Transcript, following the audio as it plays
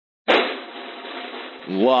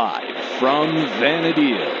Live from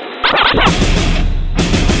Vanadil.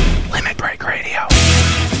 Limit Break Radio.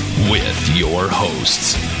 With your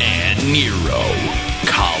hosts, Nero,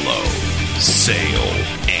 Kahlo, Sale,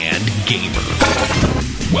 and Gamer.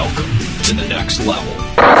 Welcome to the next level.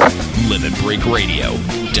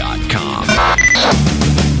 LimitBreakRadio.com.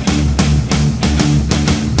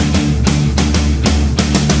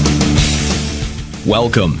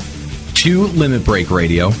 Welcome to Limit Break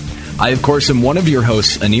Radio. I, of course, am one of your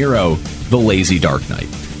hosts, Nero, the Lazy Dark Knight.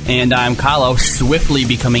 And I'm Kahlo, swiftly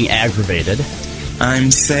becoming aggravated. I'm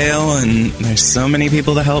Sale, and there's so many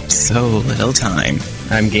people to help, so little time.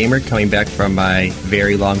 I'm Gamer, coming back from my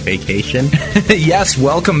very long vacation. Yes,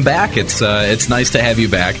 welcome back. It's nice to have you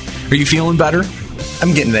back. Are you feeling better?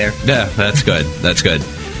 I'm getting there. Yeah, that's good. That's good.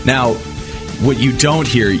 Now, what you don't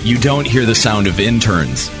hear the sound of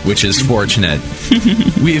interns, which is fortunate.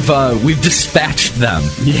 We've dispatched them.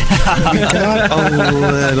 Yeah. Got a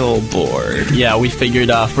little bored. Yeah, we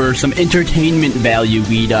figured for some entertainment value,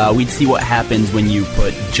 we'd see what happens when you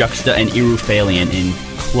put Juxta and Iruphalion in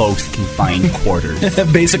close, confined quarters.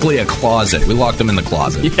 Basically a closet. We locked them in the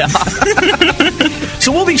closet. Yeah.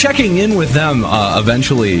 So we'll be checking in with them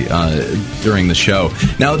eventually during the show.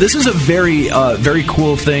 Now, this is a very, very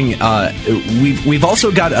cool thing. We've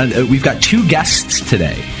also got we've got two guests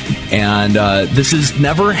today, and this has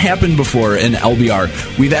never happened before in LBR.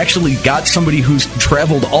 We've actually got somebody who's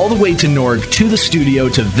traveled all the way to Norg to the studio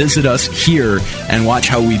to visit us here and watch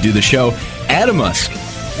how we do the show. Adamus.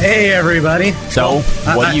 Hey, everybody. So,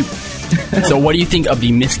 what do you think of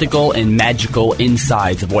the mystical and magical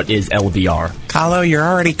insides of what is LVR? Kahlo, you're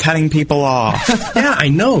already cutting people off. Yeah, I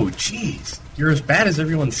know. Jeez. You're as bad as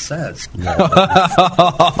everyone says.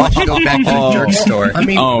 Why don't you go back to the jerk store? I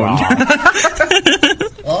mean,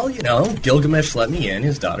 well, you know, Gilgamesh let me in.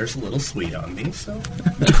 His daughter's a little sweet on me, so.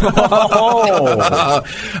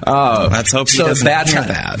 Let's hope he doesn't hear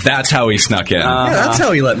that. That's how he snuck in. Yeah, that's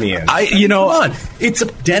how he let me in. Come on. It's a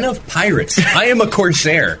den of pirates. I am a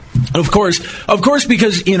corsair. Of course,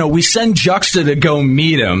 because, we send Juxta to go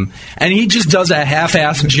meet him, and he just does a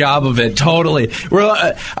half-assed job of it, totally.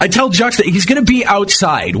 I tell Juxta, he's going to be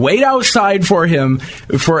outside. Wait outside for him,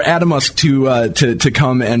 for Adamus to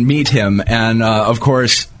come and meet him, and, of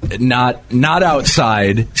course, not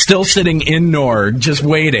outside, still sitting in Norg, just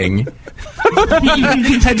waiting.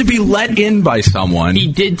 He had to be let in by someone.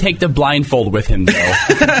 He did take the blindfold with him, though.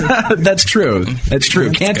 That's true.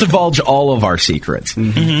 Can't divulge all of our secrets.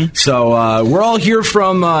 Mm-hmm. So we're all here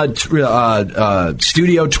from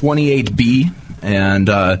Studio 28B, and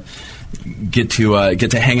get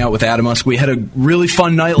to hang out with Adamus. We had a really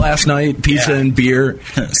fun night last night. Pizza and beer.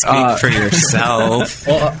 Speak for yourself.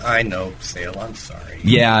 Well, I know, Sale. I'm sorry.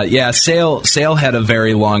 Yeah. Sale had a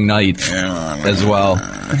very long night as well.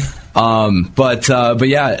 But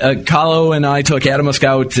yeah, Kahlo and I took Adamus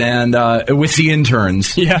out and with the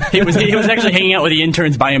interns. Yeah, he was actually hanging out with the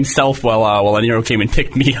interns by himself while Nero came and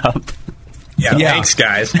picked me up. Yeah, thanks,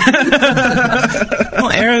 guys.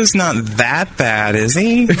 Well, Arrow's not that bad, is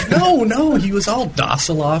he? No, he was all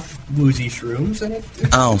docile off woozy shrooms, and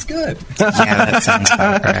it's good. Yeah, that sounds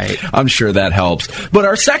about right. I'm sure that helps. But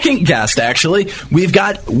our second guest, actually, we've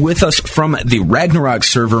got with us from the Ragnarok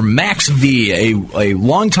server, Max V, a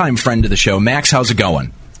longtime friend of the show. Max, how's it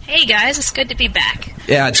going? Hey guys, it's good to be back.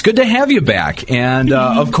 Yeah, it's good to have you back. And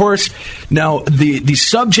of course, now the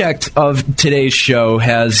subject of today's show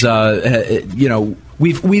has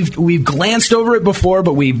we've glanced over it before,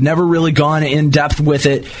 but we've never really gone in depth with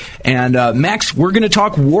it. And Max, we're going to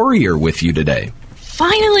talk Warrior with you today.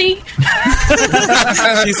 Finally!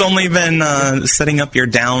 She's only been setting up your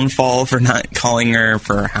downfall for not calling her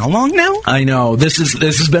for how long now? I know. This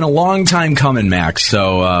has been a long time coming, Max.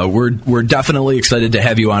 So we're definitely excited to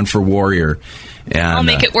have you on for Warrior. And, I'll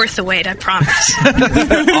make it worth the wait, I promise.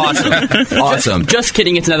 Awesome. Just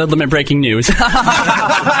kidding, it's another limit-breaking news.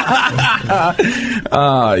 Yeah.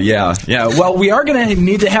 Well, we are going to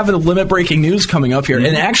need to have a limit-breaking news coming up here.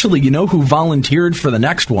 And actually, you know who volunteered for the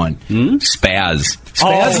next one? Spaz.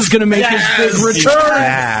 Spaz is going to make his big return.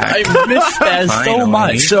 I miss Spaz so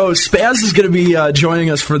much. So Spaz is going to be joining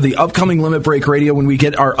us for the upcoming Limit Break Radio when we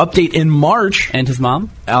get our update in March. And his mom?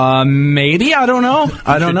 Maybe. I don't know.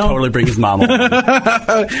 Totally bring his mom along.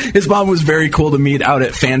 His mom was very cool to meet out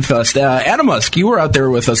at FanFest. Adamus, you were out there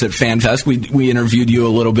with us at FanFest. We interviewed you a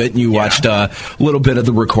little bit, and you watched a little bit of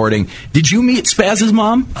the recording. Did you meet Spaz's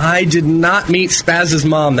mom? I did not meet Spaz's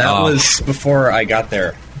mom. That was before I got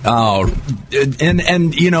there. Oh,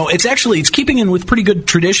 and you know, it's keeping in with pretty good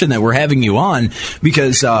tradition that we're having you on,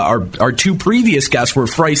 because our two previous guests were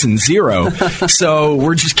Frice and Zero, so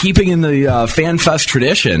we're just keeping in the FanFest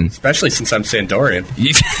tradition. Especially since I'm Sandorian.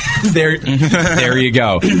 there you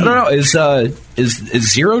go. I don't know. Is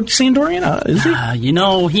Zero Sandorian? Is he? You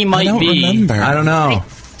know, he might be. Remember. I don't know.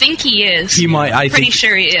 I think he is. He might. Pretty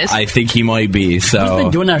sure he is. I think he might be. So He's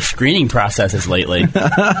been doing our screening processes lately.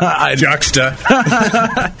 Juxta.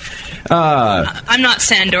 I'm not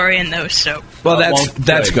Sandorian though, so. well,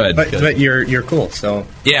 that's good. But you're cool, so.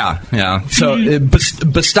 Yeah. So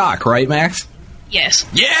Bastok, right, Max? Yes.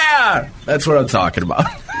 Yeah, that's what I'm talking about.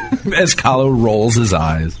 As Kahlo rolls his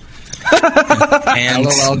eyes.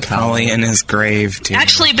 And Kali in his grave, too.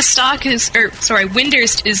 Actually,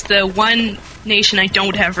 Windurst is the one nation I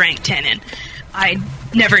don't have rank 10 in. I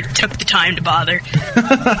never took the time to bother.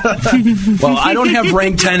 Well, I don't have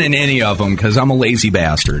rank 10 in any of them because I'm a lazy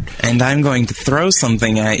bastard. And I'm going to throw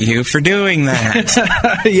something at you for doing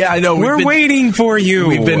that. Yeah, I know. We're waiting for you.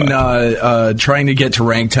 We've been trying to get to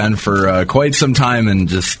rank 10 for quite some time and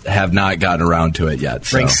just have not gotten around to it yet.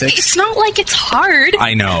 So. Rank 6? It's not like it's hard.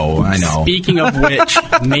 I know. Speaking of which,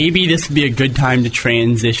 maybe this would be a good time to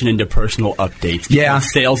transition into personal updates. Yeah.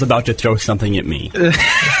 Sale's about to throw something at me.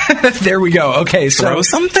 There we go. Okay, so... Throw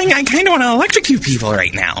something? I kind of want to electrocute people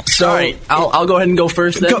right now. So, all right, I'll go ahead and go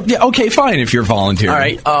first then. Yeah, okay, fine, if you're volunteering. All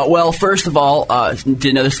right. Well, first of all, did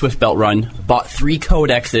another Swift Belt run. Bought 3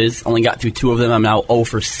 Codexes. Only got through 2 of them. I'm now 0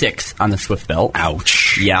 for 6 on the Swift Belt.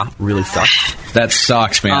 Ouch. Yeah, really sucks. That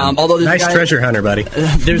sucks, man. Although Nice treasure hunter, buddy.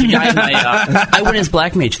 There's a guy in my... I went as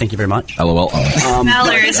Black Mage, thank you very much. LOL.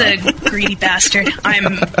 Valor is a greedy bastard.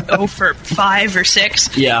 I'm 0 for 5 or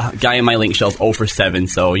 6. Yeah, guy in my link shell's 0 for 7,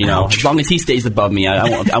 so, you know, as long as he stays above me,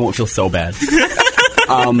 I won't feel so bad.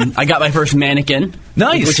 I got my first mannequin.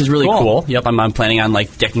 Nice. Which is really cool. Yep, I'm planning on,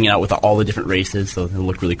 like, decking it out with all the different races, so it'll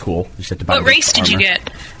look really cool. Just have to buy What race did you armor.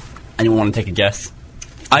 get? Anyone want to take a guess?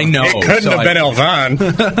 I know. It couldn't have been Elvan.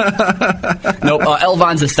 Nope,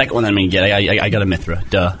 Elvan's the second one I'm going to get. I got a Mithra.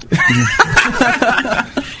 Duh.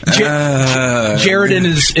 Jaredin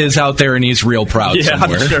is out there and he's real proud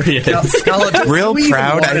somewhere. I'm sure he is. Real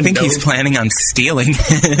proud? I think he's planning on stealing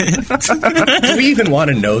it. Do we even want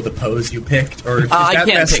to know the pose you picked? Or is I that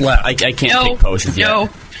can't best pick. left? I can't pick poses yet. No.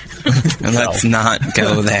 Let's not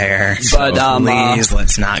go there. But, please,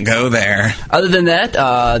 let's not go there. Other than that,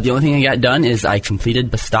 the only thing I got done is I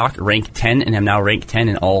completed Bastok rank 10 and am now rank 10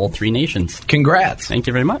 in all 3 nations. Congrats. Thank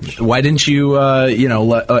you very much. Why didn't you,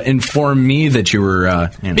 inform me that you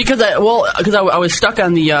were... Because I was stuck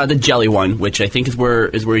on the jelly one, which I think is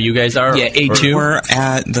where you guys are. Yeah, A2. We're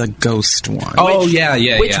at the ghost one. Oh,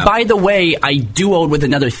 yeah. Which, by the way, I duoed with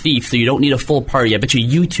another thief, so you don't need a full party. I bet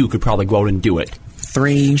you 2 could probably go out and do it.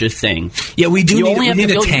 3. Just saying. Yeah, we do You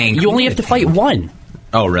need a tank. You only have to fight 1.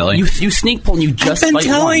 Oh, really? You sneak pull and you just I've been fight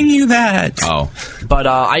telling 1. you that. Oh. But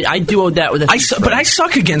I duoed that with a thief. But I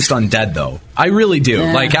suck against undead, though. I really do.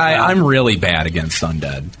 Yeah. I'm really bad against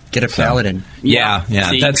undead. Get a paladin. Yeah.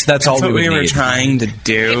 See, that's all what we we would were need. trying to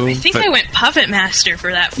do. I think I went Puppet Master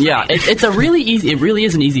for that fight. Yeah, it's a really easy. It really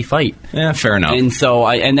is an easy fight. Yeah, fair enough. And so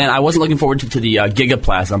then I wasn't looking forward to the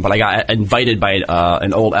Gigaplasm, but I got invited by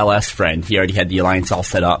an old LS friend. He already had the alliance all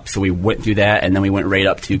set up, so we went through that, and then we went right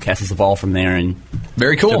up to Castles of All from there, and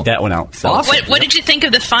Very cool. took that one out. So Awesome. What did you think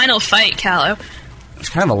of the final fight, Callow? it was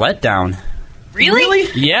kind of a letdown. Really?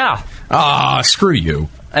 Yeah. Screw you.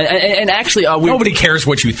 And actually, Nobody cares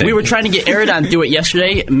what you think. we were trying to get Eridon through it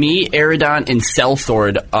yesterday. Me, Eridon, and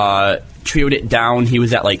Sellsword trioed it down. He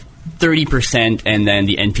was at like 30%, and then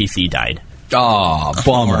the NPC died. Oh,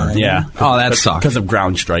 bummer. Yeah. Oh, that sucks. Because of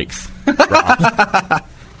ground strikes. But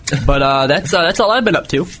that's all I've been up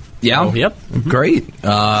to. Yeah. So, yep. Great.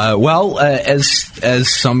 As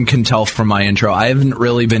some can tell from my intro, I haven't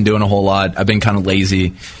really been doing a whole lot. I've been kind of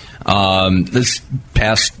lazy. This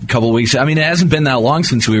past couple of weeks, I mean, it hasn't been that long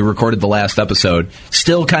since we recorded the last episode.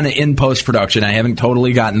 Still kind of in post-production. I haven't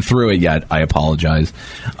totally gotten through it yet. I apologize.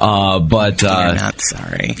 But You're not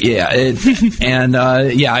sorry. yeah,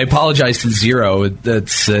 I apologize to Zero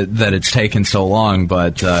that it's taken so long.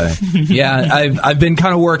 But yeah, I've been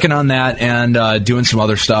kind of working on that and doing some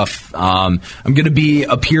other stuff. I'm going to be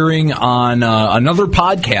appearing on another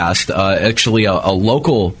podcast, actually a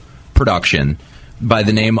local production. by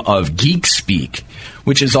the name of Geek Speak,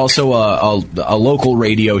 which is also a local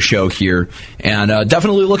radio show here. And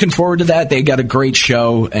definitely looking forward to that. They got a great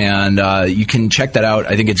show, and you can check that out.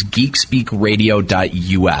 I think it's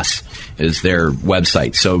geekspeakradio.us is their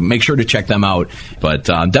website. So make sure to check them out. But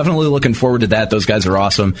definitely looking forward to that. Those guys are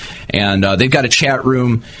awesome. And they've got a chat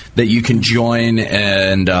room that you can join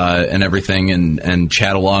and everything and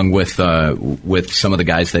chat along with some of the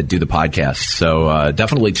guys that do the podcast. So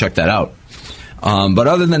definitely check that out. But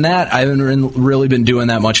other than that, I haven't really been doing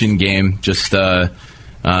that much in game. Just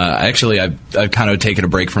actually, I've kind of taken a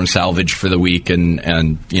break from Salvage for the week and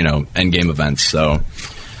end game events. So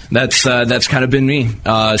that's kind of been me.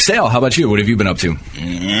 Sale, how about you? What have you been up to?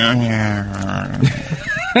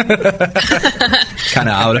 Kind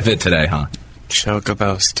of out of it today, huh?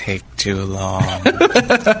 Chocobos take too long.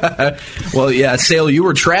 Well, yeah, Sale, you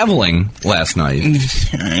were traveling last night.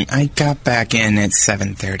 I got back in at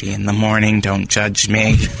 7:30 in the morning. Don't judge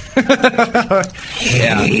me.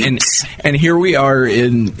 Yeah, and here we are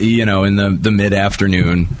in the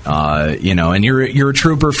mid-afternoon, and you're a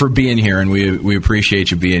trooper for being here, and we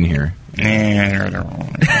appreciate you being here.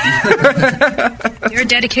 Your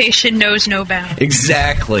dedication knows no bounds.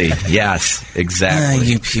 Exactly. Yes, exactly.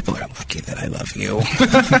 You people are lucky that I love you.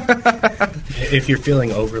 If you're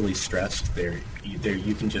feeling overly stressed, there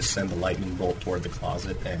you can just send a lightning bolt toward the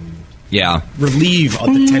closet and relieve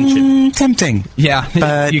all the tension. Tempting. Yeah,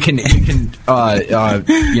 but you can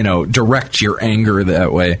direct your anger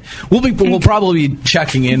that way. We'll probably be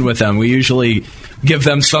checking in with them. We usually give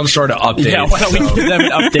them some sort of update. Yeah, why don't we give them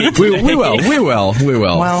an update? We will.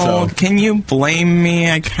 Well, can you blame me?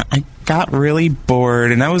 I got really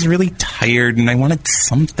bored, and I was really tired, and I wanted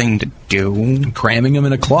something to do. Cramming him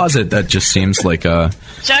in a closet, that just seems like a...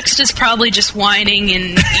 Juxta's probably just whining,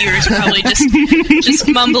 and Ear's probably just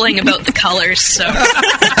mumbling about the colors, so...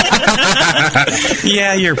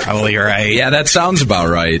 Yeah, you're probably right. Yeah, that sounds about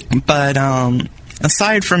right. But,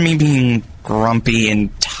 aside from me being grumpy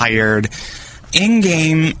and tired...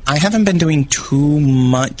 In-game, I haven't been doing too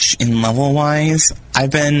much in level-wise. I've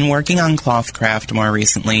been working on Clothcraft more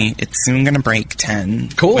recently. It's soon going to break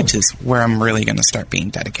 10. Cool. Which is where I'm really going to start being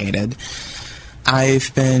dedicated.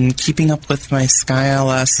 I've been keeping up with my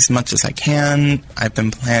SkyLS as much as I can. I've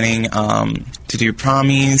been planning to do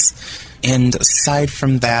promies. And aside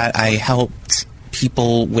from that, I helped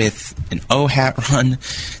people with an OHAT run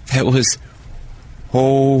that was...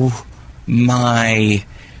 Oh my...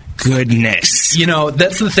 goodness.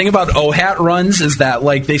 That's the thing about OHAT runs is that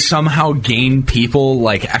they somehow gain people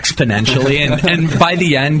exponentially, and by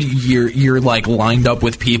the end you're lined up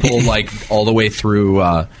with people all the way through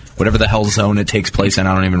whatever the hell zone it takes place in.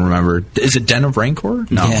 I don't even remember. Is it Den of Rancor?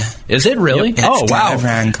 No. Yeah. Is it really? Yep, oh wow. Den of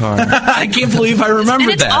Rancor. I can't believe I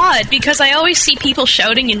remembered and it's odd because I always see people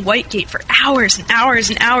shouting in Whitegate for hours and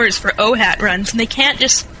hours and hours for OHAT runs, and they can't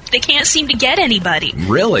seem to get anybody.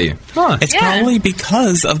 Really? Huh. It's probably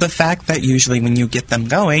because of the fact that usually when you get them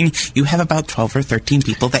going, you have about 12 or 13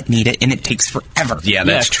 people that need it, and it takes forever. Yeah,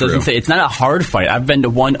 that's true. It's not a hard fight. I've been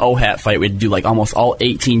to one OHAT fight. We'd do almost all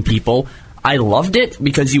 18 people. I loved it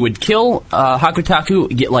because you would kill Hakutaku,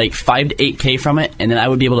 get 5 to 8k from it, and then I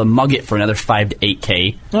would be able to mug it for another 5 to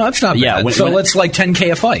 8k. Well, that's not bad. So it's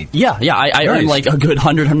 10k a fight. Yeah. I earned a good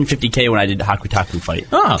 100, 150k when I did the Hakutaku fight.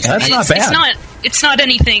 Oh, that's not bad. It's not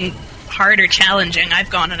anything hard or challenging. I've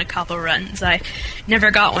gone on a couple runs. I never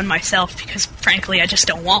got one myself because, frankly, I just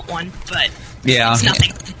don't want one, but it's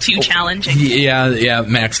nothing too challenging. Yeah,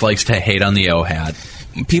 Max likes to hate on the OHAT.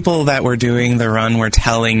 People that were doing the run were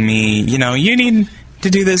telling me, you need to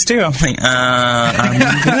do this too. I'm like, I'm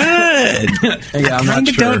good. Yeah, I kind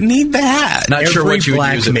of don't need that. Not sure what you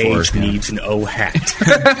would use it for. Every black mage needs an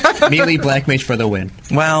OHAT. Melee black mage for the win.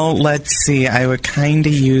 Well, let's see. I would kind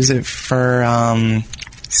of use it for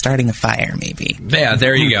starting a fire, maybe. Yeah,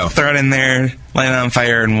 there you go. Throw it in there, light it on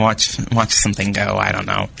fire, and watch something go. I don't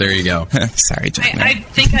know. There you go. Sorry, John. I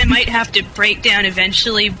think I might have to break down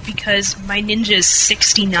eventually because my ninja's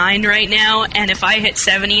 69 right now, and if I hit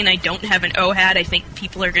 70 and I don't have an OHAT, I think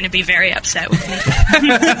people are going to be very upset with me.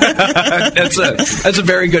 That's a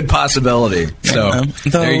very good possibility. So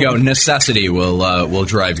there you go. Necessity will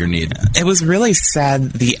drive your need. It was really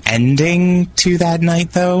sad the ending to that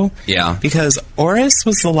night, though. Yeah, because Oris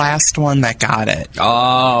was the last one that got it.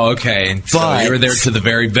 Oh, okay. So you were there to the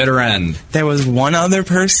very bitter end. There was one other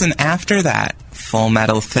person after that, Full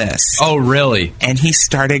Metal Fist. Oh, really? And he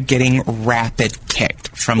started getting rapid kicked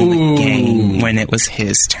from the game when it was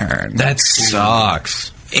his turn. That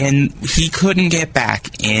sucks. And he couldn't get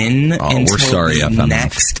back in until the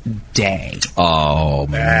next day. Oh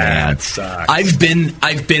man, that sucks. I've been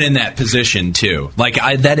in that position too. Like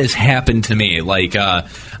that has happened to me. Like I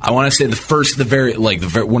want to say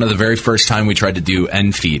one of the very first time we tried to do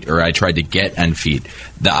NFeet, or I tried to get NFeet,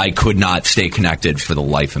 that I could not stay connected for the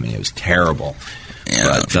life of me. It was terrible.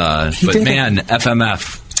 Yeah. But man,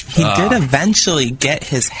 FMF. He did eventually get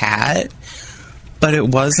his hat. But it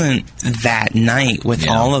wasn't that night with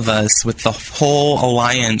all of us, with the whole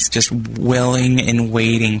alliance just willing and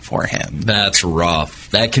waiting for him. That's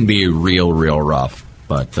rough. That can be real, real rough.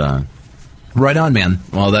 But right on, man.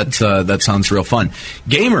 Well, that sounds real fun.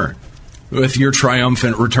 Gamer, with your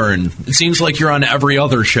triumphant return. It seems like you're on every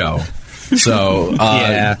other show. So,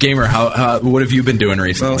 Gamer, what have you been doing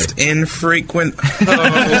recently? Most infrequent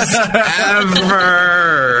host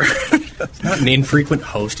ever. Not an infrequent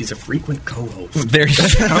host, he's a frequent co-host. There you go.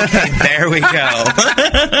 Okay, there we go.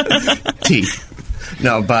 T.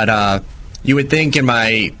 No, but you would think in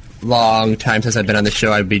my long time since I've been on the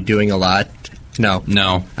show I'd be doing a lot.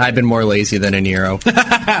 No. I've been more lazy than a Nero.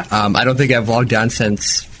 I don't think I've logged on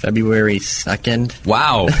since February 2nd.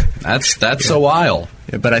 Wow, that's a while.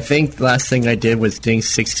 Yeah, but I think the last thing I did was doing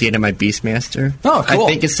 68 on my Beastmaster. Oh, cool. I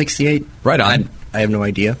think it's 68. Right on. I have no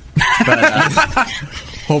idea. But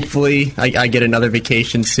hopefully I get another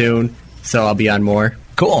vacation soon, so I'll be on more.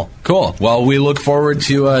 Cool. Well, we look forward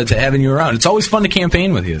to having you around. It's always fun to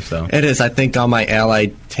campaign with you. So it is. I think all my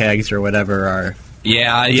allied tags or whatever are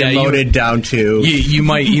demoted down to. You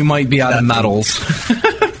might be out of medals.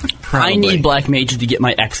 I need Black Mage to get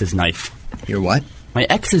my X's knife. Your what? My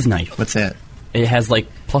X's knife. What's that? It has like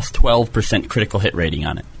plus 12% critical hit rating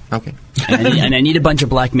on it. Okay. And I need a bunch of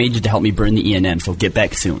Black Mages to help me burn the ENM, so get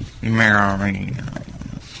back soon.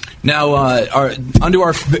 Now, onto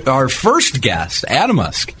our first guest,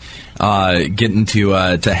 Adamusk, getting to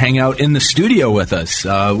hang out in the studio with us.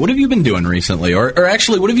 What have you been doing recently? Or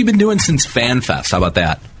actually, what have you been doing since FanFest? How about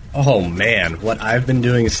that? Oh, man. What I've been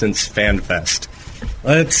doing since FanFest.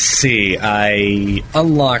 Let's see. I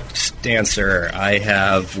unlocked Dancer. I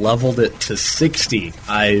have leveled it to 60.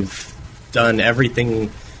 I've done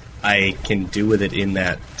everything I can do with it in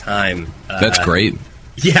that time. That's great.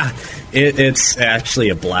 Yeah, it's actually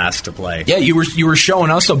a blast to play. Yeah, you were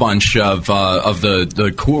showing us a bunch of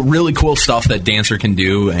the cool, really cool stuff that Dancer can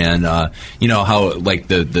do, and how like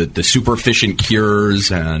the super efficient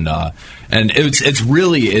cures, and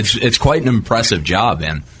it's quite an impressive job,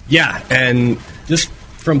 man. Yeah, and just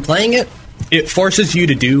from playing it, it forces you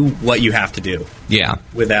to do what you have to do. Yeah,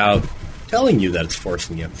 without telling you that it's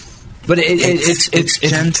forcing you. But it's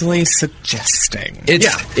gently suggesting.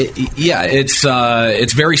 It's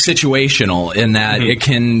very situational in that it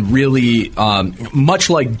can really, much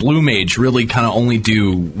like Blue Mage, really kind of only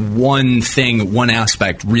do one thing, one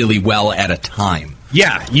aspect really well at a time.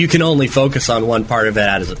 Yeah, you can only focus on one part of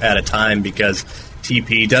it at a time because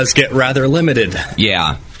TP does get rather limited.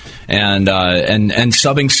 Yeah. And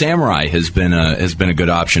subbing Samurai has been a good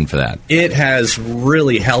option for that. It has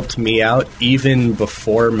really helped me out even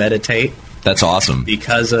before Meditate. That's awesome.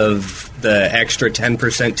 Because of the extra 10%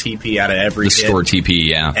 TP out of every hit. The store TP,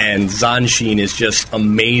 yeah. And Zanshin is just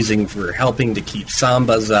amazing for helping to keep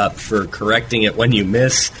Sambas up, for correcting it when you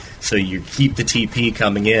miss, so you keep the TP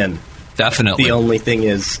coming in. Definitely. The only thing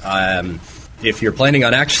is, if you're planning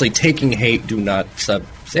on actually taking hate, do not sub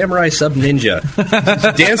Samurai, sub Ninja.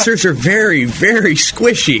 Dancers are very, very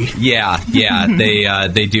squishy. Yeah,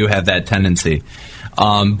 they do have that tendency.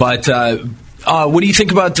 But what do you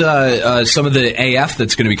think about some of the AF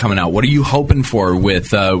that's going to be coming out? What are you hoping for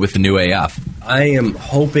with the new AF? I am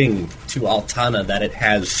hoping to Altana that it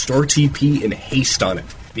has store TP and haste on it,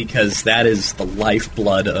 because that is the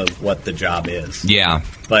lifeblood of what the job is. Yeah.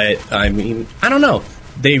 But, I mean, I don't know.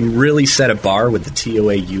 They really set a bar with the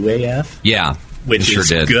TOA UAF. Yeah. Which is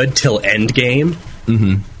good till end game.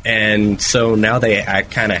 Mm-hmm. And so now they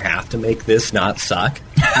kind of have to make this not suck.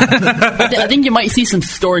 I think you might see some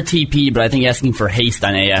store TP, but I think asking for haste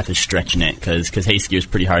on AF is stretching it, because haste gear is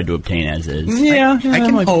pretty hard to obtain as is. Yeah, I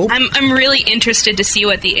can hope. I'm really interested to see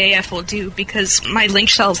what the AF will do, because my Link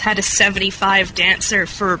Shell's had a 75 Dancer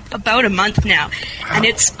for about a month now, and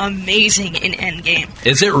it's amazing in endgame.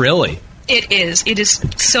 Is it really? It is. It is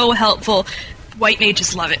so helpful. White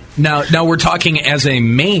mages love it. Now we're talking as a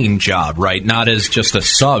main job, right? Not as just a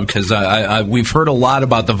sub, because we've heard a lot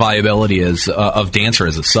about the viability of Dancer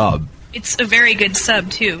as a sub. It's a very good sub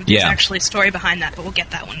too. There's actually a story behind that, but we'll get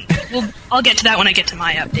that one. I'll get to that when I get to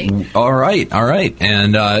my update. All right.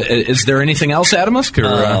 And is there anything else, Adamusk?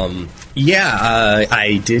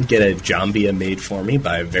 I did get a Jambia made for me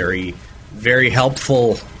by a very, very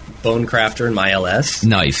helpful Bonecrafter in my LS.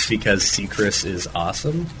 Nice. Because Seacrest is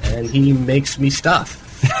awesome, and he makes me stuff.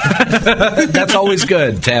 That's always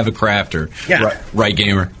good to have a crafter. Yeah. Right,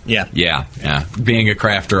 Gamer? Yeah. Yeah. Being a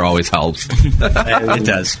crafter always helps. It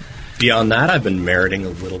does. Beyond that, I've been meriting a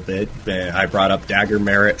little bit. I brought up dagger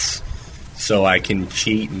merits so I can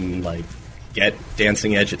cheat and, get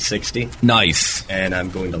Dancing Edge at 60. Nice. And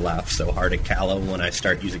I'm going to laugh so hard at Callow when I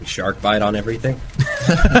start using Shark Bite on everything.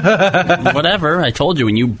 Whatever. I told you,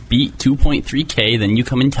 when you beat 2.3K, then you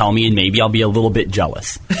come and tell me, and maybe I'll be a little bit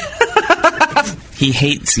jealous. He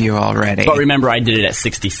hates you already. But remember, I did it at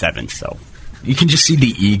 67, so... You can just see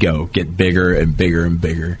the ego get bigger and bigger and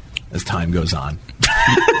bigger as time goes on.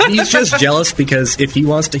 He's just jealous because if he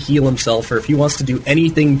wants to heal himself or if he wants to do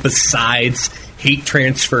anything besides hate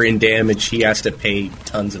transfer and damage, he has to pay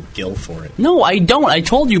tons of gil for it. No, I don't. I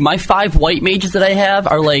told you, my 5 white mages that I have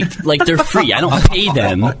are like they're free. I don't pay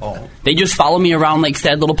them. They just follow me around like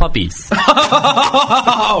sad little puppies. They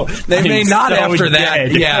may not after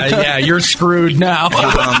that. Yeah, you're screwed now.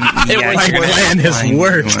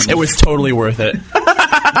 It was totally worth it.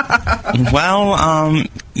 Well,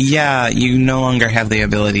 yeah, you no longer have the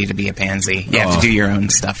ability to be a pansy. You have to do your own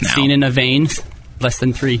stuff now. Seen in a vein, less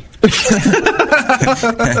than 3.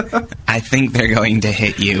 I think they're going to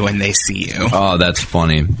hit you when they see you. Oh, that's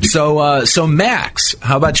funny. So Max,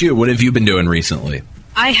 how about you? What have you been doing recently?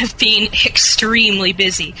 I have been extremely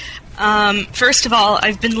busy. First of all,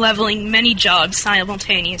 I've been leveling many jobs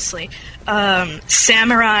simultaneously.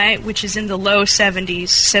 Samurai, which is in the low 70s,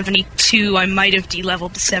 72, I might have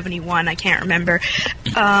de-leveled to 71, I can't remember.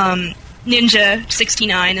 Ninja,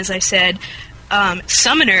 69, as I said.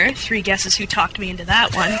 Summoner, 3 guesses who talked me into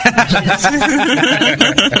that one.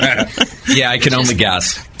 Yeah, I can only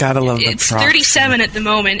guess. Gotta love the It's 37 at the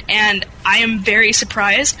moment, and I am very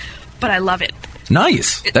surprised, but I love it.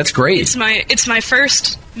 Nice. That's great. It's my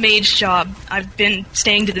first mage job. I've been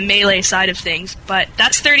staying to the melee side of things, but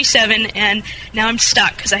that's 37, and now I'm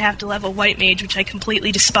stuck because I have to level white mage, which I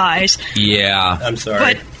completely despise. Yeah. I'm sorry.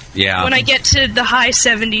 But yeah, when I get to the high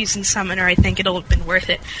 70s in Summoner, I think it'll have been worth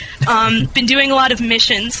it. Been doing a lot of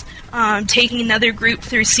missions, taking another group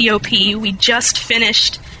through COP. We just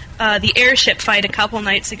finished the airship fight a couple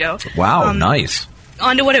nights ago. Wow, nice.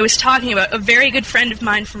 On to what I was talking about, a very good friend of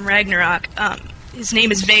mine from Ragnarok, his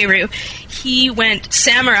name is Veyru. He went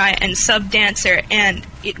Samurai and Sub-Dancer, and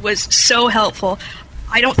it was so helpful.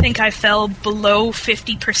 I don't think I fell below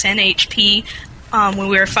 50% HP when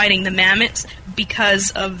we were fighting the mammoths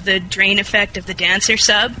because of the drain effect of the Dancer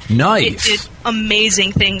sub. Nice. It did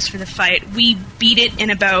amazing things for the fight. We beat it in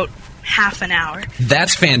about half an hour.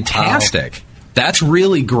 That's fantastic. Wow. That's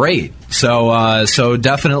really great. So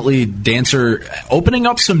definitely Dancer opening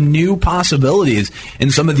up some new possibilities in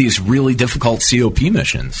some of these really difficult COP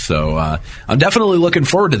missions. So I'm definitely looking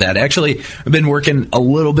forward to that. Actually, I've been working a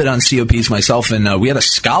little bit on COPs myself, and we had a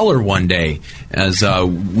scholar one day as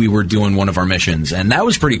we were doing one of our missions, and that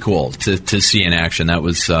was pretty cool to see in action. That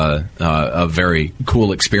was a very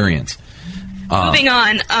cool experience. Moving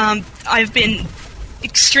on, I've been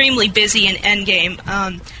extremely busy in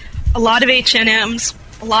Endgame. A lot of H&Ms,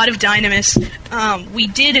 a lot of Dynamis. We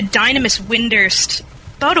did a Dynamis Windurst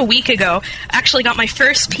about a week ago. Actually got my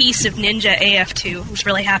first piece of Ninja AF2. Was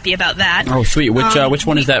really happy about that. Oh, sweet. Which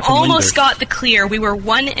one is that from Almost Windurst? got the clear. We were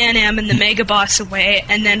 1 NM and the Mega Boss away,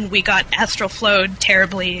 and then we got Astral Flowed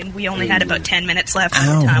terribly, and we only had about 10 minutes left by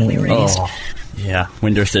the time we raised. Oh. Yeah,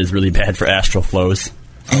 Windurst is really bad for Astral Flows.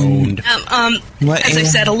 Owned. As I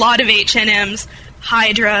said, a lot of H&Ms,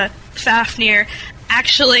 Hydra, Fafnir.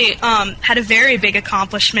 Actually had a very big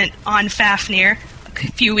accomplishment on Fafnir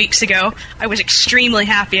a few weeks ago. I was extremely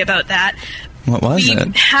happy about that. What was it?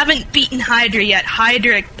 We haven't beaten Hydra yet.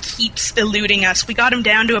 Hydra keeps eluding us. We got him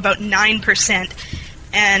down to about 9%,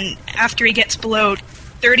 and after he gets below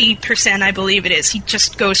 30%, I believe it is, he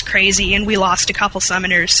just goes crazy, and we lost a couple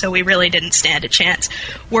summoners, so we really didn't stand a chance.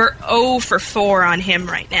 We're 0 for 4 on him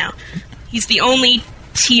right now. He's the only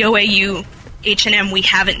TOAU H&M we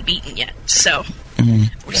haven't beaten yet, so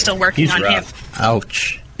we're still working on him.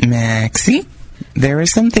 Ouch. Maxie, there were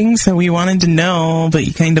some things that we wanted to know, but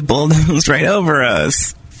you kind of bulldozed right over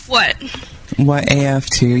us. What? What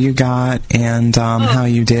AF2 you got, and how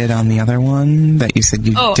you did on the other one that you said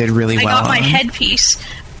you did really well on. I got my headpiece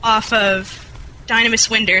off of Dynamis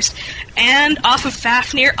Windurst, and off of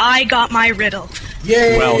Fafnir, I got my riddle.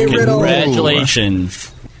 Yay, well, riddle!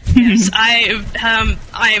 Congratulations. Yes,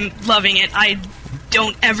 I'm loving it. I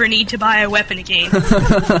don't ever need to buy a weapon again.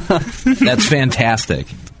 That's fantastic.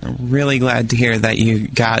 I'm really glad to hear that you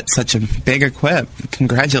got such a big equip.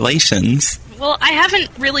 Congratulations. Well, I haven't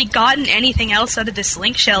really gotten anything else out of this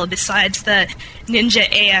link shell besides the Ninja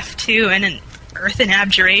AF2 and an Earth and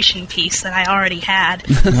Abjuration piece that I already had.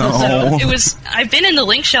 No. So I've been in the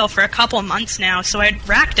link shell for a couple months now, so I'd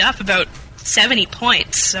racked up about 70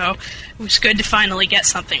 points, so it was good to finally get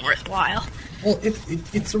something worthwhile. Well,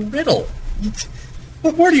 it's a riddle.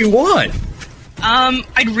 What more do you want?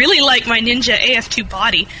 I'd really like my Ninja AF2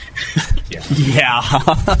 body. Yeah.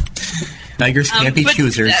 Beggars can't be but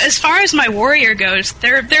choosers. As far as my warrior goes,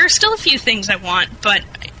 there are still a few things I want, but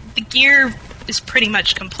the gear is pretty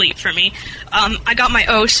much complete for me. I got my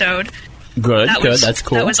O-Sode. Good, that's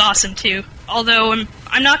cool. That was awesome, too. Although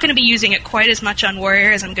I'm not going to be using it quite as much on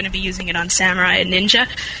warrior as I'm going to be using it on samurai and ninja.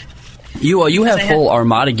 You have full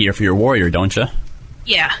Armada gear for your warrior, don't you?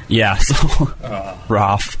 Yeah. Yeah, so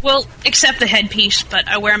rough. Well, except the headpiece, but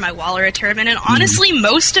I wear my Walrus turban, and honestly,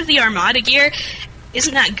 most of the Armada gear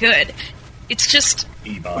isn't that good. It's just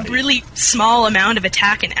a really small amount of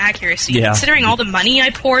attack and accuracy. Yeah. Considering all the money I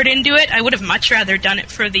poured into it, I would have much rather done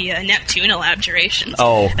it for the Neptunal Abjurations.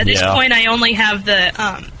 Oh, At this point, I only have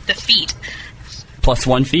the feet. Plus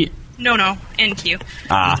 1 feet? No, NQ.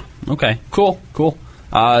 Ah, okay. Cool.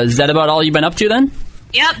 Is that about all you've been up to, then?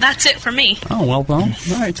 Yeah, that's it for me. Oh, well, all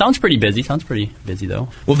right. Sounds pretty busy, though.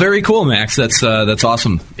 Well, very cool, Max. That's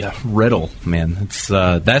awesome. Yeah, riddle, man.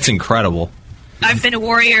 That's incredible. I've been a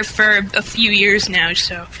warrior for a few years now,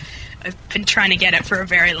 so I've been trying to get it for a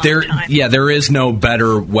very long time. Yeah, there is no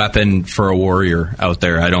better weapon for a warrior out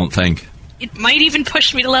there, I don't think. It might even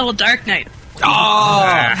push me to level Dark Knight. Oh,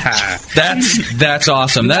 that's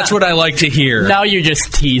awesome. That's what I like to hear. Now you're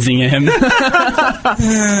just teasing him.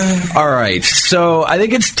 All right, so I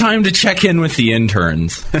think it's time to check in with the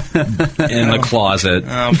interns in the closet.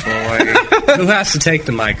 Oh, boy. Who has to take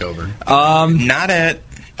the mic over? Not it.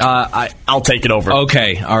 I'll take it over.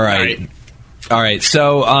 Okay, all right.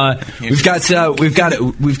 So we've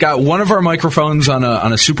got one of our microphones on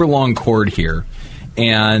a super long cord here,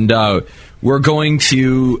 and we're going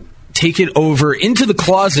to take it over into the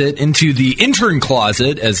closet, into the intern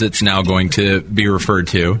closet, as it's now going to be referred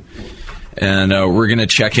to, and we're going to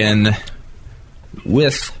check in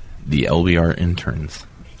with the LBR interns.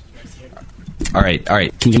 All right.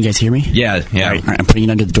 Can you guys hear me? Yeah. All right, I'm putting it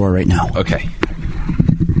under the door right now. Okay.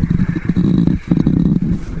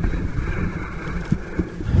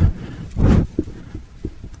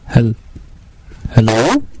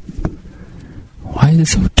 Hello? Why is it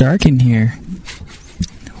so dark in here?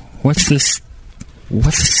 What's this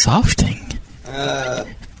softing?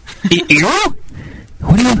 You?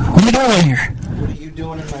 What are you doing here? What are you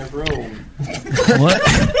doing in my room? What?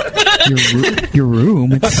 Your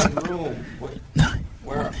room? It's... My room.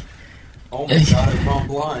 Where? Oh my god, I've gone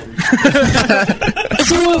blind.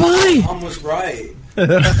 So am I! Mom was right.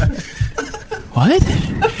 What?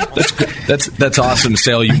 That's awesome,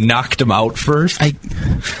 Sale. You knocked him out first.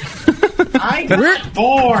 I got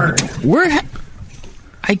bored.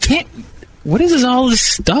 I can't... What is all this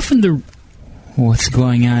stuff in the... What's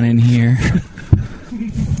going on in here?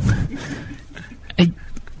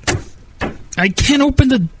 I can't open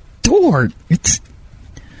the door. It's...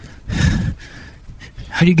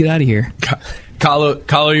 How do you get out of here?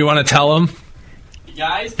 Kahlo, you want to tell him? You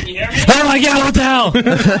guys, can you hear me? Oh my god, what the hell?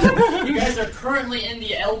 You guys are currently in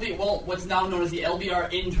the what's now known as the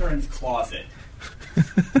LBR interns closet.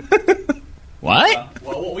 What?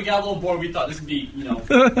 Well, we got a little bored. We thought this would be, You're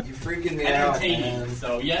freaking me out, entertaining. man.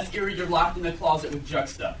 So, yes, Erie, you're locked in the closet with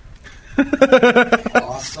Juxta.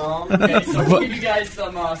 Awesome. Okay, so we'll give you guys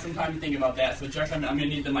some time to think about that. So, Juxta, I'm going to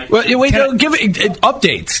need the mic. Well, wait, give it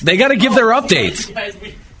updates. They got to give their updates. Guys,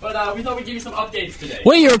 we thought we'd give you some updates today.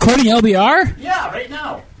 Wait, you're recording LBR? Yeah, right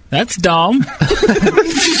now. That's dumb.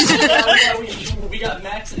 We got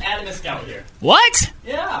Max and Adam Scout here. What?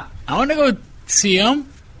 Yeah. I want to go see him.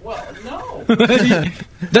 Well, no.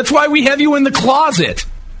 That's why we have you in the closet.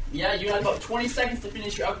 Yeah, you got about 20 seconds to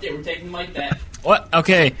finish your update. We're taking the mic back. What?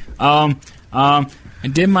 Okay. I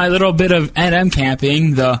did my little bit of NM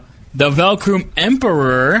camping. The Velcrum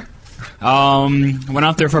Emperor. Went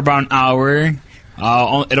out there for about an hour.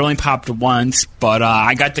 It only popped once, but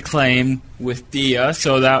I got the claim with Dia,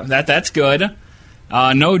 so that's good.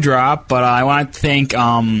 No drop, but I want to thank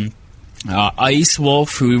Ice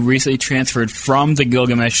Wolf, who recently transferred from the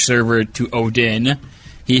Gilgamesh server to Odin.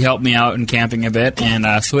 He helped me out in camping a bit, and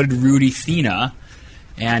so did Rudy Thena.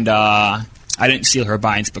 And I didn't steal her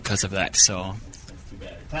binds because of that, so...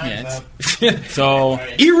 Yeah, so...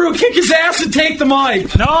 Iru, kick his ass and take the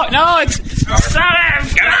mic! No, it's... Stop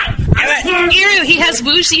it! Iru, he has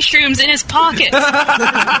woozy shrooms in his pocket.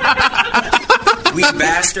 Wee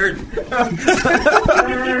bastard.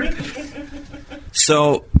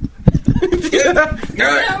 So,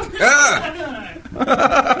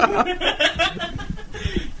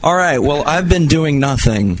 All right, well, I've been doing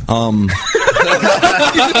nothing. He's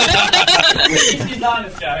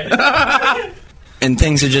honest, guys. And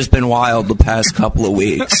things have just been wild the past couple of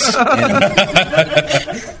weeks.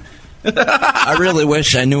 And I really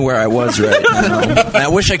wish I knew where I was right now. And I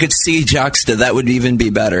wish I could see Juxta. That would even be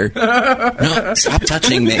better. No, stop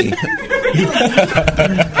touching me.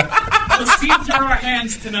 We'll see through our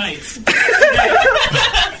hands tonight.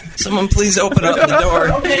 Someone please open up the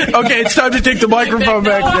door. Okay, it's time to take the microphone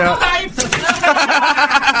back down.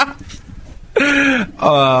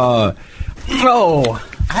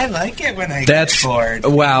 I like it when I That's get bored.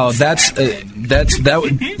 wow. That's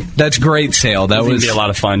great, Sale. That was be a lot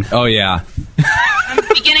of fun. Oh yeah. I'm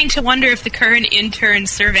beginning to wonder if the current interns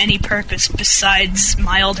serve any purpose besides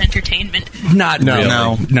mild entertainment. Not really.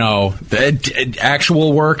 No.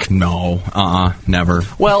 Actual work? No. Never.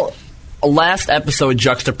 Well, last episode,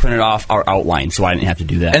 Juxta printed off our outline, so I didn't have to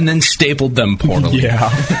do that. And then stapled them poorly. Yeah.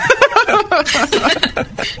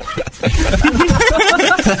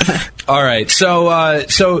 All right, so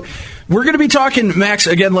we're going to be talking, Max,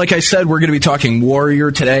 again, like I said, we're going to be talking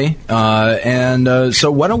Warrior today, and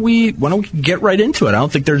so why don't we get right into it? I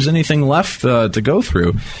don't think there's anything left to go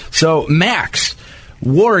through. So, Max,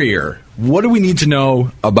 Warrior, what do we need to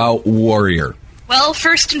know about Warrior? Well,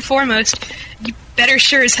 first and foremost, you better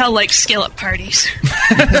sure as hell like skill-up parties.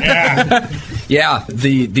 Yeah,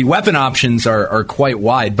 the weapon options are quite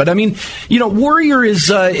wide, but I mean, Warrior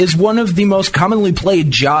is one of the most commonly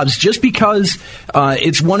played jobs just because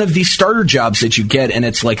it's one of the starter jobs that you get, and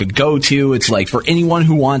it's like a go-to. It's like for anyone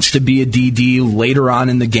who wants to be a DD later on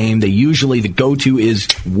in the game, the go-to is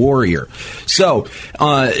Warrior. So,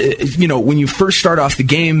 when you first start off the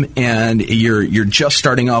game and you're just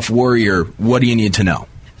starting off Warrior, what do you need to know?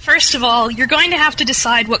 First of all, you're going to have to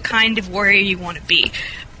decide what kind of warrior you want to be.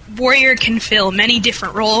 Warrior can fill many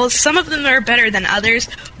different roles. Some of them are better than others,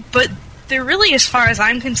 but they're really, as far as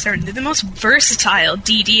I'm concerned, they're the most versatile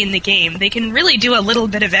DD in the game. They can really do a little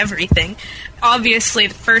bit of everything. Obviously,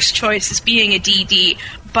 the first choice is being a DD,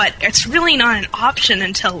 but it's really not an option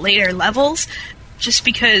until later levels. Just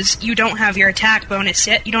because you don't have your attack bonus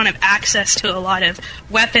yet, you don't have access to a lot of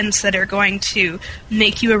weapons that are going to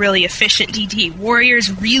make you a really efficient DD.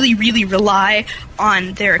 Warriors really, really rely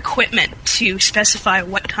on their equipment to specify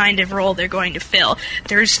what kind of role they're going to fill.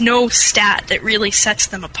 There's no stat that really sets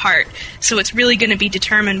them apart, so it's really going to be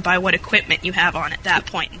determined by what equipment you have on at that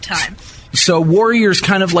point in time. So Warrior's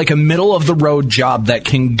kind of like a middle-of-the-road job that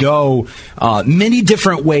can go many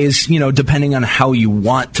different ways, depending on how you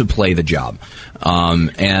want to play the job.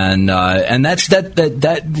 And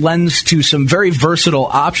that lends to some very versatile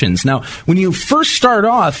options. Now, when you first start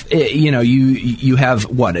off, you have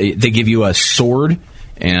what? They give you a sword.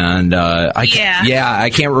 And I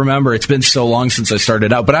can't remember. It's been so long since I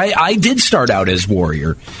started out. But I did start out as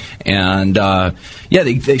Warrior. And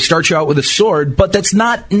they start you out with a sword, but that's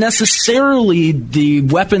not necessarily the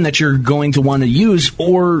weapon that you're going to want to use,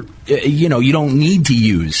 or you don't need to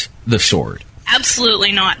use the sword.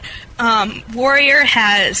 Absolutely not. Warrior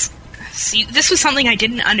has... See, this was something I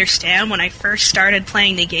didn't understand when I first started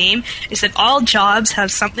playing the game, is that all jobs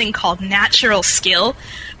have something called natural skill,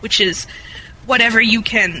 which is whatever you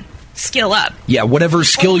can skill up. Yeah, whatever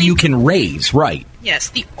skill you can raise, right. Yes,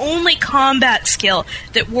 the only combat skill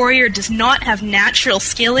that Warrior does not have natural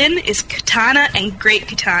skill in is Katana and Great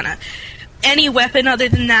Katana. Any weapon other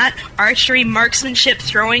than that, archery, marksmanship,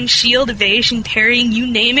 throwing, shield, evasion, parrying, you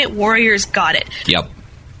name it, Warrior's got it. Yep.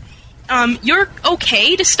 You're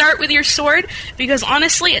okay to start with your sword, because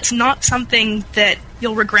honestly, it's not something that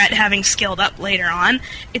you'll regret having skilled up later on.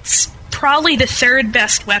 It's probably the third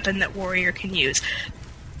best weapon that Warrior can use.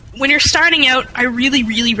 When you're starting out, I really,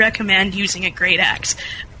 really recommend using a Great Axe.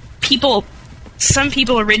 Some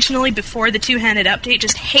people originally, before the two-handed update,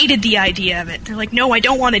 just hated the idea of it. They're like, no, I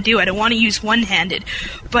don't want to do it. I want to use one-handed.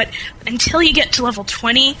 But until you get to level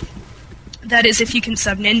 20, that is if you can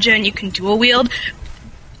sub-ninja and you can dual-wield,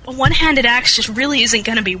 a one-handed axe just really isn't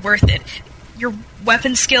going to be worth it. Your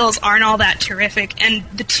weapon skills aren't all that terrific, and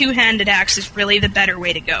the two-handed axe is really the better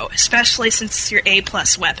way to go, especially since it's your A+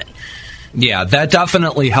 weapon. Yeah, that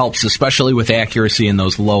definitely helps, especially with accuracy in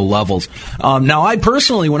those low levels. Now, I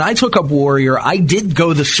personally, when I took up Warrior, I did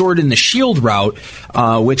go the sword and the shield route,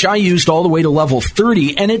 which I used all the way to level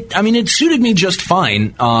 30, and it suited me just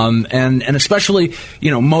fine. And especially,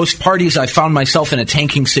 most parties I found myself in a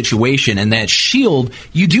tanking situation, and that shield,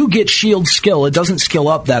 you do get shield skill. It doesn't skill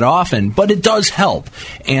up that often, but it does help.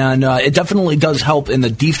 And it definitely does help in the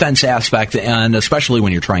defense aspect, and especially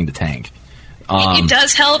when you're trying to tank. It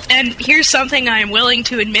does help, and here's something I am willing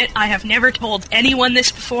to admit. I have never told anyone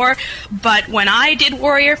this before, but when I did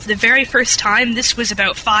Warrior for the very first time, this was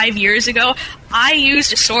about 5 years ago, I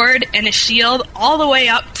used a sword and a shield all the way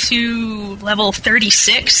up to level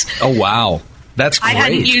 36. Oh, wow. That's great. I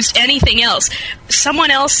hadn't used anything else. Someone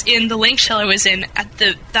else in the Link shell I was in at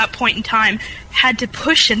that point in time had to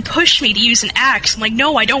push me to use an axe. I'm like,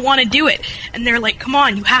 no, I don't want to do it. And they're like, come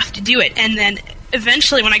on, you have to do it. And then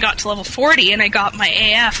eventually when I got to level 40 and I got my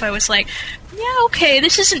AF, I was like, yeah, okay,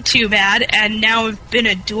 this isn't too bad, and now I've been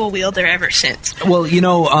a dual wielder ever since. Well,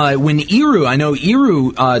 when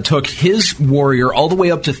Iru took his warrior all the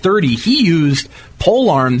way up to 30, he used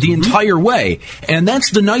polearm the entire way. And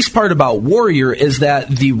that's the nice part about warrior, is that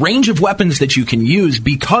the range of weapons that you can use,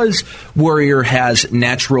 because warrior has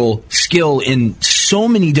natural skill in so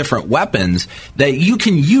many different weapons, that you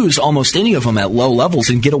can use almost any of them at low levels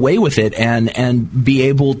and get away with it and be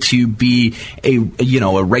able to be a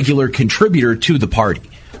regular contributor to the party.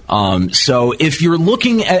 So if you're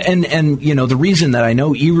looking at, and the reason that I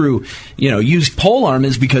know Iru, used polearm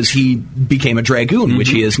is because he became a dragoon, which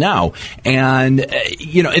he is now. And,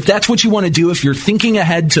 if that's what you want to do, if you're thinking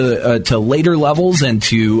ahead to later levels and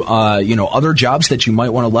to, other jobs that you might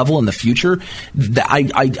want to level in the future,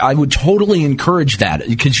 I would totally encourage that,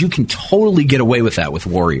 because you can totally get away with that with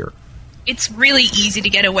Warrior. It's really easy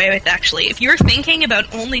to get away with, actually. If you're thinking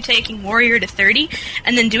about only taking Warrior to 30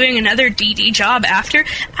 and then doing another DD job after,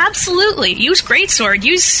 absolutely. Use Greatsword.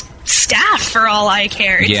 Use Staff for all I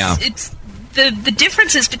care. It's the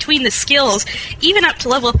differences between the skills, even up to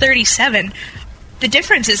level 37, the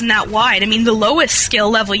difference isn't that wide. I mean, the lowest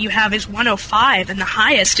skill level you have is 105, and the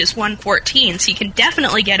highest is 114, so you can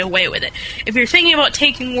definitely get away with it. If you're thinking about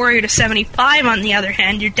taking Warrior to 75, on the other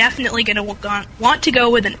hand, you're definitely going to want to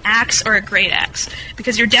go with an axe or a great axe,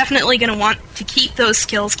 because you're definitely going to want to keep those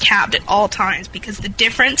skills capped at all times, because the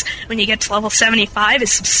difference when you get to level 75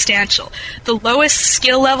 is substantial. The lowest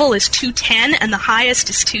skill level is 210, and the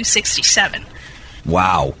highest is 267.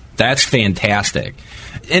 Wow, that's fantastic.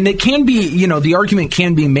 And it can be, the argument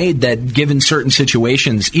can be made that given certain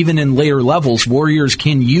situations, even in later levels, warriors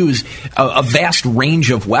can use a vast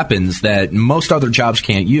range of weapons that most other jobs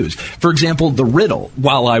can't use. For example, the riddle.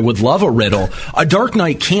 While I would love a riddle, a Dark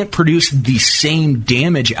Knight can't produce the same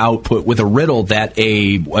damage output with a riddle that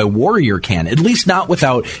a warrior can, at least not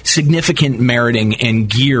without significant meriting and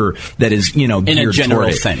gear that is, in a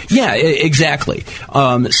general sense. Yeah, exactly.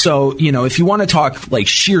 So, if you want to talk like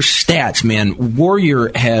sheer stats, man,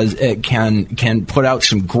 warrior can put out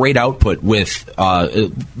some great output with,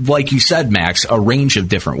 like you said, Max, a range of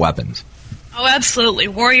different weapons. Oh, absolutely.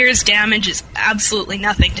 Warrior's damage is absolutely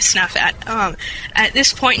nothing to snuff at. At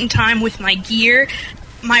this point in time with my gear,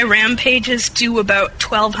 my rampages do about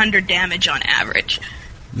 1,200 damage on average.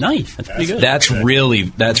 Nice. That's pretty good.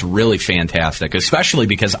 That's really fantastic, especially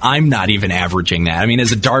because I'm not even averaging that. I mean,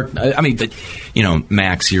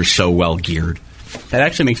 Max, you're so well geared. That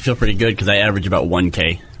actually makes me feel pretty good, because I average about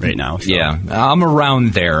 1K right now. So. Yeah, I'm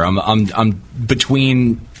around there. I'm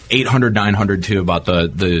between 800, 900 to about the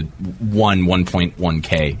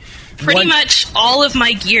 1.1K. Pretty much all of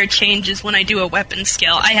my gear changes when I do a weapon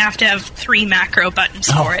skill. I have to have 3 macro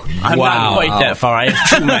buttons for it. I'm not quite that far. I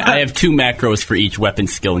have 2 macros for each weapon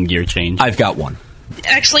skill and gear change. I've got 1.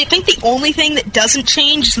 Actually, I think the only thing that doesn't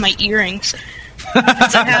change is my earrings.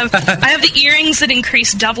 I have the earrings that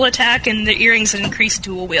increase double attack and the earrings that increase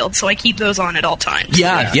dual wield, so I keep those on at all times.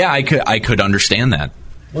 Yeah, I could understand that.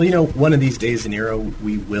 Well, one of these days, Nero,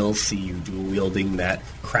 we will see you dual wielding that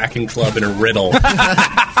Kraken Club in a riddle.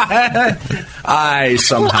 I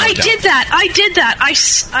did that.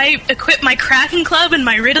 I equipped my Kraken Club and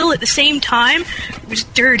my riddle at the same time. It was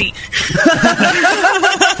dirty.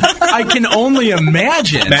 I can only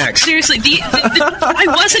imagine. Max. Seriously, I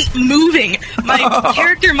wasn't moving. My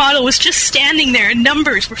character model was just standing there, and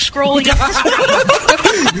numbers were scrolling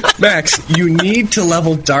up. Max, you need to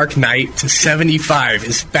level Dark Knight to 75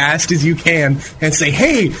 as fast as you can and say,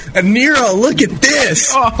 hey, Nero, look at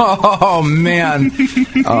this. Oh man.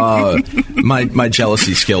 My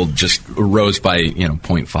jealousy skill just rose by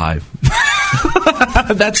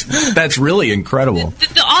 0.5. That's really incredible.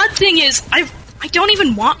 The odd thing is, I don't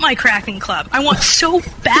even want my Kraken Club. I want so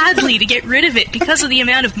badly to get rid of it because of the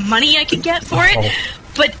amount of money I could get for it.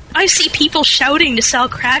 But I see people shouting to sell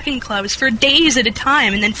Kraken Clubs for days at a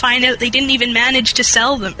time and then find out they didn't even manage to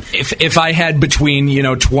sell them. If I had between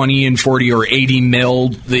 20 and 40 or 80 mil,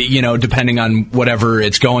 depending on whatever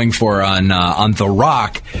it's going for on the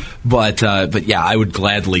Rock, but yeah, I would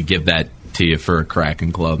gladly give that to you for a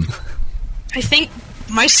Kraken Club. I think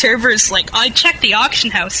my server's like, I checked the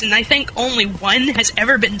auction house, and I think only one has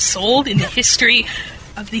ever been sold in the history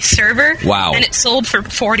of the server. Wow. And it sold for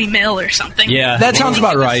 40 mil or something. Yeah, that sounds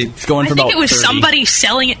about right. It's going for I think about it was 30. somebody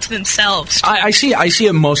selling it to themselves. I see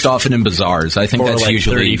it most often in bazaars. I think For that's like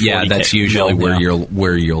usually 30, 40 that's usually mil,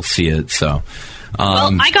 where you'll see it. So,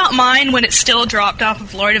 Well, I got mine when it still dropped off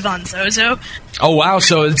of Lord of Von Zozo. oh wow,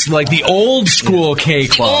 so it's like the old school K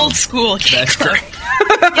The Club. old school K That's Club. great.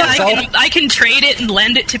 Yeah, I can trade it and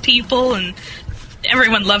lend it to people, and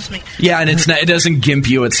everyone loves me. Yeah, and it doesn't gimp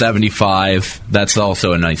you at 75. That's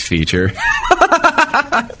also a nice feature.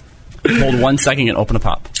 Hold 1 second and open a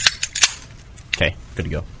pop. Okay, good to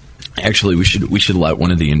go. Actually, we should let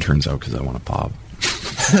one of the interns out because I want to pop.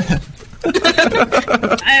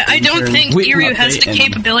 I don't think Iru has the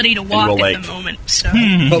capability to walk we'll at the moment. So.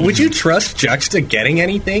 But would you trust Juxta getting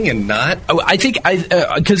anything and not? I think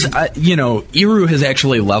because Iru has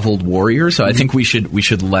actually leveled Warrior, so I think we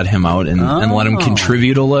should let him out and let him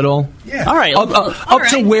contribute a little. Yeah. All right. Up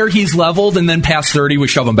to where he's leveled, and then past 30, we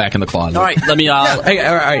shove him back in the closet. All right. Let me. Hey,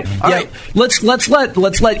 all right. Let's let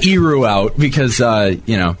Iru out because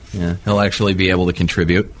he'll actually be able to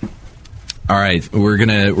contribute. All right, we're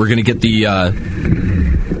gonna get the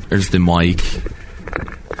there's the mic,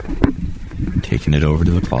 taking it over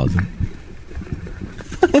to the closet.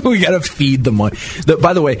 We gotta feed the mic.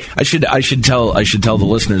 By the way, I should tell the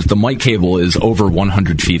listeners the mic cable is over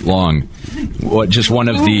 100 feet long. Just one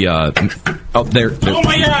of the there. Oh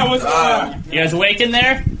my God! What's up? You guys awake in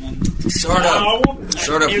there? Sort of.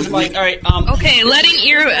 Here's like, all right. Okay, letting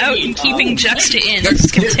Iru out and keeping Juxta in. This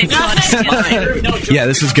is gonna take a lot of skill. Yeah,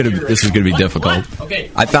 this is gonna be difficult. Okay.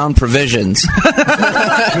 I found provisions.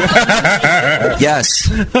 Yes.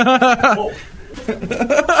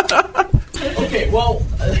 Okay, well,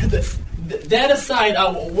 that aside,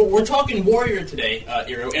 we're talking Warrior today,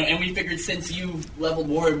 Iru, and we figured since you leveled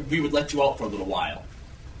Warrior, we would let you out for a little while.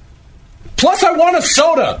 Plus, I want a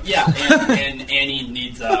soda. Yeah, and Annie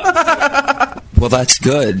needs soda. Well, that's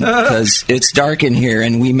good, because it's dark in here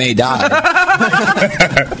and we may die.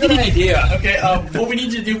 Good idea. Okay, what we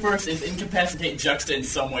need you to do first is incapacitate Juxta in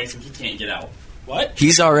some way so he can't get out. What?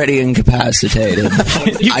 He's already incapacitated.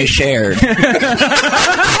 I shared.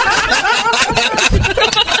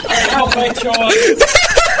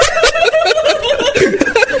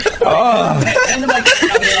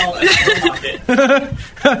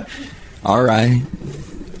 All right.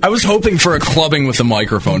 I was hoping for a clubbing with the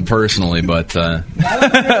microphone personally, but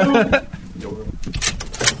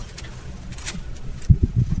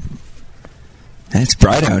it's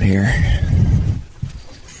bright out here.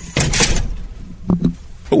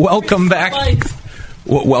 Welcome back.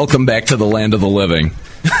 Welcome back to the land of the living.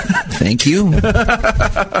 Thank you.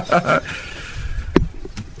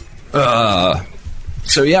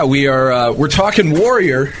 So yeah, we're talking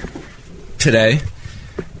Warrior today.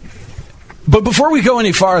 But before we go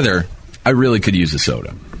any farther, I really could use a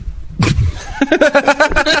soda. Do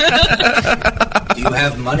you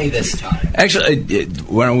have money this time? Actually,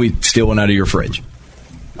 why don't we steal one out of your fridge?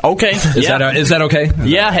 Okay. Is that okay?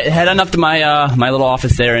 Yeah, head on up to my my little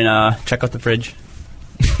office there and check out the fridge.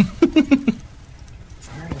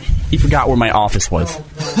 He forgot where my office was.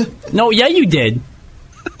 No, yeah, you did.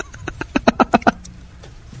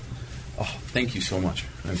 Oh, thank you so much.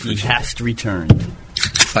 He has to return.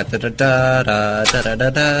 No.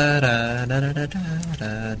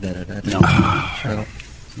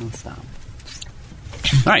 No, stop.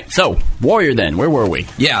 All right, so Warrior. Then where were we?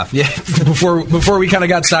 Yeah. Before we kind of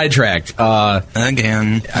got sidetracked.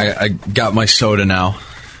 Again, I got my soda now.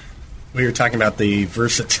 We were talking about the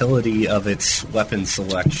versatility of its weapon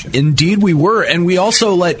selection. Indeed, we were, and we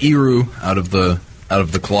also let Iru out of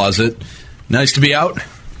the closet. Nice to be out.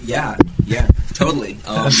 Yeah, totally.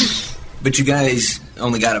 But you guys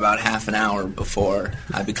only got about half an hour before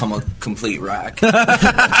I become a complete wreck. So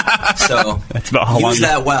that's about how long. Use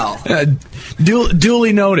that well.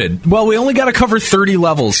 Duly noted. Well, we only got to cover 30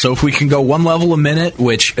 levels, so if we can go one level a minute,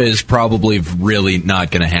 which is probably really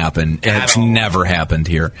not going to happen. It's never happened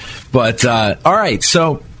here. But all right,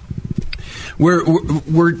 so.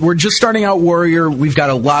 We're just starting out Warrior. We've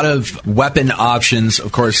got a lot of weapon options.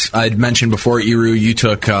 Of course, I'd mentioned before, Iru, you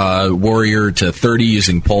took Warrior to 30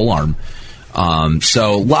 using polearm.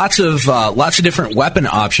 So lots of different weapon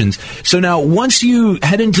options. So now, once you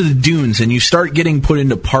head into the dunes and you start getting put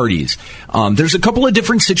into parties, there's a couple of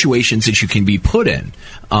different situations that you can be put in.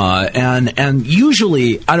 And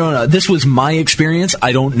usually, I don't know, this was my experience.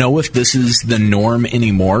 I don't know if this is the norm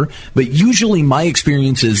anymore, but usually my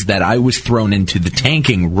experience is that I was thrown into the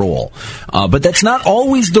tanking role. But that's not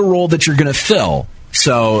always the role that you're going to fill.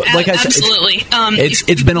 So, like I said, absolutely.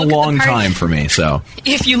 It's been a long time for me. So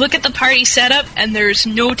if you look at the party setup and there's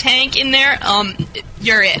no tank in there,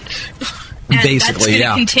 you're it. And basically,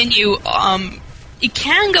 that's going to continue. It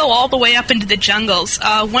can go all the way up into the jungles.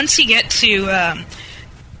 Once you get to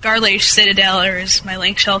Garlish Citadel, or as my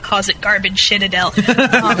Link Shell calls it, Garbage Citadel,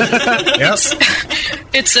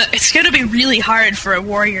 it's going to be really hard for a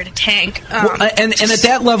warrior to tank. And at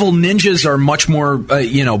that level, ninjas are much more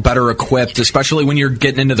better equipped, especially when you're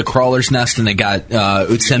getting into the Crawler's Nest and they got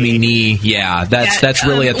Utsemi Ni. Yeah, that's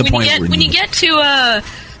really at the point when you get to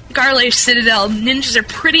Garlish Citadel, ninjas are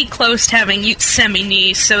pretty close to having Utsemi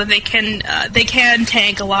Ni, so they can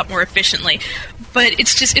tank a lot more efficiently. But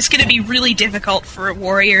it's going to be really difficult for a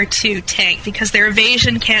warrior to tank because their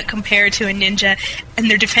evasion can't compare to a ninja,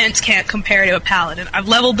 and their defense can't compare to a paladin. I've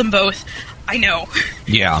leveled them both. I know.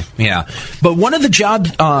 Yeah. But one of the job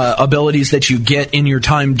abilities that you get in your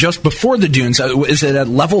time just before the dunes, is it at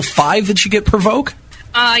level 5 that you get Provoke?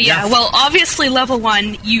 Yeah. Well, obviously level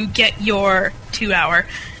 1, you get your 2-hour.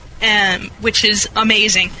 Which is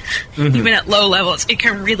amazing. Mm-hmm. Even at low levels, it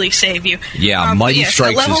can really save you. Yeah, Mighty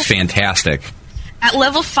Strikes is fantastic. At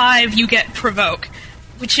level 5, you get Provoke,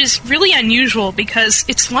 which is really unusual because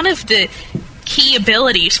it's one of the key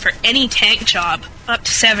abilities for any tank job up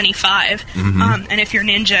to 75. Mm-hmm. And if you're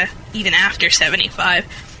ninja, even after 75.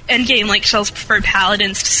 Endgame Link Shells prefer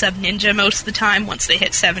paladins to sub-ninja most of the time once they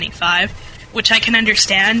hit 75. Which I can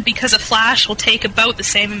understand, because a Flash will take about the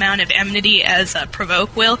same amount of enmity as a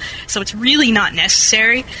Provoke will, so it's really not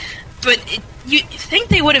necessary. But you'd think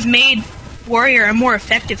they would have made Warrior a more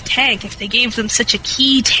effective tank if they gave them such a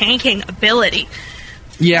key tanking ability.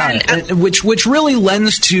 Yeah, which really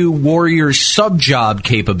lends to Warrior's sub-job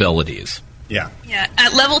capabilities. Yeah,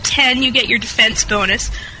 at level 10, you get your defense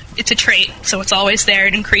bonus. It's a trait, so it's always there.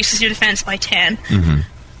 It increases your defense by 10.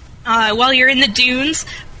 Mm-hmm. While you're in the dunes,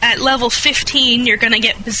 at level 15, you're going to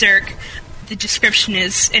get Berserk. The description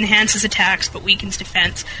is enhances attacks but weakens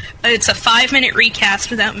defense. It's a 5-minute recast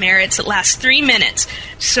without merits. It lasts 3 minutes,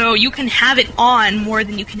 so you can have it on more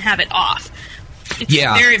than you can have it off. It's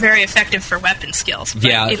very, very effective for weapon skills.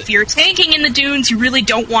 But if you're tanking in the dunes, you really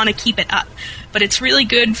don't want to keep it up. But it's really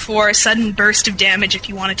good for a sudden burst of damage if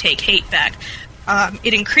you want to take hate back.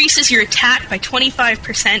 It increases your attack by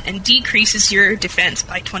 25% and decreases your defense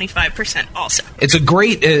by 25% also. It's a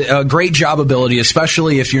great job ability,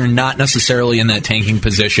 especially if you're not necessarily in that tanking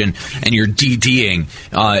position and you're DDing.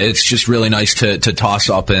 It's just really nice to toss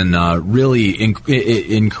up and really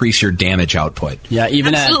increase your damage output. Yeah,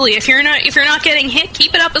 absolutely. If you're not getting hit,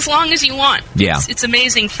 keep it up as long as you want. Yeah, it's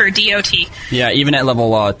amazing for DOT. Yeah, even at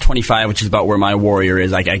level 25, which is about where my warrior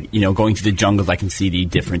is, going through the jungles, I can see the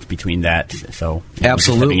difference between that. So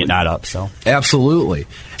absolutely, it not up. So absolutely.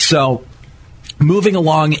 So moving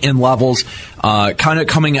along in levels, kind of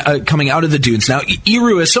coming out of the dunes. Now,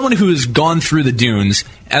 Iru, as someone who has gone through the dunes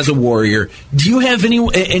as a warrior, do you have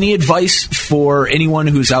any advice for anyone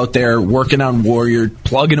who's out there working on warrior,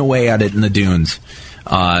 plugging away at it in the dunes?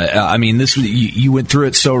 I mean, you went through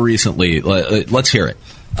it so recently. Let's hear it.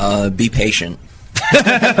 Be patient.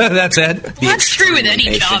 That's it. Well, that's true with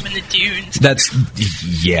any job in the dunes.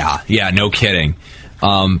 No kidding.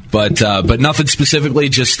 But nothing specifically.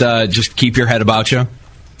 Just keep your head about you.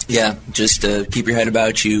 Yeah, just keep your head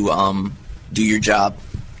about you. Do your job.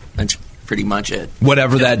 That's pretty much it.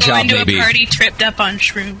 Whatever that job may be. Go into a party tripped up on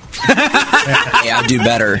shrooms. Yeah, I'll do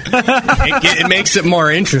better. It makes it more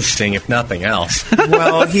interesting, if nothing else.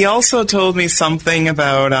 Well, he also told me something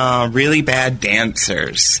about really bad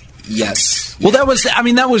dancers. Yes. Well, that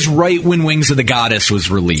was right when Wings of the Goddess was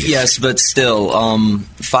released. Yes, but still,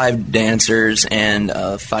 5 dancers and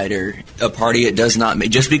a fighter, a party. It does not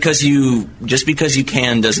make just because you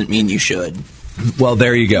can doesn't mean you should. Well,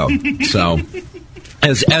 there you go. So,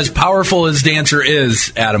 as powerful as Dancer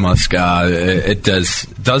is, Adamusk, it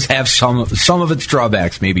does have some of its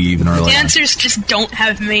drawbacks, maybe even early. Dancers just don't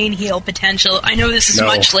have main heal potential. I know this is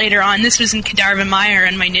much later on. This was in Kadarva Meyer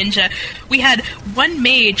and my ninja. We had one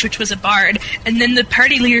mage, which was a bard, and then the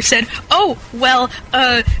party leader said, "Oh, well,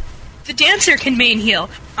 the dancer can main heal."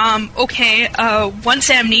 Once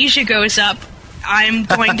amnesia goes up, I'm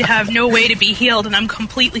going to have no way to be healed, and I'm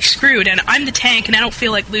completely screwed. And I'm the tank, and I don't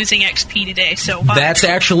feel like losing XP today. So that's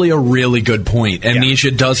actually a really good point. Amnesia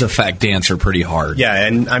does affect Dancer pretty hard. Yeah,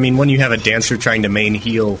 and I mean, when you have a Dancer trying to main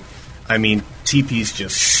heal, I mean, TP's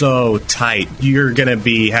just so tight. You're going to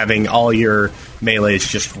be having all your melees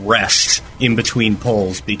just rest in between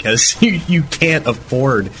pulls because you can't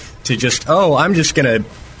afford to just, I'm just going to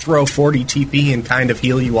throw 40 TP and kind of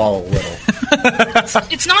heal you all a little.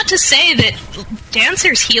 It's not to say that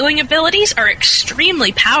Dancer's healing abilities are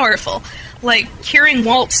extremely powerful. Like, Curing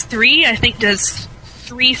Waltz 3, I think, does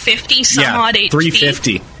 350 some odd HP.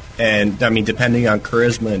 350. And, I mean, depending on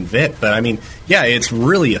charisma and vit. But, I mean, yeah, it's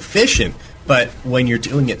really efficient. But when you're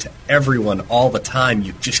doing it to everyone all the time,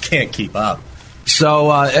 you just can't keep up. So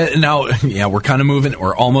now, yeah,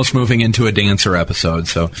 we're almost moving into a Dancer episode,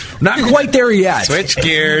 so not quite there yet. Switch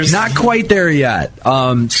gears. Not quite there yet.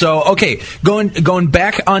 So, okay, going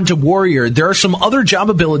back onto Warrior, there are some other job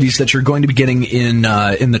abilities that you're going to be getting in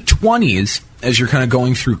the 20s as you're kind of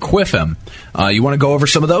going through Quiffim. You want to go over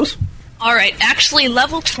some of those? All right, actually,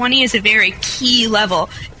 level 20 is a very key level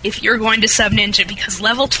if you're going to sub-ninja, because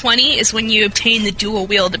level 20 is when you obtain the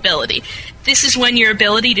dual-wield ability. This is when your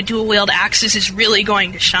ability to dual-wield axes is really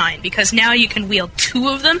going to shine, because now you can wield 2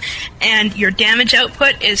 of them, and your damage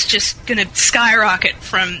output is just going to skyrocket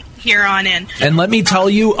from here on in. And let me tell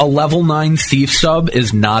you, a level 9 Thief sub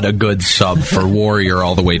is not a good sub for Warrior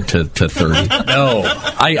all the way to 30. No.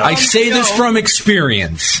 I say this from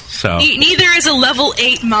experience. So Neither is a level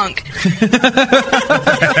 8 monk.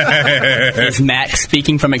 Is Matt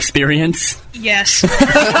speaking from experience? Yes.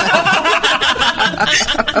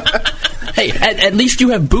 Hey, at least you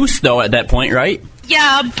have boost, though, at that point, right?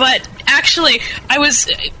 Yeah, but actually, I was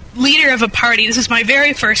leader of a party. This is my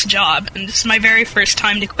very first job, and this is my very first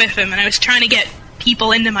time to Quiffim, and I was trying to get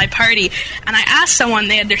people into my party, and I asked someone,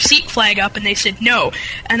 they had their Seek flag up, and they said no,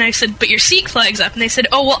 and I said, but your Seek flag's up, and they said,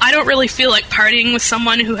 oh, well, I don't really feel like partying with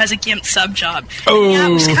someone who has a GIMP sub job. And yeah,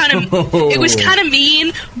 it was kind of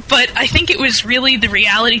mean, but I think it was really the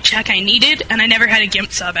reality check I needed, and I never had a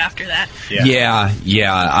GIMP sub after that. Yeah.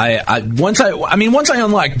 Once I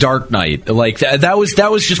unlocked Dark Knight, like that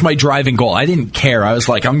was just my driving goal. I didn't care. I was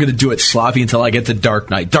like, I'm going to do it sloppy until I get to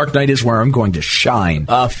Dark Knight. Dark Knight is where I'm going to shine.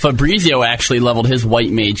 Fabrizio actually leveled his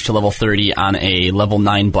White Mage to level 30 on a level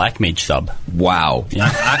 9 Black Mage sub. Wow.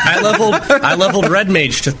 Yeah. I leveled Red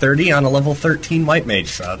Mage to 30 on a level 13 White Mage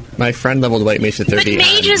sub. My friend leveled White Mage to 30 But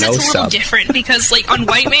mages, on no it's a little sub. different, because like on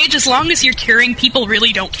White Mage, as long as you're curing, people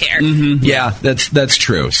really don't care. Mm-hmm. Yeah, that's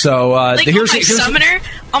true. So like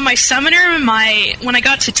on my summoner, when I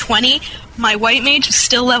got to 20, my White Mage was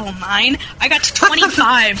still level 9. I got to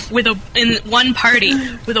 25 in one party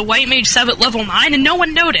with a White Mage sub at level 9, and no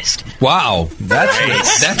one noticed. Wow,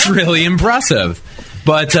 that's really impressive.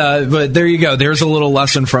 But there you go. There's a little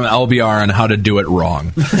lesson from LBR on how to do it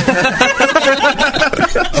wrong.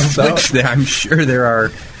 Which I'm sure there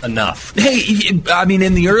are enough. Hey, I mean,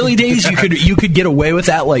 in the early days, you could get away with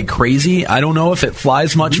that like crazy. I don't know if it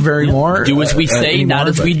flies much very more. Do as we say, anymore, not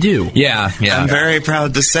as we do. Yeah. I'm very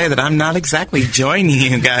proud to say that I'm not exactly joining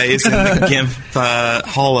you guys in the GIMP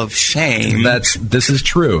Hall of Shame. This is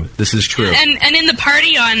true. This is true. And in the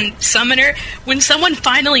party on Summoner, when someone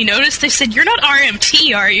finally noticed, they said, "You're not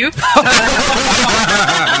RMT, are you?"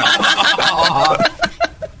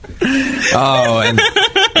 Oh,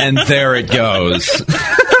 and there it goes.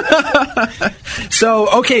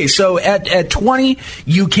 So at 20,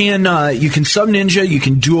 you can sub ninja, you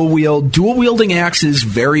can dual wield. Dual wielding axe is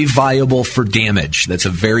very viable for damage. That's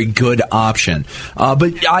a very good option.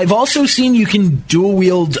 But I've also seen you can dual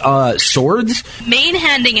wield swords. Main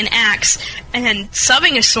handing an axe and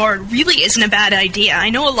subbing a sword really isn't a bad idea. I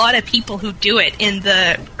know a lot of people who do it in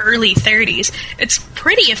the early 30s. It's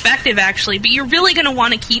pretty effective, actually, but you're really going to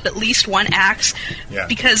want to keep at least one axe,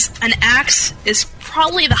 because an axe is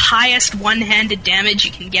probably the highest one-handed damage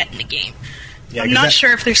you can get in the game. Yeah, I'm not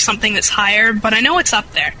sure if there's something that's higher, but I know it's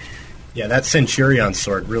up there. Yeah, that Centurion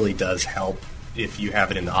sword really does help. If you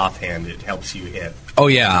have it in the offhand, it helps you hit. Oh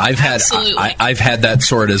yeah, I've had that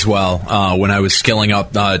sword as well when I was skilling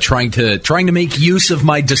up, trying to make use of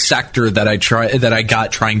my dissector that I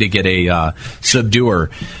got trying to get a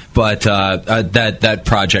subduer, but that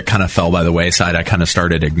project kind of fell by the wayside. I kind of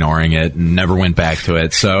started ignoring it and never went back to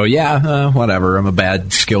it. So yeah, whatever. I'm a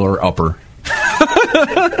bad skiller upper.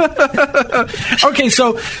 Okay,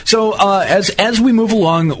 so as we move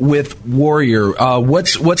along with Warrior,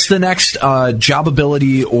 what's the next job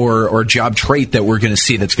ability or job trait that we're going to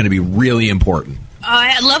see that's going to be really important?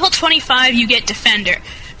 At level 25, you get Defender.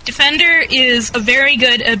 Defender is a very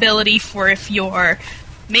good ability for if you're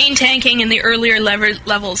main tanking in the earlier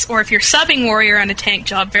levels, or if you're subbing Warrior on a tank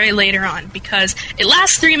job very later on, because it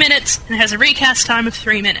lasts 3 minutes and has a recast time of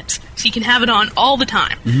 3 minutes, so you can have it on all the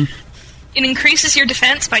time. Mm-hmm. It increases your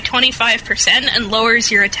defense by 25% and lowers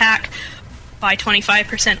your attack by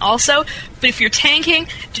 25% also. But if you're tanking,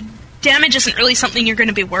 damage isn't really something you're going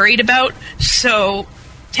to be worried about, so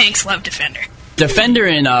tanks love Defender. Defender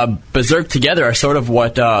and Berserk together are sort of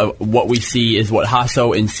what we see is what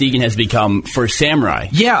Hasso and Segan has become for Samurai.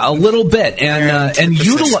 Yeah, a little bit, and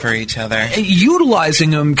for each other. Utilizing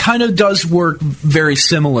them kind of does work very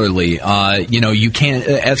similarly. You can't,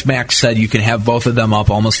 as Max said, you can have both of them up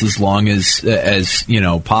almost as long as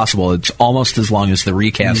possible. It's almost as long as the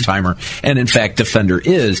recast timer, and in fact, Defender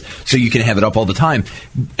is, so you can have it up all the time,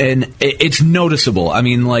 and it's noticeable. I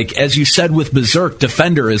mean, like as you said with Berserk,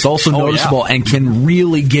 Defender is also noticeable and can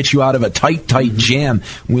really get you out of a tight jam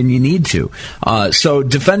when you need to. So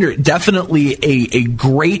Defender, definitely a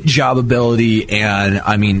great job ability, and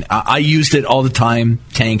I mean, I used it all the time,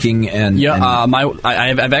 tanking and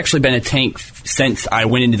I've actually been a tank since I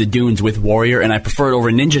went into the dunes with Warrior, and I prefer it over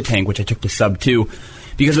Ninja Tank, which I took to sub 2.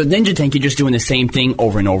 Because with Ninja Tank, you're just doing the same thing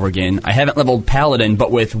over and over again. I haven't leveled Paladin,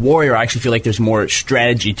 but with Warrior, I actually feel like there's more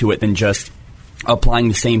strategy to it than just applying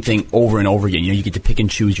the same thing over and over again. You get to pick and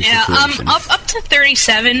choose your situations. Up to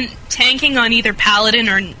 37, tanking on either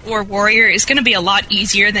Paladin or Warrior is going to be a lot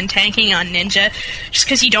easier than tanking on Ninja, just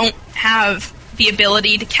because you don't have the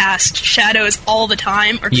ability to cast shadows all the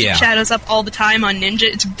time or keep shadows up all the time on Ninja.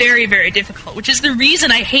 It's very, very difficult, which is the reason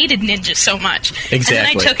I hated Ninja so much. Exactly. And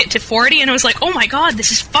then I took it to 40 and I was like, oh my god,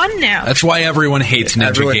 this is fun now. That's why everyone hates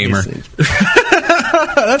Ninja Gamer.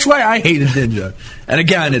 That's why I hated Ninja. And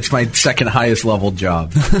again, it's my second highest level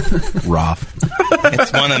job. Rough.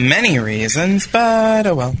 It's one of many reasons, but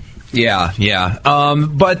oh well. Yeah.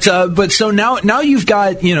 But so now you've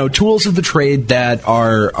got, tools of the trade that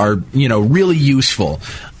are really useful.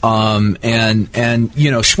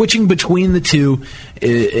 And switching between the two,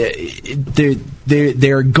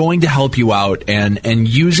 they're going to help you out, and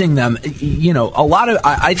using them,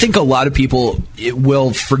 I think a lot of people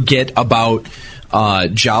will forget about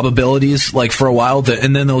job abilities like for a while,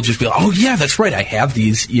 and then they'll just be like, oh yeah, that's right, I have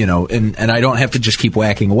these, and I don't have to just keep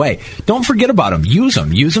whacking away. Don't forget about them. Use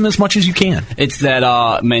them as much as you can. It's that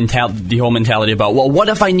the whole mentality about, well, what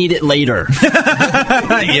if I need it later?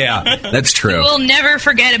 Yeah, that's true. You will never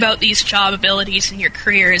forget about these job abilities in your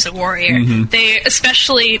career as a warrior. They,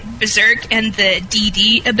 especially Berserk and the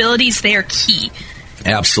DD abilities, they are key.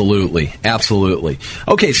 Absolutely.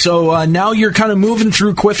 Okay, so now you're kind of moving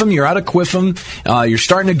through Qufim. You're out of Qufim. You're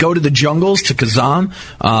starting to go to the jungles, to Kazam.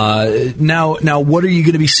 Now, what are you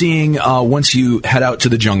going to be seeing once you head out to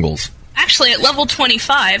the jungles? Actually, at level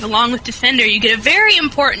 25, along with Defender, you get a very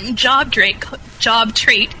important job trait,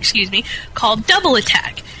 called Double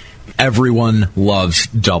Attack. Everyone loves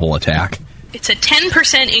Double Attack. It's a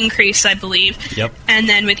 10% increase, I believe. Yep. And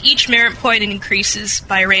then with each merit point, it increases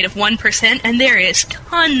by a rate of 1%, and there is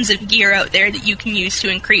tons of gear out there that you can use to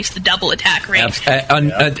increase the double attack rate.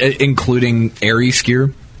 Including Ares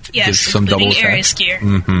gear? Yes, some including double attack. Ares gear.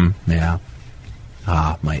 Yeah.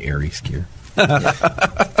 My Ares gear.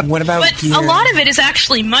 What about gear? A lot of it is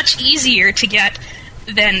actually much easier to get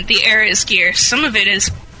than the Ares gear. Some of it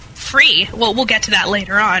is free. Well, we'll get to that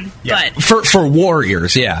later on. Yeah. But for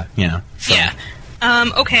warriors, yeah. So. Yeah.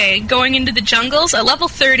 Okay, going into the jungles, at level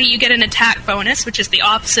 30 you get an attack bonus, which is the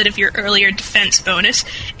opposite of your earlier defense bonus.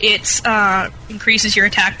 It increases your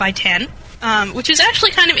attack by 10, which is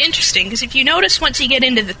actually kind of interesting, because if you notice once you get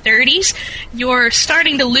into the 30s, you're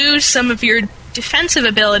starting to lose some of your defensive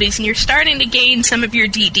abilities, and you're starting to gain some of your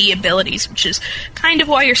DD abilities, which is kind of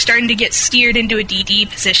why you're starting to get steered into a DD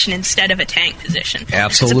position instead of a tank position.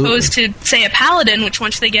 Absolutely. As opposed to, say, a paladin, which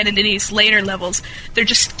once they get into these later levels, they're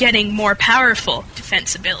just getting more powerful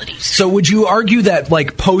defense abilities. So would you argue that,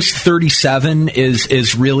 like, post 37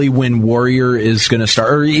 is really when warrior is going to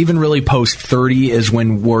start, or even really post 30 is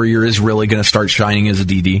when warrior is really going to start shining as a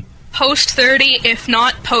DD? Post 30, if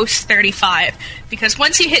not post 35. Because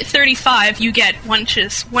once you hit 35, you get one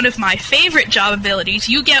of my favorite job abilities.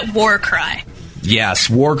 You get War Cry. Yes,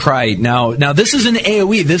 War Cry. Now this is an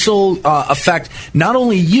AoE. This will affect not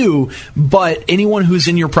only you, but anyone who's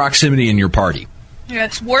in your proximity in your party.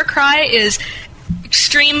 Yes, War Cry is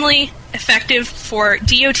extremely effective for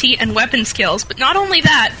DOT and weapon skills, but not only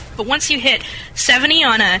that, but once you hit 70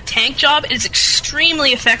 on a tank job, it is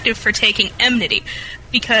extremely effective for taking enmity,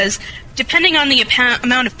 because depending on the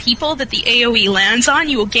amount of people that the AoE lands on,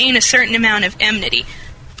 you will gain a certain amount of enmity.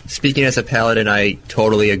 Speaking as a paladin, I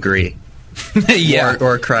totally agree. Yeah.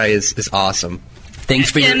 War Cry is awesome.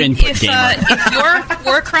 Thanks for your input, gamer. If your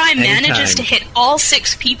War Cry manages Anytime. to hit all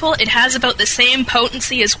 6 people, it has about the same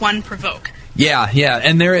potency as one Provoke. Yeah,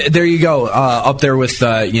 and there you go, up there with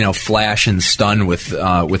Flash and Stun with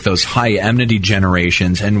those high enmity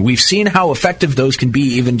generations, and we've seen how effective those can be,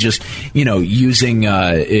 even just using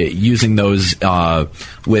those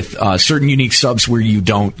with certain unique subs where you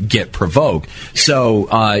don't get provoke. So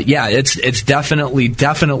it's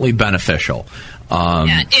definitely beneficial.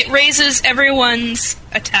 It raises everyone's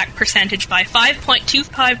attack percentage by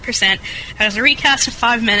 5.25%, has a recast of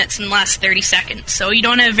 5 minutes and lasts 30 seconds, so you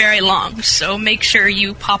don't have very long, so make sure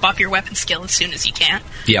you pop up your weapon skill as soon as you can.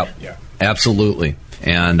 Yep. Yeah. Absolutely.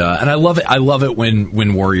 And I love it. I love it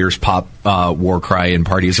when warriors pop Warcry in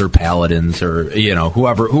parties, or paladins, or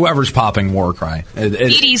whoever's popping Warcry.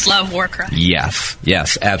 EDs love Warcry. Yes,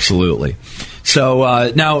 absolutely.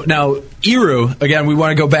 So now, Iru, again, we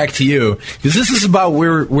want to go back to you, because this is about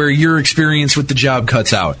where your experience with the job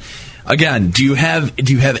cuts out. Again, do you have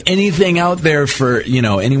anything out there for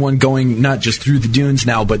anyone going not just through the dunes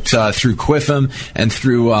now, but through Qufim and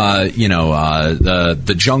through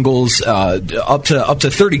the jungles up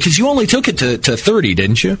to 30? Because you only took it to 30,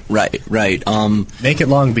 didn't you? Right. Make it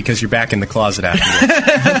long, because you're back in the closet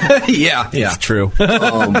after. Yeah, it's true.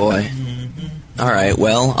 Oh boy. All right.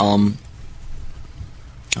 Well.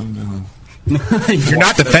 Oh no. You're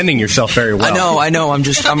not defending yourself very well. I know.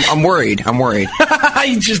 I'm worried.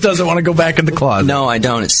 He just doesn't want to go back in the closet. No, I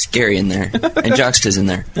don't. It's scary in there. And Juxta's in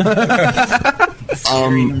there.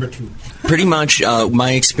 Number 2. Pretty much,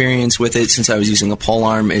 my experience with it since I was using a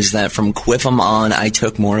polearm is that from Qufim on, I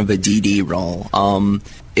took more of a DD role.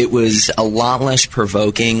 It was a lot less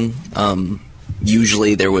provoking.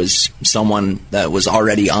 Usually there was someone that was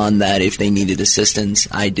already on that if they needed assistance.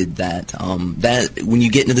 I did that. That when you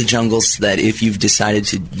get into the jungles, that if you've decided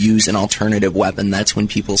to use an alternative weapon, that's when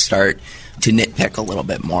people start to nitpick a little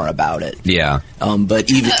bit more about it. Yeah. But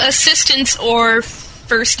even assistance or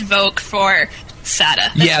first voke for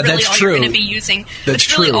SATA. That's all true. You're going to be using.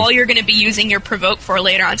 That's really true. all you're going to be using your provoke for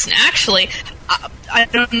later on. And actually, I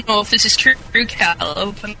don't know if this is true,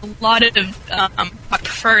 Callo, but a lot of I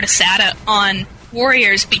prefer to SATA on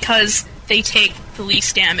warriors because they take the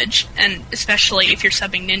least damage, and especially if you're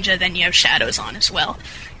subbing ninja, then you have shadows on as well.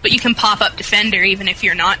 But you can pop up defender even if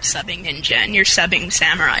you're not subbing ninja and you're subbing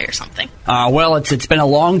samurai or something. Well, it's been a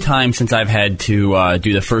long time since I've had to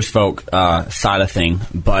do the first vote SATA thing,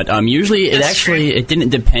 but usually it didn't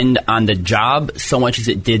depend on the job so much as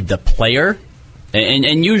it did the player,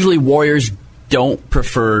 and usually warriors don't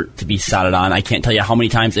prefer to be SATa'd on. I can't tell you how many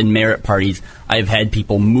times in merit parties I've had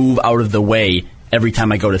people move out of the way every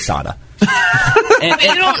time I go to SATA.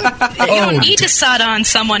 You don't need to SATA on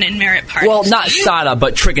someone in merit parties. Well, not SATA,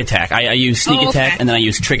 but trick attack. I use sneak attack, and then I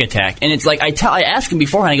use trick attack. And it's like I ask him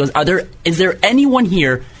beforehand. He goes, "Is there anyone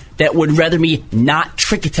here that would rather me not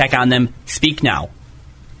trick attack on them? Speak now."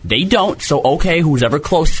 They don't. So okay, who's ever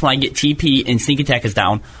closest when I get TP and sneak attack is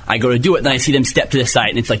down, I go to do it. Then I see them step to the side,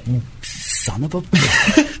 and it's like, son of a.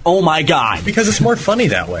 Oh my god! Because it's more funny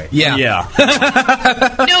that way. Yeah.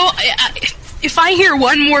 No. If I hear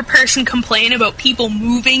one more person complain about people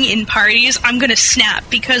moving in parties, I'm going to snap,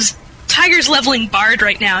 because Tiger's leveling Bard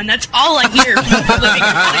right now, and that's all I hear from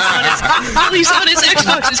while he's on his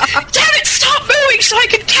Xbox is, damn it, stop moving so I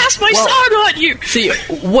can cast my song on you! See,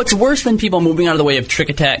 what's worse than people moving out of the way of trick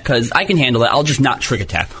attack, because I can handle it, I'll just not trick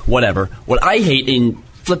attack, whatever. What I hate in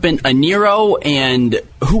flipping a Nero and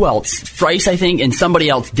who else? Thrice, I think, and somebody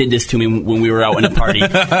else did this to me when we were out in a party.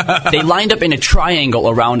 They lined up in a triangle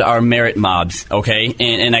around our merit mobs, okay?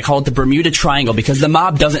 And I call it the Bermuda Triangle because the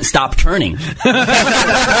mob doesn't stop turning. And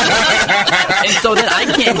so then I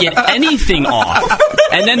can't get anything off.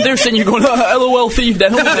 And then they're sitting here going, LOL thief,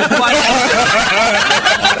 that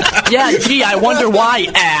yeah, gee, I wonder why,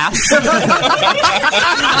 ass.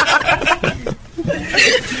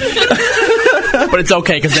 But it's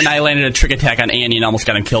okay, because then I landed a trick attack on Andy and almost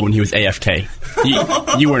got him killed when he was AFK.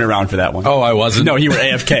 You weren't around for that one. Oh, I wasn't? No, you were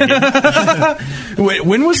AFK. Wait,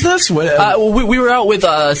 when was this? We were out with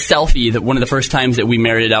Selfie, one of the first times that we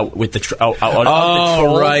merited out with the trolls.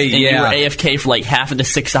 Right, and you were AFK for like half of the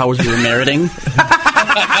 6 hours we were meriting.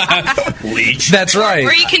 Leech. That's right.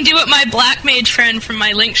 Or you can do what my black mage friend from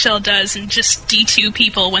my link shell does and just D2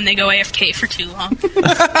 people when they go AFK for too long.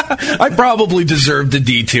 I probably deserved a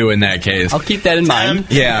D2 in that case. I'll keep that in mind.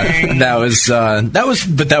 Yeah, that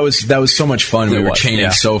was so much fun. We were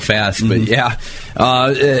chaining so fast, but yeah.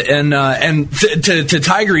 And to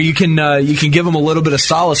Tiger, you can give him a little bit of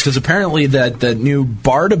solace, because apparently that new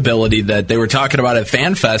Bard ability that they were talking about at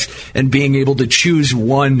FanFest, and being able to choose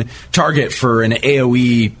one target for an AoE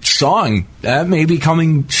Halloween song. That may be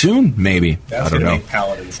coming soon, maybe. That's I don't gonna know. make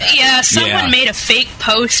Paladins happy. Yeah, someone made a fake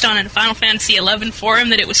post on a Final Fantasy XI forum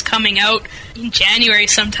that it was coming out in January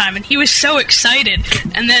sometime, and he was so excited.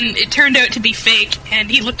 And then it turned out to be fake, and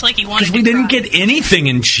he looked like he wanted to We didn't cry. get anything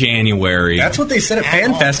in January. That's what they said at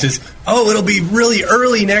FanFest is, it'll be really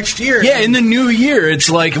early next year. Yeah, in the new year. It's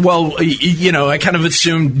like, well, I kind of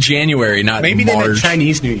assumed January, not Maybe they meant March.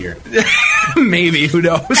 Chinese New Year. Maybe, who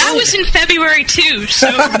knows? That was in February, too, so...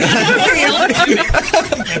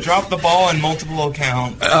 I dropped the ball on multiple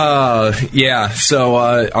accounts. Yeah. So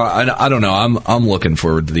I don't know. I'm looking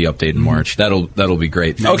forward to the update in March. That'll be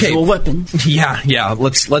great. Okay. Weapons. Yeah.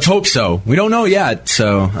 Let's hope so. We don't know yet,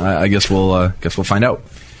 so I guess we'll find out.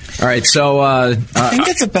 All right. So I think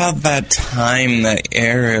it's about that time that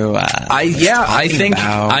Eru. I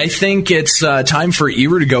think it's time for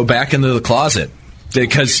Eru to go back into the closet.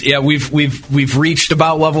 Because we've reached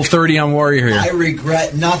about level 30 on Warrior here. I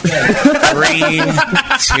regret nothing. 3,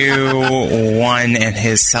 2, 1, and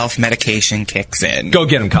his self-medication kicks in. Go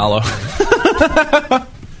get him, Kahlo.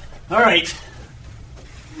 All right.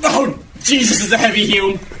 Oh, Jesus is a heavy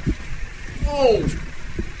heal. Oh.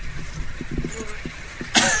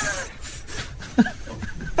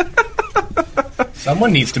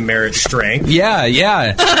 Someone needs to merit strength.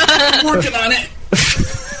 Yeah. I'm working on it.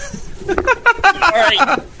 All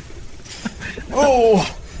right.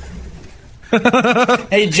 Oh.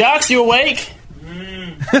 Hey, Jocks, you awake?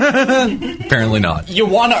 Apparently not. You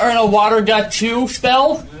want to earn a Water Gut 2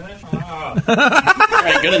 spell? All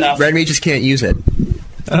right, good enough. Red Mage just can't use it.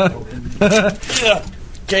 Yeah.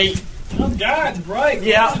 Okay. Oh, God, it's right.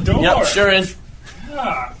 Yeah. Door. Yep, sure is.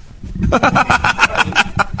 Ah.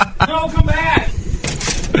 No, come back.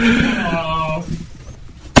 Oh.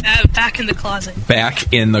 Back in the closet.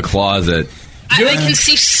 Back in the closet. I can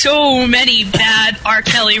see so many bad R.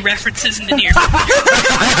 Kelly references in the near future.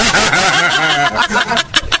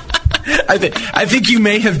 I think you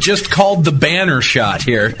may have just called the banner shot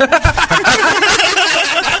here.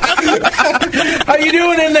 How you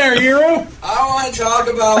doing in there, Hero? I don't want to talk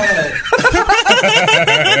about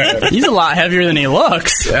it. He's a lot heavier than he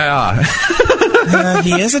looks. Yeah.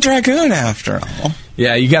 He is a dragoon after all.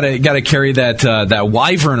 Yeah, you gotta carry that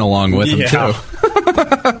wyvern along with him too.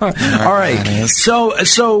 All right,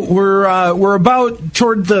 so we're about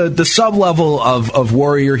toward the sub level of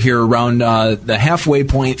Warrior here, around the halfway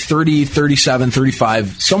point, 30, 37,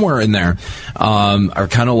 35, somewhere in there. Are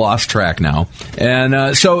kind of lost track now,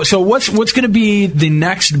 and so what's going to be the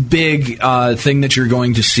next big thing that you're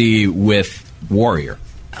going to see with Warrior?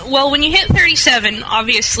 Well, when you hit 37,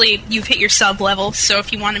 obviously you've hit your sub-level, so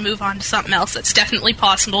if you want to move on to something else, that's definitely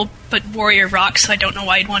possible, but Warrior rocks, so I don't know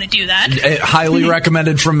why you'd want to do that. Highly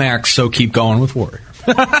recommended from Max, so keep going with Warrior.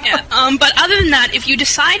 Yeah, but other than that, if you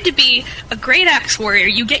decide to be a Great Axe Warrior,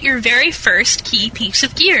 you get your very first key piece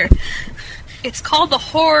of gear. It's called the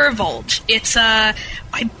Horror Volge. It's I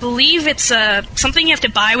believe it's something you have to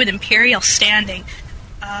buy with Imperial standing.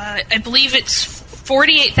 I believe it's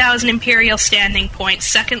 48,000 Imperial standing points,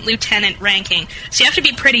 second lieutenant ranking. So you have to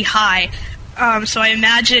be pretty high. So I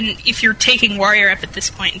imagine if you're taking Warrior up at this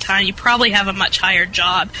point in time, you probably have a much higher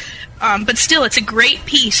job. But still, it's a great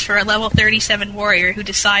piece for a level 37 Warrior who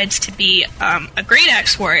decides to be a Great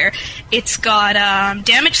Axe Warrior. It's got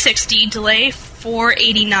damage 60, delay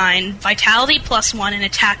 489, vitality +1, and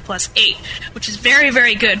attack +8, which is very,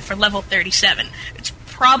 very good for level 37. It's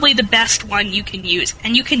probably the best one you can use,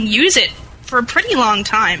 and you can use it for a pretty long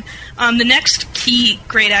time. The next key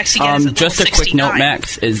Great Axe you get is at just level a quick 69. note,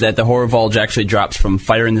 Max, is that the Horror Volge actually drops from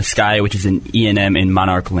Fire in the Sky, which is an E&M in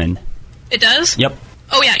Monarch Lyn. It does? Yep.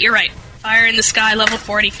 Oh yeah, you're right. Fire in the Sky, level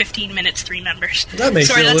 40, 15 minutes, 3 members. That makes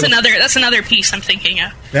Sorry, it a that's little- another piece I'm thinking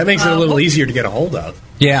of. That makes it a little easier to get a hold of.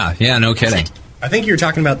 Yeah, no kidding. I think you're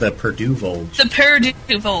talking about the Purdue Volge. The Purdue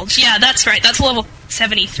Volge. Yeah, that's right. That's a level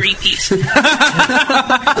 73 piece. From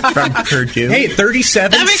Purdue. Hey,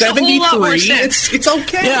 37, That makes a whole lot more 73. sense. It's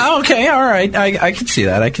okay. Yeah, okay, all right. I can see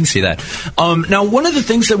that. Now, one of the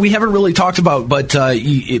things that we haven't really talked about, but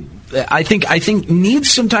I think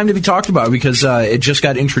needs some time to be talked about because it just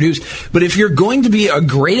got introduced. But if you're going to be a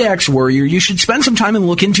Great Axe Warrior, you should spend some time and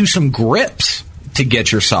look into some grips to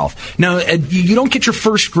get yourself. Now, you don't get your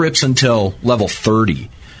first grips until level 30.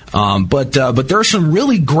 But there are some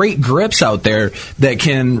really great grips out there that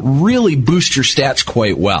can really boost your stats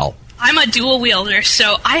quite well. I'm a dual wielder,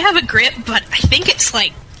 so I have a grip, but I think it's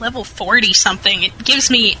like level 40 something. It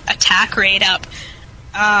gives me attack rate up.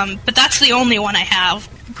 But that's the only one I have.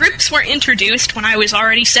 grips were introduced when I was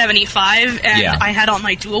already 75, and Yeah. I had all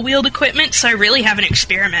my dual-wield equipment, so I really haven't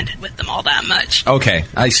experimented with them all that much. Okay,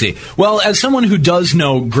 I see. Well, as someone who does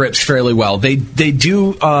know grips fairly well, they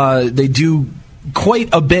do quite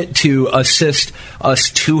a bit to assist us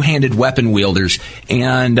two-handed weapon wielders,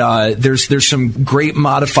 and there's some great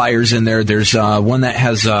modifiers in there. There's one that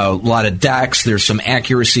has a lot of dex. There's some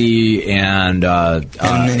accuracy and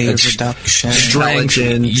Enmity reduction, strength,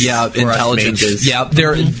 intelligence, intelligence. mages. Yeah,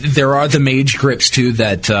 there are the mage grips too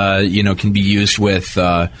that can be used with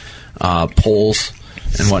poles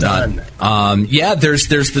and whatnot. There's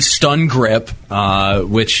the stun grip,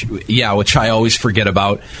 which I always forget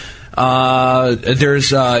about. There's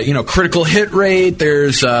critical hit rate.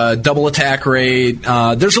 There's double attack rate.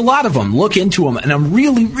 There's a lot of them. Look into them, and I'm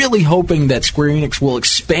really, really hoping that Square Enix will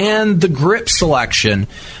expand the grip selection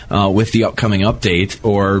with the upcoming update,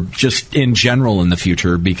 or just in general in the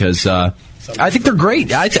future, because I think they're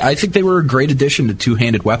great. I think they were a great addition to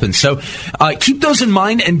two-handed weapons. So keep those in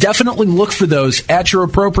mind, and definitely look for those at your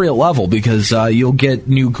appropriate level, because you'll get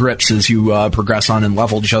new grips as you progress on in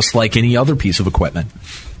level, just like any other piece of equipment.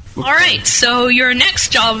 Alright, so your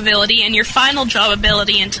next job ability and your final job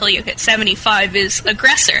ability until you hit 75 is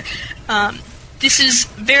Aggressor. This is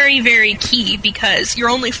very, very key, because you're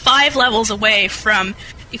only 5 levels away from,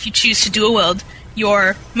 if you choose to dual wield,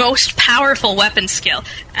 your most powerful weapon skill.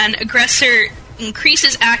 And Aggressor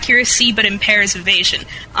increases accuracy but impairs evasion.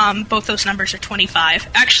 Both those numbers are 25.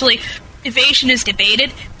 Actually, evasion is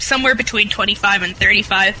debated, somewhere between 25 and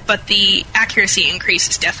 35, but the accuracy increase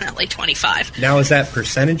is definitely 25. Now, is that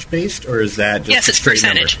percentage-based, or is that just Yes, a it's straight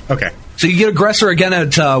percentage. number? Okay. So you get Aggressor again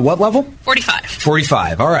at what level? 45.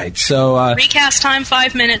 45. All right. So Recast time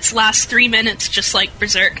 5 minutes, lasts 3 minutes, just like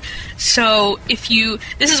Berserk. So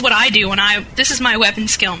this is what I do this is my weapon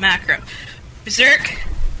skill macro. Berserk,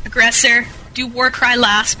 Aggressor, do Warcry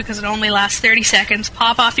last because it only lasts 30 seconds,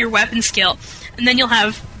 pop off your weapon skill, and then you'll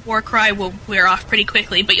have Warcry will wear off pretty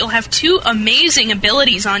quickly, but you'll have 2 amazing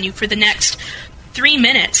abilities on you for the next 3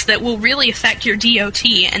 minutes that will really affect your DOT,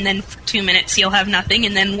 and then for 2 minutes you'll have nothing,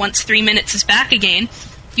 and then once 3 minutes is back again,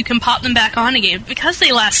 you can pop them back on again. Because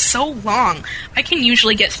they last so long, I can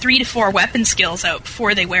usually get 3 to 4 weapon skills out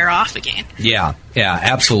before they wear off again. Yeah,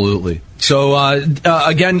 absolutely. So,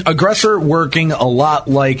 again, Aggressor working a lot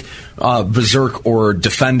like Berserk or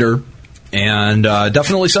Defender, and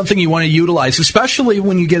definitely something you want to utilize, especially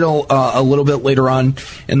when you get a little bit later on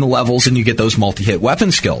in the levels and you get those multi-hit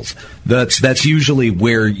weapon skills. That's usually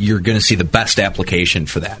where you're going to see the best application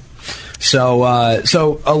for that. So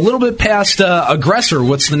a little bit past Aggressor,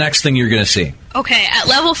 what's the next thing you're going to see? Okay, at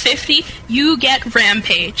level 50, you get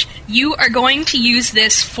Rampage. You are going to use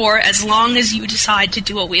this for as long as you decide to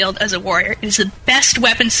dual wield as a warrior. It is the best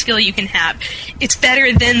weapon skill you can have. It's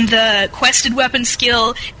better than the quested weapon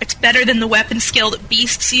skill. It's better than the weapon skill that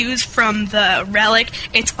beasts use from the relic.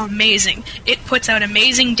 It's amazing. It puts out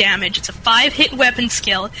amazing damage. It's a 5-hit weapon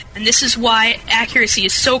skill, and this is why accuracy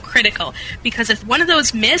is so critical. Because if one of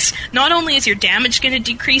those miss, not only is your damage going to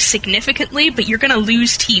decrease significantly, but you're going to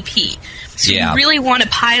lose TP. So you really want to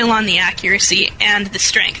pile on the accuracy and the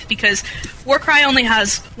strength, because Warcry only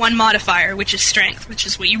has one modifier, which is strength, which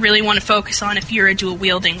is what you really want to focus on if you're a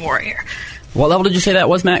dual-wielding warrior. What level did you say that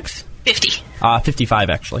was, Max? 50. 55,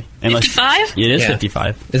 actually. 55? It is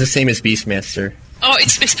 55. It's the same as Beastmaster. Oh,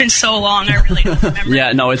 it's been so long, I really don't remember.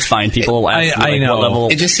 Yeah, no, it's fine. People ask me, I know. what level.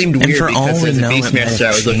 It just seemed weird because as a Beastmaster,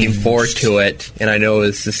 I was looking forward to it, and I know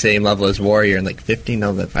it's the same level as Warrior, and like 50,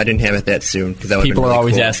 no, I didn't have it that soon. Because that People really are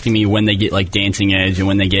always cool. asking me when they get like Dancing Edge and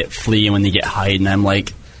when they get Flea and when they get Hide, and I'm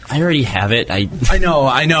like, I already have it. I know.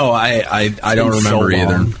 I don't remember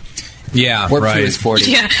either. Yeah, Warp right. 2 is 40.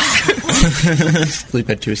 Yeah.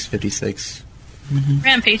 Sleep at 2 is 56.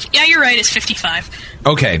 Rampage. Yeah, you're right, it's 55.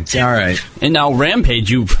 Okay, all right. And now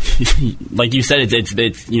Rampage, you like you said,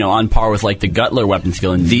 it's on par with like the Guttler weapon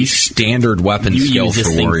skill and the standard weapon you skill use this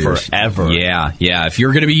for thing warriors forever. Yeah. If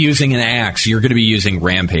you're going to be using an axe, you're going to be using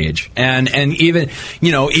Rampage, and even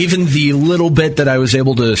the little bit that I was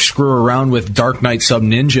able to screw around with Dark Knight Sub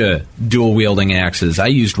Ninja dual wielding axes, I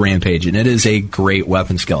used Rampage, and it is a great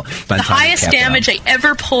weapon skill. The highest damage I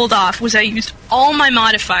ever pulled off was I used all my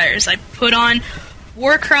modifiers. I put on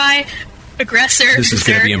Warcry, Aggressor, This is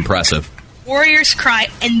going to be impressive. Warrior's Cry,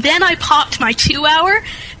 and then I popped my 2-hour.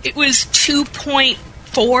 It was 2.4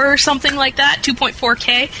 or something like that,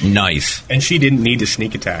 2.4K. Nice. And she didn't need a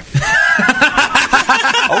sneak attack.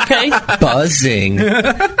 Okay. Buzzing.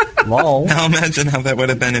 Lol. Now imagine how that would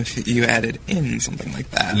have been if you added in something like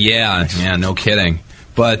that. Yeah, no kidding.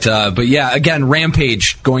 But yeah, again,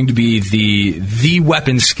 Rampage going to be the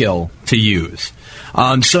weapon skill to use.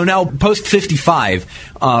 So now, post 55,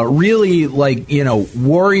 really,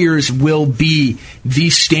 warriors will be the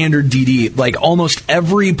standard DD. Like, almost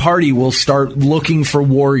every party will start looking for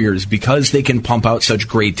warriors because they can pump out such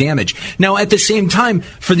great damage. Now, at the same time,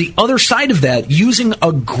 for the other side of that, using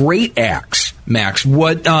a great axe, Max,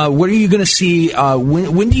 what are you going to see?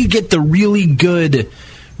 When do you get the really good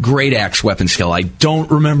great axe weapon skill? I don't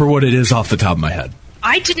remember what it is off the top of my head.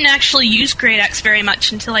 I didn't actually use Great Axe very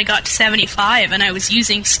much until I got to 75, and I was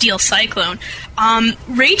using Steel Cyclone.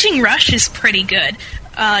 Raging Rush is pretty good.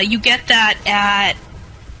 You get that at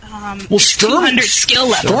 200 skill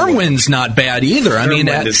level. Stormwind's not bad either.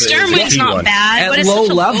 Stormwind's not bad, but it's low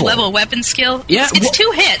such a level. low-level weapon skill. Yeah, it's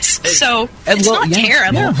 2 hits, so it's not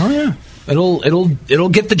terrible. Yeah. It'll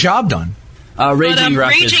get the job done. Raging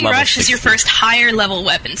Rush is your first higher level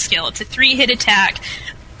weapon skill. It's a 3-hit attack.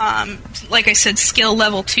 Like I said, skill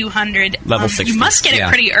level 200. Level 60. You must get it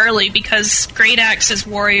pretty early because Great Axe is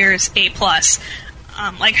Warriors A+.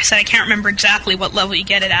 Like I said, I can't remember exactly what level you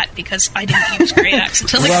get it at because I didn't use Great Axe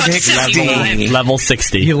until I got to 75. Level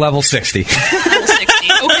 60. You level 60. Level 60.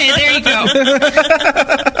 Okay, there you go.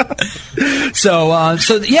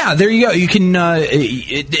 So yeah, there you go. You can,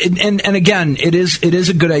 and again, it is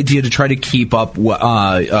a good idea to try to keep up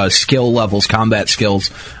skill levels, combat skills,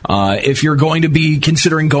 if you're going to be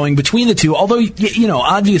considering going between the two. Although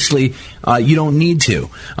obviously, you don't need to.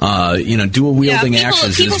 Dual wielding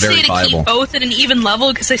axes is very viable. People say to keep both at an even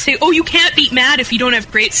level because they say, "Oh, you can't beat Mad if you don't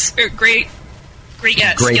have great skill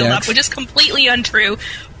up," which is completely untrue.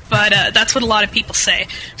 But that's what a lot of people say.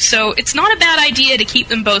 So it's not a bad idea to keep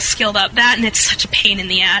them both skilled up. That, and it's such a pain in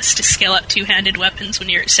the ass to skill up two-handed weapons when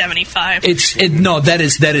you're at 75. No, that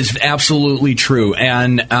is absolutely true.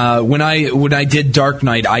 And when I did Dark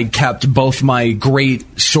Knight, I kept both my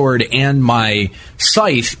great sword and my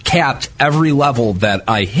scythe capped every level that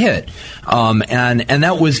I hit. And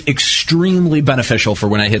that was extremely beneficial for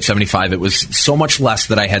when I hit 75. It was so much less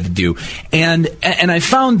that I had to do. And I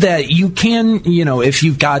found that you can, if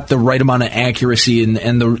you've got the right amount of accuracy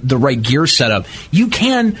and the right gear setup, you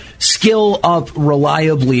can skill up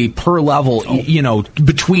reliably per level,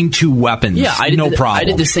 between two weapons. Yeah, no problem. I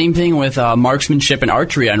did the same thing with marksmanship and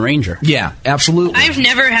archery on Ranger. Yeah, absolutely. I've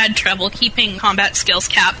never had trouble keeping combat skills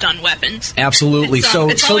capped on weapons. Absolutely. It's so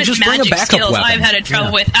just bring a backup skills weapon. I've had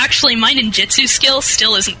trouble with. Actually, my ninjutsu skill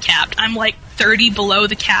still isn't capped. I'm like 30 below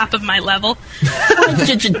the cap of my level.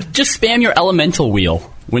 Just spam your elemental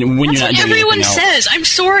wheel when you're not doing anything else. Everyone says, I'm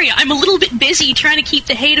sorry, I'm a little bit busy trying to keep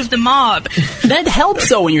the hate of the mob. That helps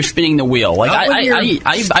though when you're spinning the wheel. Like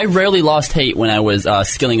I rarely lost hate when I was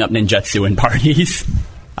skilling up ninjutsu in parties.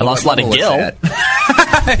 I lost a lot of gil.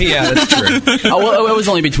 Yeah, that's true. It was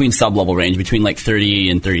only between sub-level range, between like 30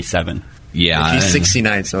 and 37. Yeah. She's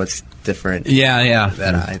 69, so it's different.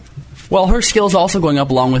 Yeah. Well, her skill's also going up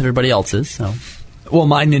along with everybody else's, so. Well,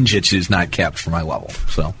 my ninjutsu is not capped for my level,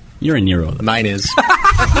 so. You're a Nero. Mine is.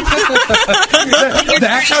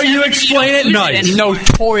 That's how you explain it? Nice.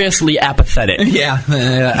 Notoriously apathetic. Yeah,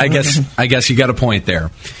 I guess you got a point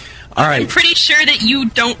there. All right. I'm pretty sure that you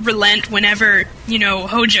don't relent whenever,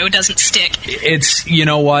 Hojo doesn't stick. It's,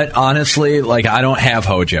 what? Honestly, I don't have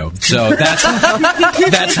Hojo. So that's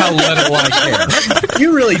how little I care.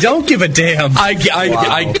 You really don't give a damn.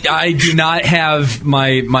 I do not have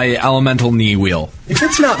my elemental knee wheel. If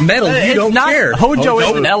it's not metal, you don't care. Hojo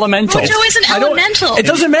is an elemental. Hojo is an elemental. It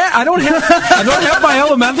doesn't matter. I don't have my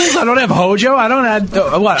elementals. I don't have Hojo. I don't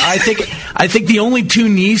have what? I think the only two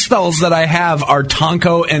knee spells that I have are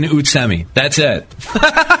Tonko and Utsemi. That's it.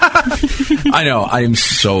 I know. I am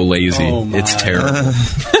so lazy. It's terrible.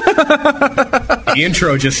 The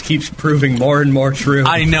intro just keeps proving more and more true.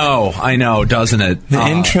 I know, doesn't it? The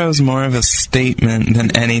intro's more of a statement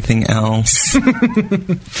than anything else.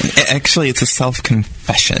 Actually, it's a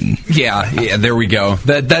self-confession. Yeah, there we go.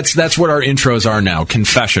 That's what our intros are now,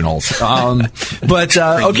 confessionals. But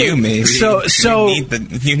okay, you, maybe. So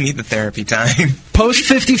you need the therapy time. Post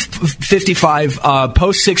 55,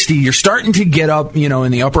 post 60, you're starting to get up,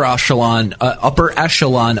 in the upper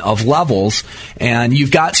echelon of levels, and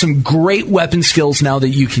you've got some great weapon skills now that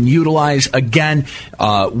you can utilize. Again,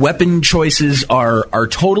 weapon choices are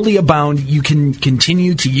totally abound. You can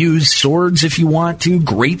continue to use swords if you want to,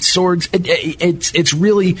 great swords. It's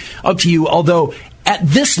really up to you, although at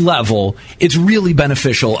this level, it's really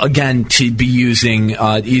beneficial, again, to be using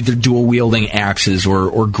either dual-wielding axes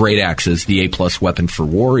or great axes, the A+ weapon for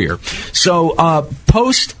warrior. So,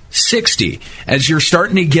 post 60, as you're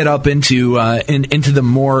starting to get up into the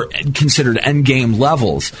more considered endgame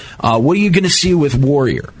levels, what are you going to see with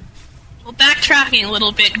warrior? Well, backtracking a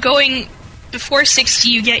little bit, going before 60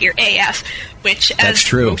 you get your AF, which, That's as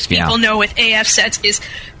true. most people know with AF sets, is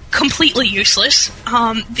completely useless.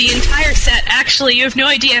 The entire set, actually, you have no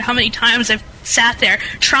idea how many times I've sat there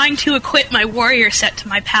trying to equip my warrior set to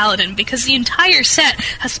my paladin, because the entire set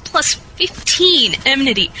has plus 15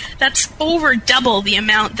 enmity. That's over double the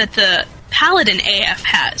amount that the paladin AF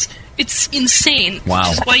has. It's insane. Wow.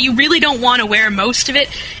 Which is why you really don't want to wear most of it,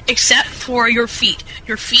 except for your feet.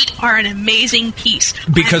 Your feet are an amazing piece.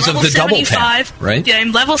 Because I'm of level the double 75, tap, right? Yeah,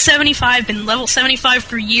 I'm level 75, been level 75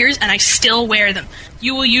 for years, and I still wear them.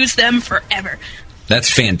 You will use them forever. That's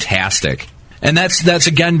fantastic. And that's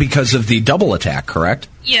again because of the double attack, correct?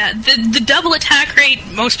 Yeah, the double attack rate,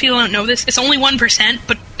 most people don't know this, it's only 1%,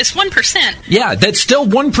 but it's 1%. Yeah, that's still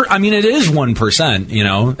 1%. I mean, it is 1%. You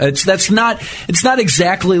know, it's not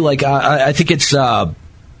exactly like I think it's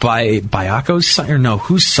by Bayako's scythe, or no?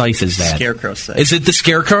 Whose scythe is that? Scarecrow scythe. Is it the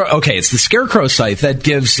Scarecrow? Okay, it's the Scarecrow scythe that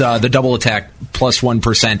gives the double attack plus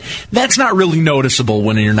 1%. That's not really noticeable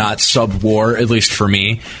when you're not sub-war, at least for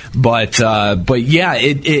me. But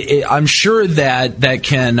yeah, I'm sure that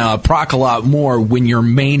can proc a lot more when you're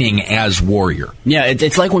maining as warrior. Yeah,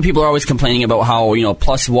 it's like when people are always complaining about how,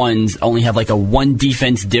 plus ones only have like a 1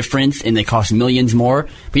 defense difference and they cost millions more.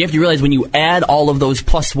 But you have to realize when you add all of those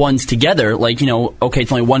plus ones together, like, okay,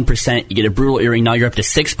 it's only 1%, you get a brutal earring, now you're up to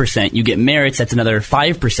 6%, you get merits, that's another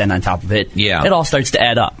 5% on top of it. Yeah. It all starts to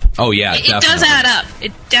add up. Oh, yeah, It does add up.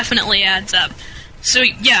 It definitely adds up. So,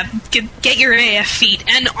 yeah, get your AF feet.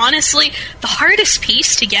 And honestly, the hardest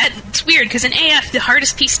piece to get, it's weird, because in AF, the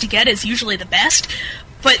hardest piece to get is usually the best.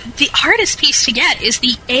 But the hardest piece to get is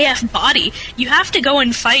the AF body. You have to go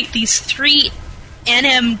and fight these 3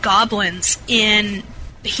 NM goblins in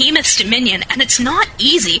Behemoth's Dominion, and it's not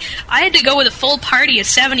easy. I had to go with a full party of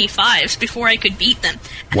 75s before I could beat them.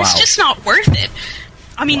 And Wow. It's just not worth it.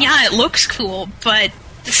 I mean, yeah, it looks cool, but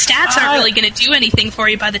the stats aren't really going to do anything for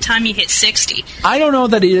you by the time you hit 60. I don't know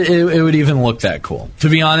that it would even look that cool. To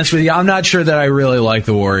be honest with you, I'm not sure that I really like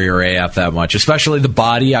the Warrior AF that much, especially the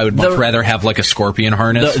body. I would much rather have like a scorpion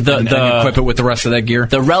harness and equip it with the rest of that gear.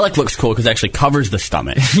 The relic looks cool because it actually covers the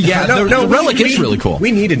stomach. Yeah, the relic is really cool.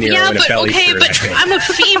 We need a Nero Yeah, and a but belly okay, shirt, but I think. I'm a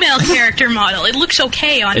female character model. It looks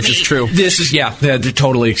okay on me. This is true. This is, yeah,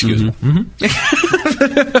 totally excusable.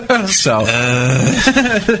 So,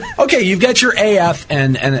 okay, you've got your AF,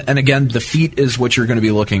 and again, the feet is what you're going to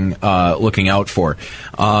be looking out for.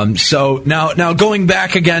 So now going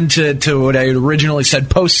back again to what I originally said,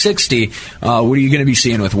 post 60, what are you going to be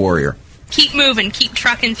seeing with Warrior? Keep moving, keep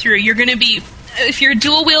trucking through. You're going to be, if you're a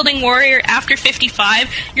dual-wielding warrior after 55,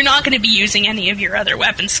 you're not going to be using any of your other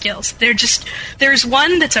weapon skills. There's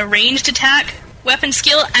one that's a ranged attack weapon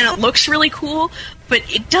skill, and it looks really cool, but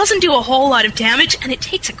it doesn't do a whole lot of damage, and it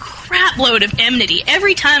takes a crap load of enmity.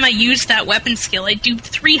 Every time I used that weapon skill, I do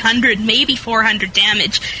 300, maybe 400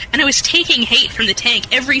 damage, and I was taking hate from the tank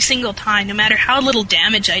every single time, no matter how little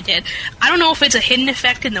damage I did. I don't know if it's a hidden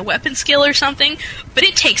effect in the weapon skill or something, but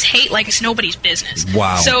it takes hate like it's nobody's business.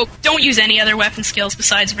 Wow. So don't use any other weapon skills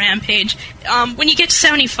besides Rampage. When you get to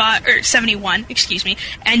 75, or 71,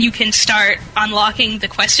 and you can start unlocking the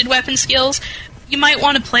quested weapon skills, you might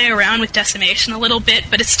want to play around with Decimation a little bit,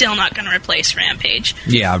 but it's still not going to replace Rampage.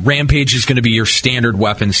 Yeah, Rampage is going to be your standard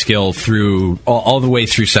weapon skill through all the way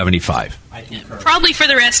through 75. Probably for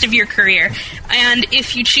the rest of your career. And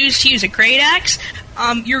if you choose to use a Great Axe,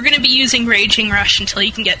 you're going to be using Raging Rush until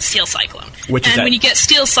you can get Steel Cyclone. When you get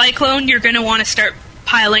Steel Cyclone, you're going to want to start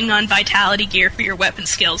piling on Vitality gear for your weapon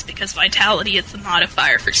skills, because Vitality is the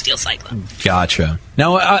modifier for Steel Cyclone. Gotcha.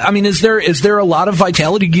 Now, I mean, is there a lot of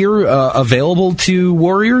Vitality gear available to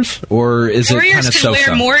Warriors, or is it kind Warriors of can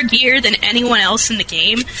so-so? wear more gear than anyone else in the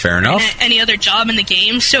game. Fair enough. And any other job in the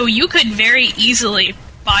game, so you could very easily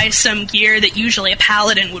buy some gear that usually a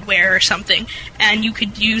paladin would wear or something, and you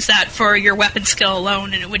could use that for your weapon skill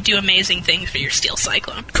alone, and it would do amazing things for your Steel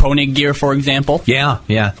Cyclone. Koenig gear, for example. Yeah,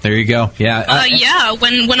 there you go. Yeah. Yeah,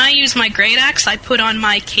 when I use my Great Axe, I put on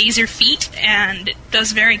my Kaiser feet, and it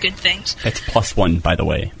does very good things. That's +1, by the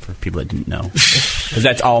way, for people that didn't know. Because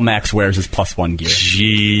that's all Max wears is +1 gear.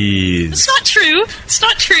 Jeez. It's not true. It's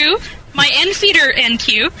not true. My N feet are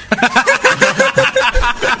NQ.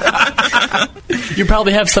 You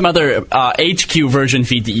probably have some other HQ version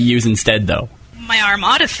feet that you use instead, though. My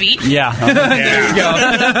Armada feet. Yeah. There you go.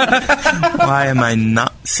 Why am I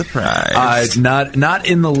not surprised? Not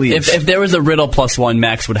in the least. If there was a riddle +1,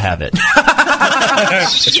 Max would have it.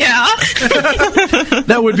 Yeah.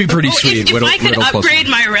 That would be pretty sweet. If I could riddle plus upgrade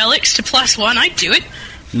my relics to +1, I'd do it.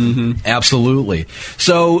 Absolutely.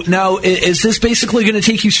 So now, is this basically going to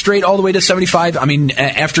take you straight all the way to 75? I mean,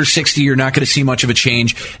 after 60, you're not going to see much of a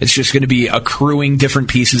change. It's just going to be accruing different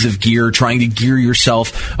pieces of gear, trying to gear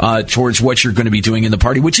yourself towards what you're going to be doing in the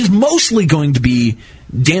party, which is mostly going to be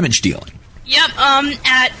damage dealing. Yep,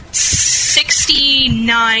 at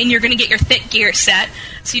 69, you're going to get your thick gear set,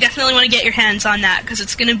 so you definitely want to get your hands on that, because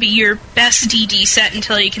it's going to be your best DD set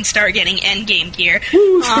until you can start getting endgame gear.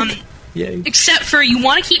 Except for you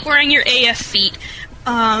want to keep wearing your AF feet.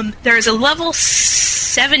 There's a level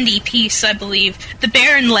 70 piece, I believe, the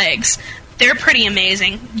Baron legs. They're pretty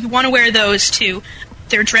amazing. You want to wear those, too.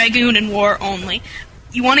 They're Dragoon and War only.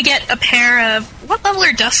 You want to get a pair of... What level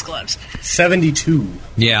are Dust Gloves? 72.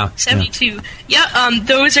 Yeah. 72. Yeah,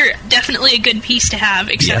 those are definitely a good piece to have,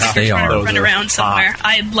 except if you're trying to run around somewhere.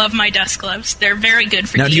 I love my Dust Gloves. They're very good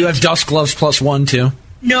for Now, do you have Dust Gloves +1, too?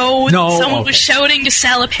 No, someone was shouting to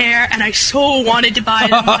sell a pair, and I so wanted to buy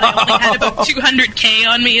them, but I only had about 200k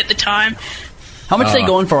on me at the time. How much are they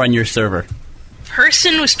going for on your server?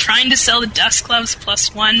 Person was trying to sell the Dust Gloves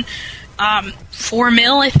 +1, 4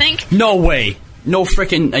 mil, I think. No way. No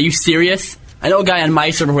frickin'... Are you serious? I know a guy on my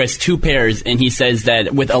server who has 2 pairs, and he says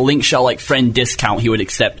that with a Link Shell like friend discount, he would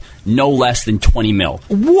accept no less than 20 mil.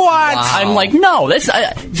 What? Wow. I'm like, no, that's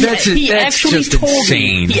actually just told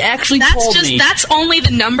insane. Me. He actually told me. That's only the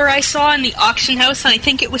number I saw in the auction house, and I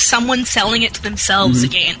think it was someone selling it to themselves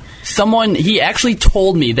again. He actually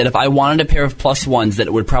told me that if I wanted a pair of +1s, that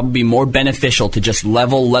it would probably be more beneficial to just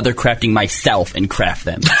level leather crafting myself and craft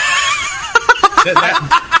them.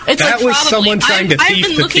 That was someone trying to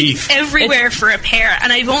thief the thief. I've been looking everywhere for a pair,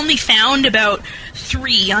 and I've only found about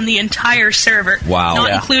 3 on the entire server. Wow. Not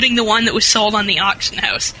including the one that was sold on the auction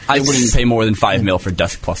house. I wouldn't pay more than 5 mil for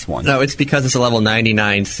Dusk +1. No, it's because it's a level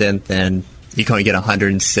 99 synth, and you can only get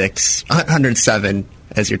 107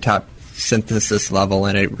 as your top synthesis level,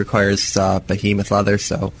 and it requires behemoth leather.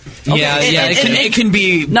 So it can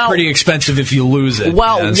be pretty expensive if you lose it.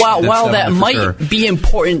 While that might be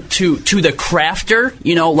important to the crafter,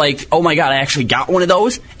 like, oh my god, I actually got one of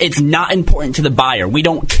those. It's not important to the buyer. We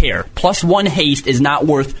don't care. +1 haste is not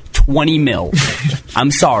worth 20 mil.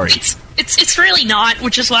 I'm sorry. It's really not,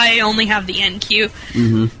 which is why I only have the NQ.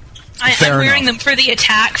 I'm wearing them for the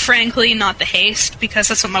attack, frankly, not the haste, because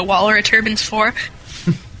that's what my Walrus turban's for.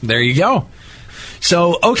 There you go.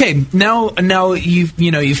 So, okay, now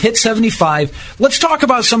you've hit 75. Let's talk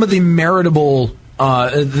about some of the meritable,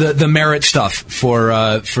 the merit stuff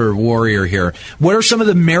for Warrior here. What are some of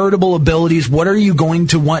the meritable abilities? What are you going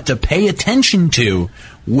to want to pay attention to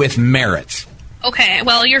with merits? Okay,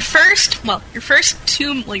 well, your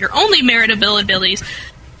only meritable abilities.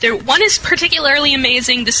 One is particularly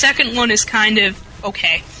amazing. The second one is kind of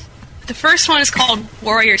okay. The first one is called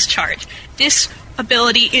Warrior's Charge. This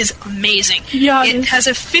ability is amazing. Yeah, it has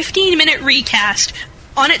a 15-minute recast.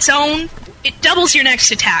 On its own, it doubles your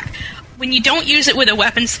next attack. When you don't use it with a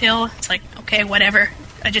weapon skill, it's like, okay, whatever.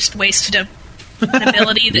 I just wasted an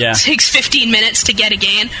ability that takes 15 minutes to get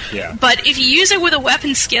again. Yeah. But if you use it with a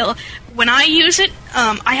weapon skill, when I use it,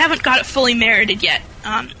 I haven't got it fully merited yet.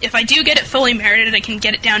 If I do get it fully merited, I can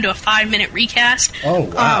get it down to a 5-minute recast. Oh,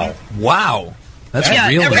 wow. Wow. That's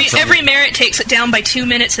every merit takes it down by 2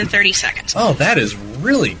 minutes and 30 seconds. Oh, that is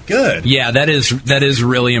really good. Yeah, that is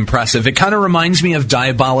really impressive. It kind of reminds me of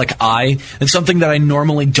Diabolic Eye. It's something that I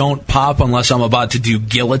normally don't pop unless I'm about to do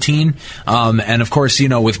Guillotine. And of course,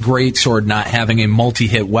 with Greatsword not having a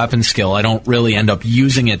multi-hit weapon skill, I don't really end up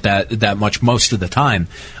using it that much most of the time.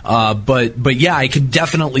 But yeah, I could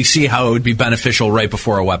definitely see how it would be beneficial right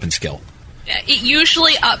before a weapon skill. It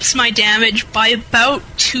usually ups my damage by about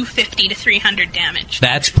 250 to 300 damage.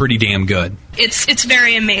 That's pretty damn good. It's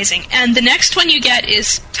very amazing. And the next one you get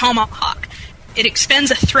is Tomahawk. It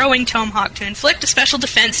expends a throwing Tomahawk to inflict a special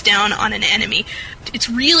defense down on an enemy. It's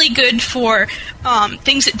really good for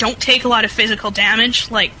things that don't take a lot of physical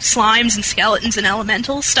damage, like slimes and skeletons and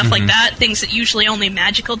elementals, stuff like that, things that usually only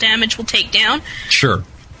magical damage will take down. Sure.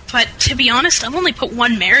 But to be honest, I've only put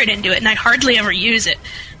 1 merit into it, and I hardly ever use it.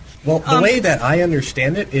 Well, the way that I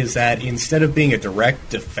understand it is that instead of being a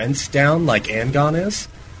direct defense down like Angon is,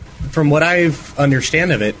 from what I've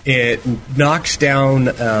understand of it, it knocks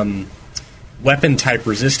down weapon-type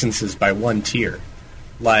resistances by 1 tier.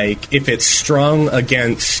 Like, if it's strong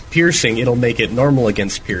against piercing, it'll make it normal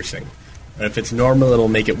against piercing. And if it's normal, it'll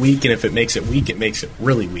make it weak, and if it makes it weak, it makes it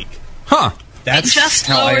really weak. Huh. That's it just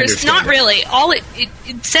how lowers, I understand not it. really. All it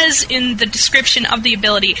says in the description of the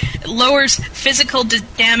ability, it lowers physical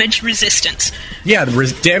damage resistance. Yeah,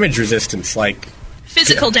 the damage resistance, like...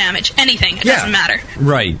 Physical damage, anything, it doesn't matter.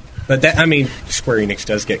 Right. But that, I mean, Square Enix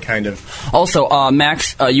does get kind of... Also,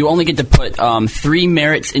 Max, you only get to put 3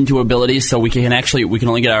 merits into abilities, so we can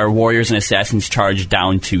only get our warriors and assassins charged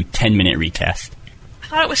down to 10-minute recast. I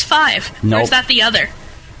thought it was 5. Nope. Or is that the other?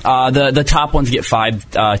 The top ones get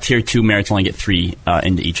 5. Tier 2 merits only get 3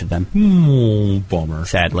 into each of them. Bummer.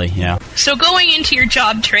 Sadly, yeah. So going into your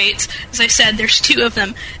job traits, as I said, there's 2 of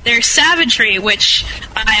them. There's Savagery, which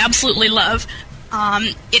I absolutely love.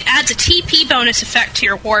 It adds a TP bonus effect to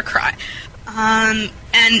your war cry. And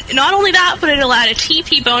not only that, but it'll add a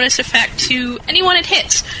TP bonus effect to anyone it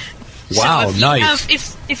hits. Wow, so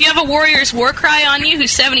nice. If you have a warrior's war cry on you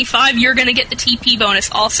who's 75, you're going to get the TP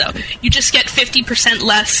bonus also. You just get 50%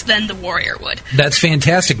 less than the warrior would. That's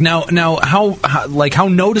fantastic. Now, how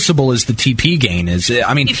noticeable is the TP gain? If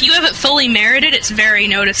you have it fully merited, it's very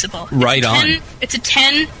noticeable. Right on. It's a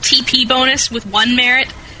 10 TP bonus with 1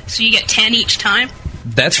 merit, so you get 10 each time.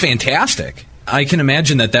 That's fantastic. I can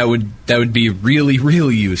imagine that would be really,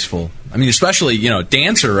 really useful. I mean, especially,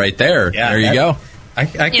 Dancer right there. Yeah, there you go.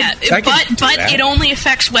 But it only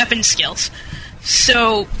affects weapon skills.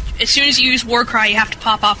 So as soon as you use Warcry, you have to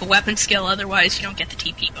pop off a weapon skill, otherwise you don't get the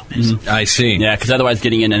TP bonus. I see. Yeah, because otherwise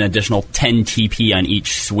getting in an additional 10 TP on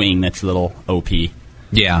each swing, that's a little OP.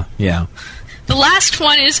 Yeah. The last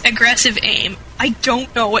one is Aggressive Aim. I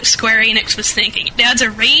don't know what Square Enix was thinking. It adds a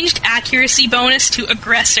ranged accuracy bonus to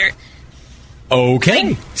Aggressor.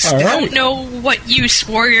 Okay. I don't know what use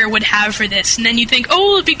Warrior would have for this. And then you think,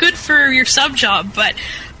 it'd be good for your sub job, but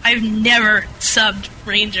I've never subbed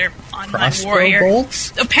Ranger on Crossbow my Warrior.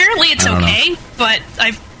 bolts? Apparently it's okay, but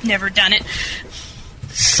I've never done it.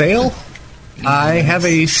 Sale, I have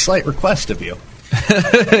a slight request of you.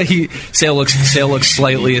 Sale looks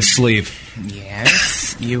slightly asleep.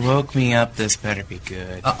 Yes, you woke me up. This better be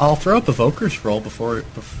good. I'll throw up Evoker's roll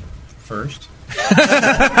first.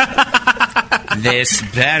 This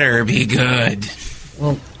better be good.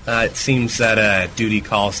 Well, it seems that duty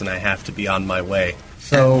calls and I have to be on my way.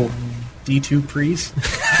 So, D2 prees?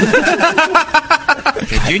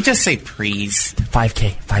 Did you just say prees?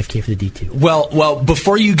 5K for the D2. Well,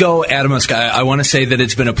 before you go, Adamusk, I want to say that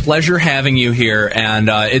it's been a pleasure having you here, and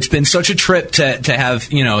it's been such a trip to have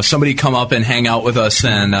somebody come up and hang out with us,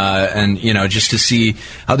 and just to see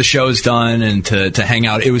how the show is done and to hang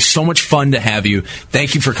out. It was so much fun to have you.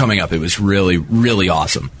 Thank you for coming up. It was really, really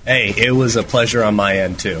awesome. Hey, it was a pleasure on my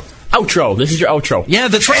end too. Outro. This is your outro. Yeah,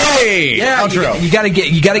 that's right. Hey, yeah, outro. You gotta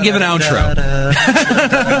give an outro.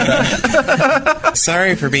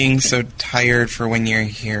 Sorry for being so tired for when you're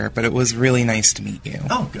here, but it was really nice to meet you.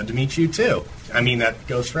 Oh, good to meet you too. I mean, that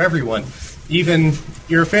goes for everyone, even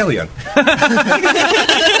Europhalion.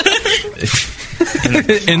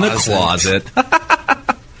 In the closet.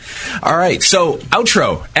 All right, so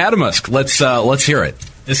outro, Adamusk. Let's hear it.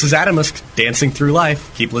 This is Adamusk dancing through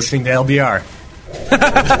life. Keep listening to LBR.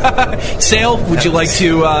 Sale, would you like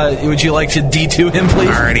to D2 him, please?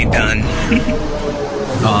 Already done.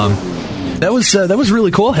 That was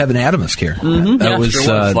really cool having Adamusk here. Mm-hmm. That was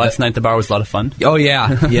last night. The bar was a lot of fun. Oh yeah,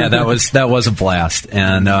 that was a blast,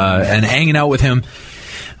 and hanging out with him.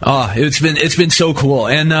 It's been so cool,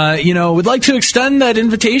 and we'd like to extend that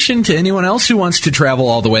invitation to anyone else who wants to travel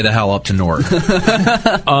all the way the hell up to Norg,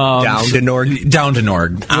 down to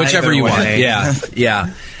Norg, whichever you want.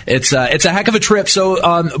 Yeah. It's a heck of a trip. So,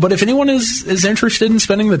 but if anyone is interested in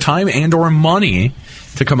spending the time and or money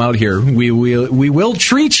to come out here, we will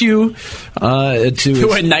treat you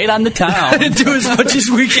to a night on the town. Do as much as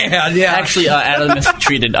we can. Yeah, actually, Adam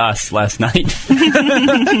treated us last night.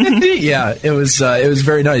 Yeah, it was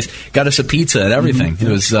very nice. Got us a pizza and everything. Mm-hmm.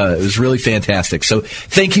 It was really fantastic. So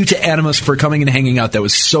thank you to Adamus for coming and hanging out. That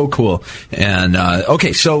was so cool. And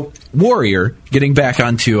okay, so Warrior, getting back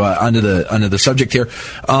onto the subject here.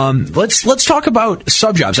 Let's talk about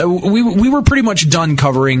sub jobs. We were pretty much done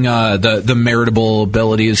covering the meritable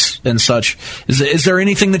abilities and such. Is there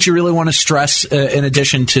anything that you really want to stress in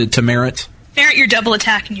addition to merit? Merit your double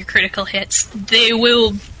attack and your critical hits. They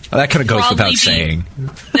will. Well, that kind of goes without saying.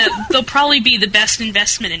 They'll probably be the best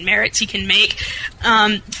investment in merits you can make.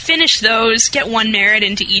 Finish those, get 1 merit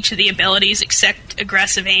into each of the abilities except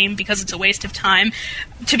Aggressive Aim because it's a waste of time.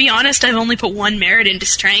 To be honest, I've only put 1 merit into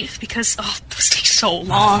Strength because those take so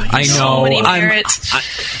long. I know. So many merits.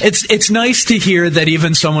 It's nice to hear that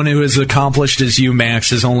even someone who is accomplished as you,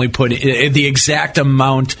 Max, has only put the exact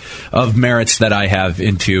amount of merits that I have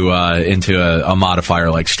into a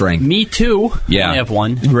modifier like Strength. Me too. Yeah, I have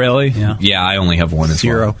 1. Really? Yeah, I only have 1 as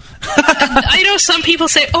 0. I know some people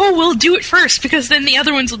say, we'll do it first because then the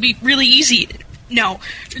other ones will be really easy. No.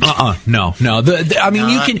 No. I mean,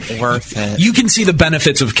 Not you can worth it. You can see the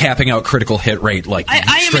benefits of capping out critical hit rate I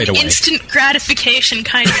am straight an away. instant gratification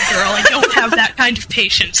kind of girl. I don't have that kind of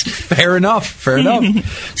patience. Fair enough.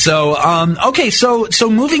 So, okay. So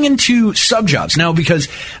moving into subjobs now, because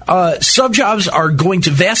subjobs are going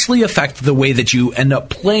to vastly affect the way that you end up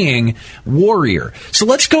playing Warrior. So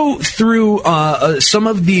let's go through some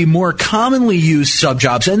of the more commonly used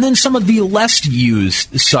subjobs, and then some of the less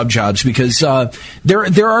used subjobs, because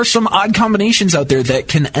there are some odd combinations out there that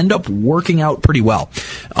can end up working out pretty well.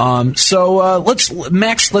 Let's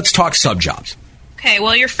talk subjobs. Okay,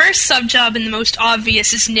 well, your first subjob and the most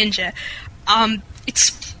obvious is Ninja.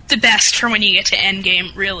 It's the best for when you get to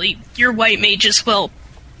endgame, really. Your white mages will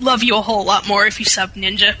love you a whole lot more if you sub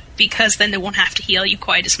Ninja, because then they won't have to heal you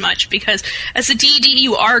quite as much, because as a DD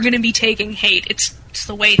you are going to be taking hate. It's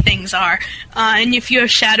the way things are. And if you have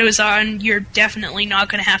shadows on, you're definitely not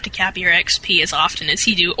going to have to cap your XP as often as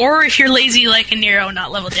you do. Or if you're lazy like a Nero, not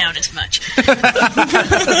level down as much.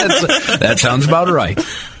 That sounds about right.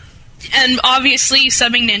 And obviously,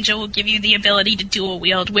 subbing Ninja will give you the ability to dual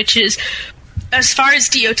wield, which is, as far as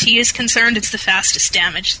DOT is concerned, it's the fastest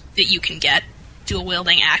damage that you can get dual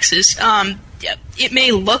wielding axes. It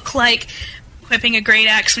may look like equipping a great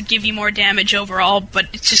axe would give you more damage overall, but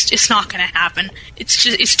it's not going to happen.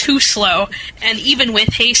 It's too slow. And even with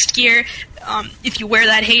haste gear, if you wear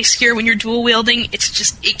that haste gear when you're dual wielding,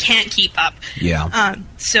 it can't keep up. Yeah.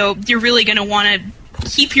 So you're really going to want to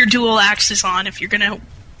keep your dual axes on if you're going to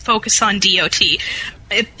focus on DOT.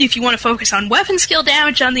 If you want to focus on weapon skill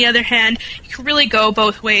damage, on the other hand, you can really go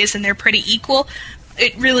both ways, and they're pretty equal.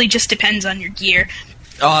 It really just depends on your gear.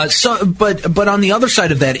 But on the other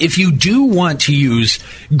side of that, if you do want to use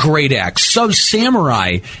Great Axe, Sub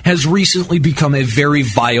Samurai has recently become a very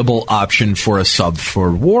viable option for a sub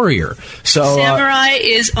for Warrior. So Samurai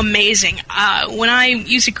is amazing. When I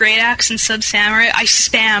use a Great Axe in Sub Samurai, I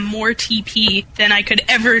spam more TP than I could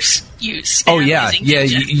ever use. Oh yeah.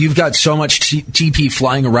 You've got so much TP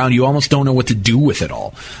flying around, you almost don't know what to do with it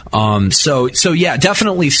all. So yeah,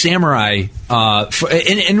 definitely Samurai,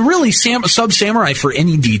 and really Sub Samurai for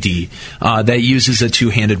any DD that uses a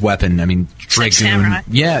two-handed weapon. I mean, Dragoon.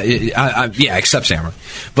 Yeah, except Samurai.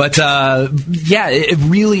 But it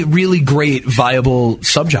really great viable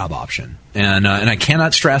sub-job option. And I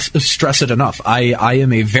cannot stress it enough. I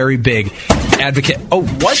am a very big advocate. Oh,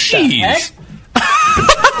 what the heck?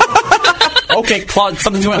 Okay, Claude,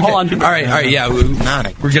 something's going on. Okay. Hold on. All right, yeah. We're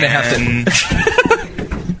going to have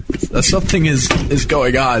to... Something is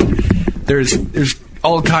going on. There's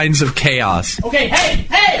all kinds of chaos. Okay,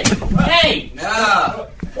 hey! Yeah.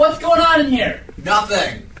 What's going on in here?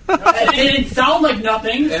 Nothing. It didn't sound like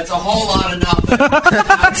nothing. It's a whole lot of nothing.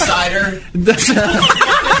 Outsider.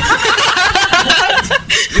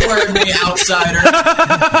 You heard me, outsider.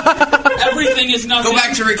 Everything is nothing. Go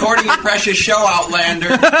back to recording your precious show,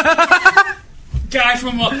 Outlander. Guy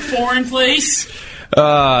from a foreign place.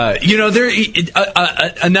 There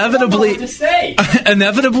inevitably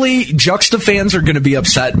Juxta fans are going to be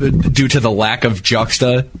upset due to the lack of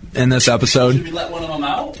Juxta in this episode. Should we let one of them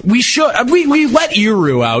out? We should. We let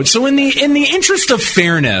Iru out. So in the interest of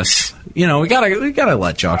fairness, we gotta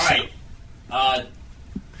let Juxta. All right.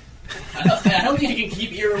 I don't think I can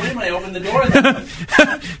keep Iru in when I open the door. Then.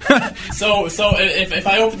 So if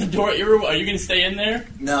I open the door, Iru, are you going to stay in there?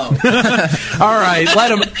 No. All right,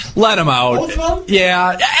 let him out. Both of them?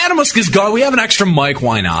 Yeah, Adamusk is gone. We have an extra mic.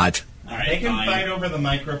 Why not? All right, they can fight over the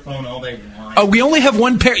microphone all they want. Oh, we only have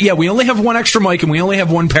one pair. Yeah, we only have one extra mic, and we only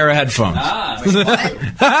have one pair of headphones.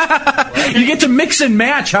 You get to mix and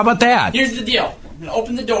match. How about that? Here's the deal. I'm going to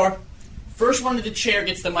open the door. First one to the chair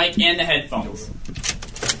gets the mic and the headphones.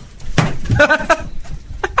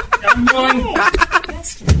 I'm going.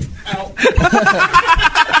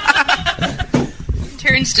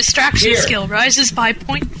 Turns distraction skill rises by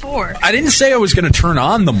 0.4. I didn't say I was going to turn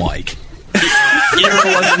on the mic.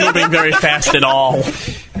 Iru wasn't moving very fast at all.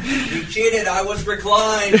 You cheated. I was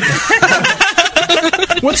reclined.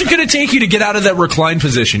 What's it going to take you to get out of that recline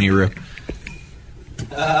position, Iru?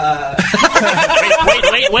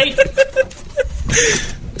 Wait.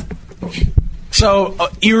 So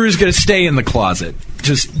Iru's going to stay in the closet,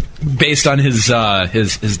 just based on his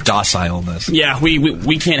docileness. Yeah,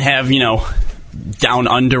 we can't have down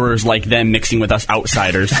underers like them mixing with us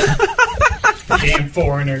outsiders. Damn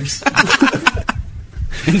foreigners.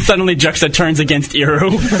 And suddenly Juxta turns against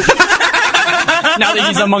Iru. Now that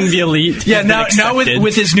he's among the elite. Yeah, now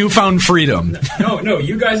with his newfound freedom. No,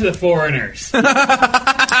 you guys are the foreigners.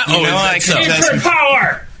 I could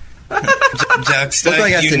power. Juxta, Look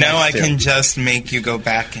like I you sit know next I to can him. just make you go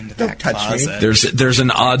back into that closet. There's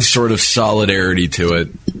an odd sort of solidarity to it.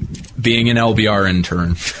 Being an LBR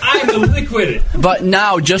intern. I'm the liquid. But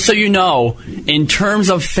now, just so you know, in terms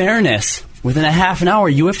of fairness, within a half an hour,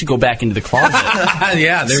 you have to go back into the closet.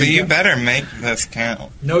 Yeah, so you better make this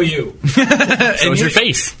count. No, you. So is your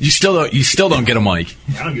face. You still don't get a mic.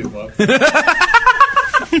 I don't give a fuck.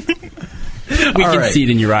 We All can right. see it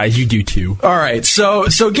in your eyes. You do too. All right, so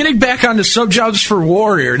getting back onto sub-jobs for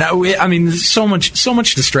Warrior. Now, there's so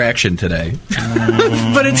much distraction today,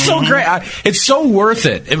 but it's so great. It's so worth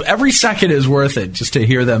it. Every second is worth it just to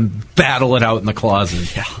hear them battle it out in the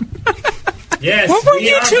closet. Yeah. Yes. What were we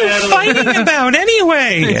you are two battling. fighting about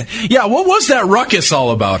anyway? Yeah, what was that ruckus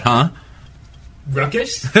all about, huh?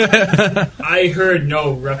 Ruckus? I heard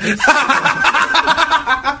no ruckus.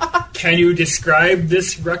 Can you describe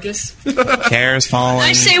this ruckus? Chairs falling.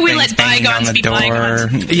 I say we things let banging on bygones the be door.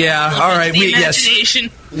 bygones. Yeah, all right. The imagination.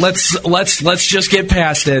 Let's just get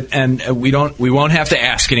past it, and we won't have to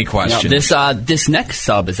ask any Now, questions. this next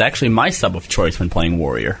sub is actually my sub of choice when playing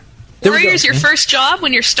Warrior. Warrior's your first job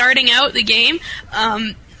when you're starting out the game.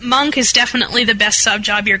 Monk is definitely the best sub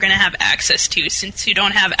job you're going to have access to, since you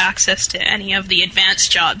don't have access to any of the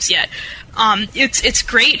advanced jobs yet. It's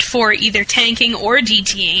great for either tanking or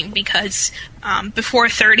DTing, because before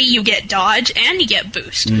 30 you get dodge and you get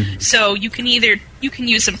boost. So you can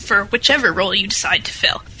use them for whichever role you decide to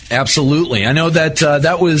fill. Absolutely, I know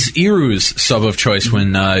that was Iru's sub of choice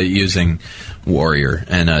when using Warrior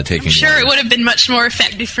and taking. I'm sure Warrior. it would have been much more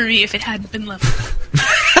effective for me if it hadn't been leveled.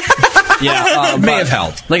 Yeah, may have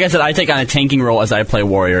helped. Like I said, I take on a tanking role as I play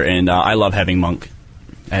Warrior, and I love having Monk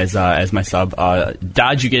as my sub.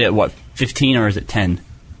 Dodge, you get it, what, 15 or is it 10?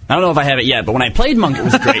 I don't know if I have it yet, but when I played Monk, it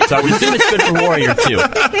was great, so I would assume it's good for Warrior, too.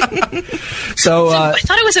 So, I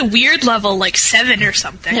thought it was a weird level, like 7 or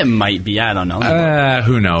something. It might be, I don't know.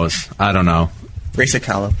 Who knows? I don't know. Race of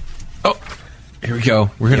Kahlo. Oh, here we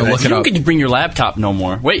go. We're going to look You it don't up. get to bring your laptop no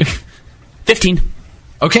more. Wait, 15.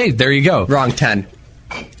 Okay, there you go. Wrong 10.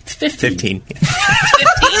 It's 15. 15.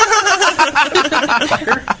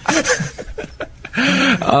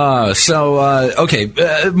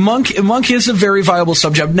 Monk is a very viable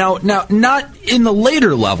subject. Now, not in the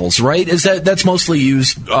later levels, right? That's mostly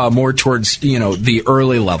used more towards the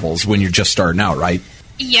early levels when you're just starting out, right?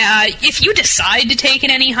 Yeah, if you decide to take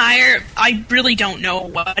it any higher, I really don't know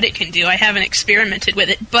what it can do. I haven't experimented with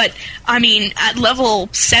it, but I mean, at level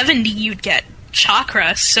 70 you'd get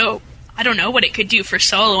chakra, so I don't know what it could do for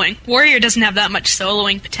soloing. Warrior doesn't have that much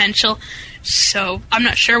soloing potential, so I'm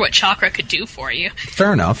not sure what chakra could do for you.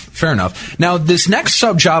 Fair enough. Now, this next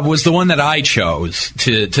sub-job was the one that I chose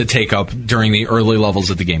to take up during the early levels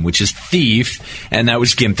of the game, which is Thief, and that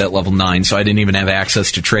was gimped at level 9, so I didn't even have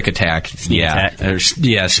access to Trick Attack.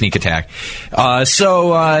 Sneak Attack.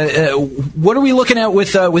 So, what are we looking at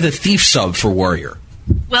with a Thief sub for Warrior?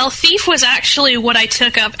 Well, Thief was actually what I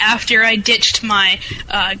took up after I ditched my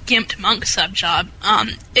gimped monk sub-job.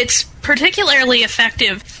 It's particularly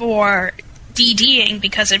effective for DDing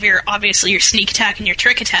because of your sneak attack and your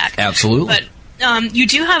trick attack. Absolutely. But you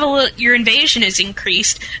do have your invasion is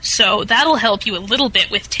increased, so that'll help you a little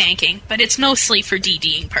bit with tanking, but it's mostly for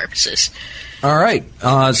DDing purposes. All right.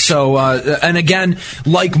 And again,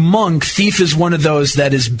 like Monk, Thief is one of those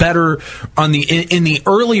that is better on in the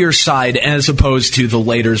earlier side as opposed to the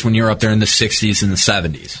laters when you're up there in the 60s and the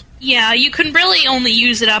 70s. Yeah, you can really only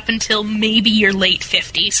use it up until maybe your late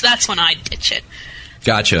 50s. That's when I'd ditch it.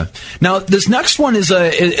 Gotcha. Now, this next one is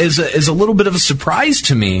a little bit of a surprise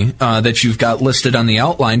to me that you've got listed on the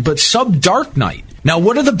outline, but sub Dark Knight. Now,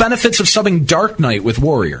 what are the benefits of subbing Dark Knight with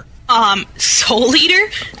Warrior? Soul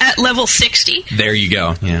Eater at level 60. There you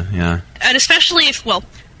go. Yeah. And especially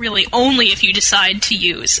really only if you decide to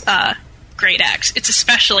use Great Axe. It's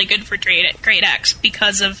especially good for Great Axe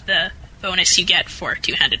because of the bonus you get for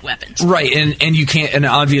two-handed weapons. Right, and you can't, and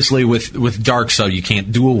obviously with Dark Sub you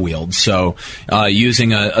can't dual wield, so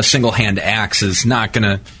using a single hand axe is not going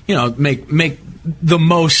to make the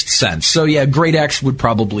most sense. So yeah, Great Axe would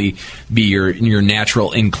probably be your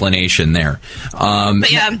natural inclination there.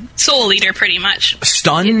 But yeah, Soul Eater pretty much.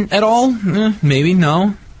 Stun at all? Maybe,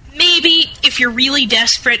 no? Maybe if you're really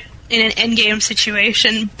desperate in an endgame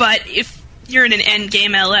situation, but if you're in an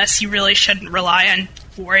endgame LS, you really shouldn't rely on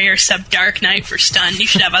Warrior sub Dark Knight for stun. You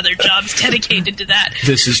should have other jobs dedicated to that.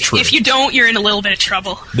 This is true. If you don't, you're in a little bit of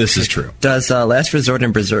trouble. This is true. Does Last Resort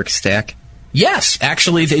and Berserk stack? Yes,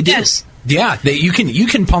 actually they do. Yes. Yeah, you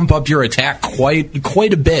can pump up your attack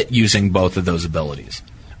quite a bit using both of those abilities.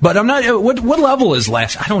 But I'm not. What level is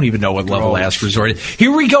Last? I don't even know what level Last Resort is.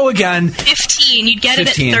 Here we go again. 15. 15. You'd get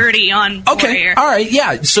 15. it at 30 on Warrior. All right,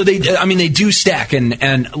 yeah. So they do stack,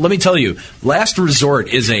 and let me tell you, Last Resort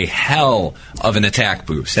is a hell of an attack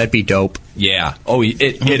boost. That'd be dope. Yeah. Oh, it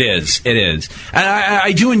is. It is. And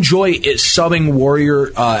I do enjoy subbing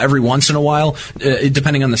Warrior every once in a while,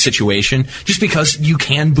 depending on the situation, just because you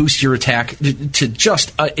can boost your attack to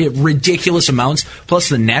just ridiculous amounts. Plus,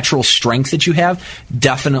 the natural strength that you have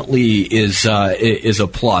definitely is a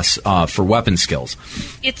plus for weapon skills.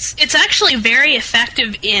 It's actually very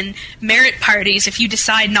effective in merit parties. If you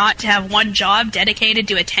decide not to have one job dedicated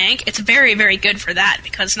to a tank, it's very, very good for that,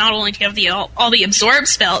 because not only do you have all the absorb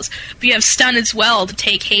spells, but you have stun as well to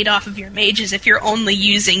take hate off of your mages if you're only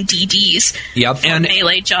using DDs for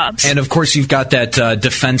melee jobs. And of course, you've got that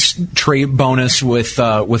defense trait bonus with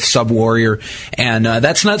Sub Warrior, and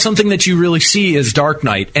that's not something that you really see as Dark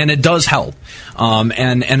Knight, and it does help.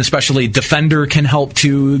 And especially Defender can help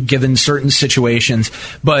too, given certain situations.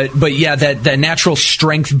 But yeah, that natural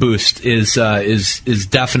strength boost is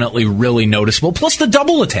definitely really noticeable. Plus the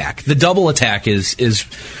double attack. The double attack is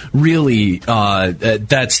really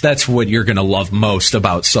that's what you're going to love most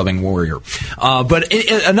about subbing Warrior. But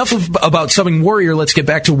enough about subbing Warrior. Let's get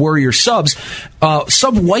back to Warrior subs.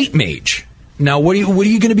 Sub White Mage. Now, what are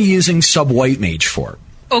you going to be using Sub White Mage for?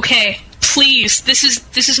 Okay, please. This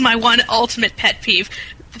is my one ultimate pet peeve.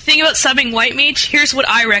 The thing about subbing White Mage, here's what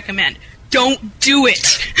I recommend. Don't do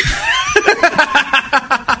it.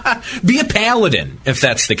 Be a paladin, if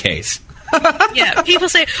that's the case. Yeah, people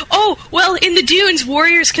say, oh, well, in the Dunes,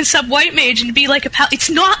 warriors can sub White Mage and be like a paladin. It's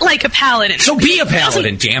not like a paladin. So be a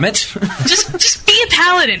paladin, damn it. Just be a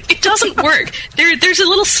paladin. It doesn't work. There's a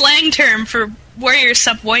little slang term for warrior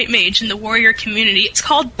sub White Mage in the warrior community. It's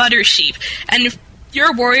called butter sheep. And if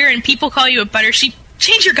you're a warrior and people call you a butter sheep,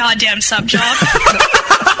 change your goddamn sub job.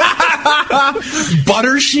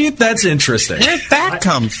 Butter sheep? That's interesting. Where'd that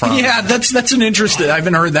come from? Yeah, that's an interesting. I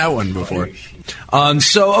haven't heard that one before.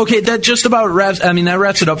 So okay, that just about wraps. I mean, that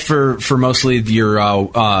wraps it up for mostly your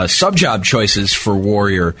sub job choices for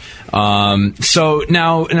Warrior. So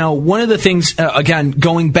now one of the things, again,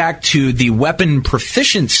 going back to the weapon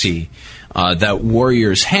proficiency that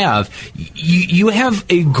warriors have, you have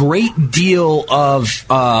a great deal of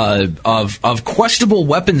questable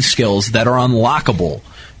weapon skills that are unlockable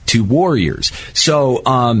to warriors. So,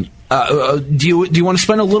 do you want to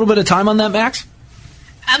spend a little bit of time on that, Max?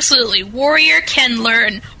 Absolutely. Warrior can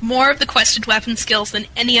learn more of the quested weapon skills than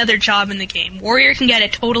any other job in the game. Warrior can get a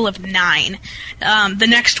total of 9. The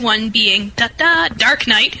next one being Dark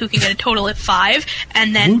Knight, who can get a total of 5,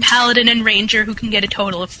 and then Paladin and Ranger, who can get a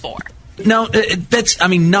total of 4. Now,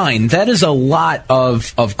 9. That is a lot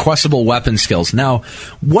of questable weapon skills. Now,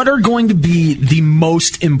 what are going to be the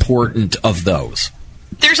most important of those?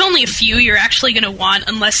 There's only a few you're actually going to want,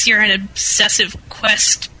 unless you're an obsessive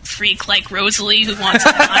quest freak like Rosalie who wants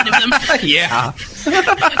a ton of them. Yeah.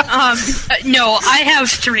 No, I have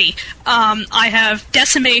 3. I have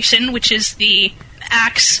Decimation, which is the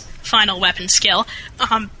axe final weapon skill.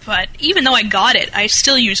 But even though I got it, I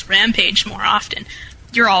still use Rampage more often.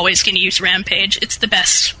 You're always going to use Rampage. It's the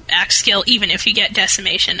best axe skill, even if you get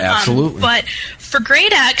Decimation. Absolutely. But for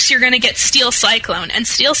Great Axe, you're going to get Steel Cyclone, and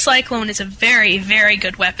Steel Cyclone is a very, very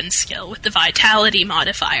good weapon skill with the Vitality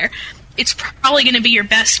modifier. It's probably going to be your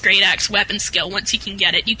best Great Axe weapon skill once you can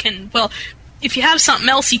get it. You can, well, if you have something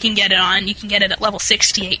else you can get it on, you can get it at level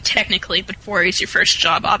 68 technically, but Warrior's your first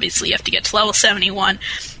job. Obviously, you have to get to level 71.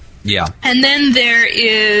 Yeah. And then there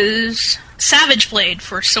is Savage Blade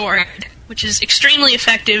for sword, which is extremely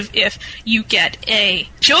effective if you get a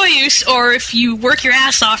Joyous or if you work your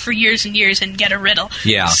ass off for years and years and get a Riddle.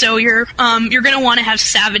 Yeah. So you're going to want to have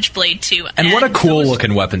Savage Blade too. And what a cool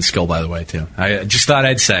looking weapon skill, by the way, too. I just thought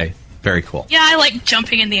I'd say. Very cool. Yeah, I like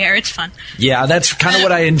jumping in the air. It's fun. Yeah, that's kind of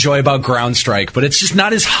what I enjoy about Ground Strike, but it's just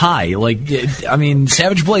not as high.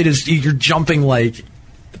 Savage Blade is, you're jumping like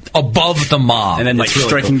above the mob, and then like really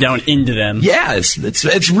striking down into them. Yeah,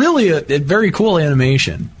 it's really a very cool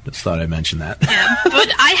animation. Just thought I'd mention that. Yeah,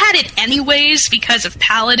 but I had it anyways because of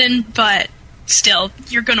Paladin, but still,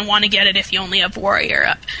 you're going to want to get it if you only have Warrior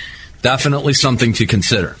up. Definitely something to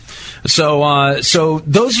consider. So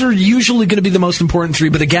those are usually going to be the most important 3,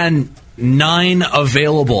 but again, 9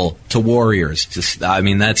 available to warriors.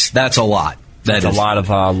 That's a lot. That's a lot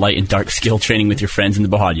of light and dark skill training with your friends in the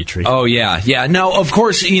Bahadia tree. Oh, yeah. Now, of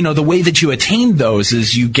course, the way that you attain those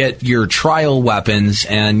is you get your trial weapons,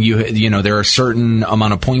 and there are a certain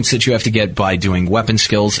amount of points that you have to get by doing weapon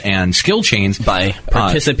skills and skill chains. By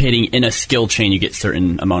participating in a skill chain, you get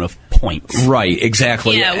certain amount of points. Right,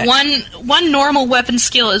 exactly. Yeah, one normal weapon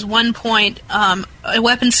skill is 1 point. A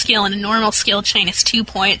weapon skill in a normal skill chain is 2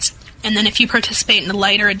 points. And then if you participate in a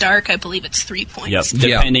light or a dark, I believe it's 3 points. Yep,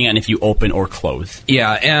 depending on if you open or close.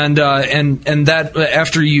 Yeah, and that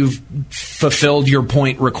after you've fulfilled your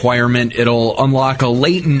point requirement, it'll unlock a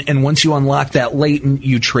latent, and once you unlock that latent,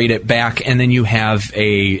 you trade it back, and then you have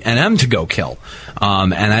an M to go kill.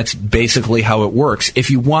 And that's basically how it works.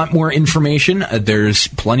 If you want more information, there's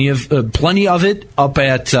plenty of it up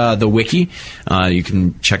at the wiki. You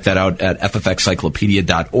can check that out at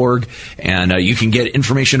ffxcyclopedia.org, and you can get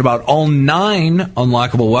information about all 9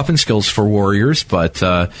 unlockable weapon skills for warriors. But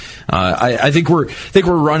I think we're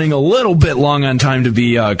running a little bit long on time to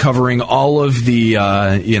be covering all of the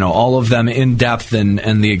all of them in depth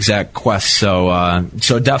and the exact quests.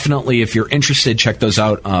 So definitely, if you're interested, check those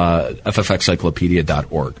out.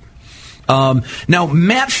 ffxcyclopedia.org. Now,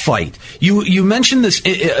 mat fight. You mentioned this.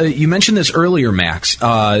 You mentioned this earlier, Max.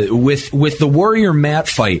 With the warrior mat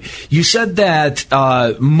fight, you said that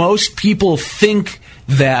most people think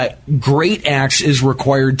that Great Axe is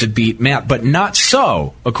required to beat Matt, but not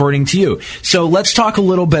so, according to you. So let's talk a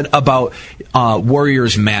little bit about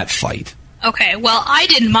Warrior's mat fight. Okay, well, I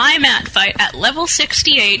did my mat fight at level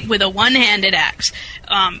 68 with a one-handed axe.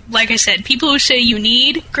 Like I said, people who say you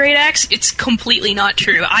need Great Axe, it's completely not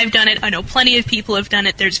true. I've done it. I know plenty of people have done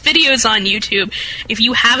it. There's videos on YouTube. If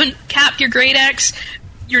you haven't capped your Great Axe,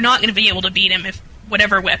 you're not going to be able to beat him if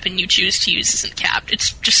whatever weapon you choose to use isn't capped.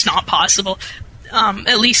 It's just not possible.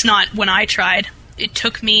 At least not when I tried. It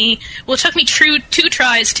took me two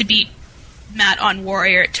tries to beat Matt on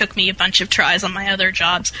Warrior. It took me a bunch of tries on my other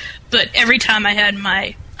jobs, but every time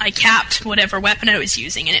I capped whatever weapon I was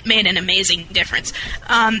using, and it made an amazing difference.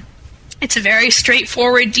 It's a very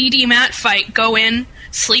straightforward DD Matt fight. Go in,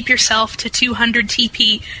 sleep yourself to 200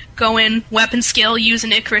 TP, go in, weapon skill, use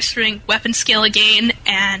an Icarus ring, weapon skill again,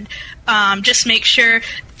 and just make sure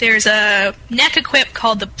there's a neck equip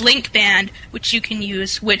called the Blink Band, which you can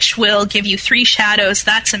use, which will give you 3 shadows.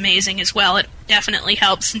 That's amazing as well. It definitely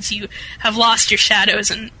helps since you have lost your shadows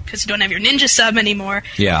and because you don't have your ninja sub anymore.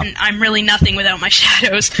 Yeah. And I'm really nothing without my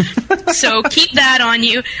shadows. So keep that on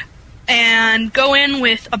you. And go in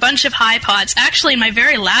with a bunch of high pots. Actually, in my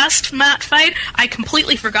very last mat fight, I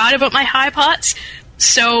completely forgot about my high pots.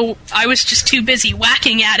 So I was just too busy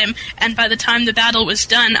whacking at him, and by the time the battle was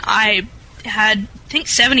done, I had, I think,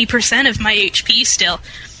 70% of my HP still.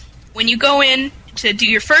 When you go in to do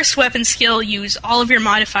your first weapon skill, use all of your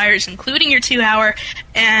modifiers, including your 2-hour,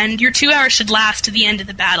 and your 2 hours should last to the end of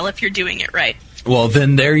the battle if you're doing it right. Well,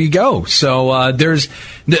 then there you go. So there's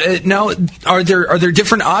now are there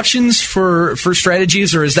different options for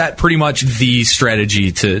strategies, or is that pretty much the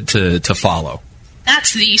strategy to follow?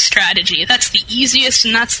 That's the strategy. That's the easiest,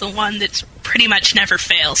 and that's the one that's pretty much never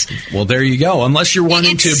fails. Well, there you go. Unless you're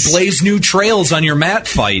wanting to blaze new trails on your mat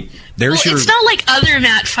fight, It's not like other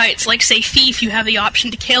mat fights, like, say, Thief. You have the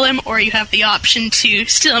option to kill him, or you have the option to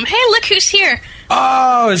steal him. Hey, look who's here!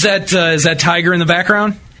 Oh, is that Tiger in the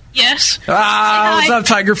background? Yes. What's up,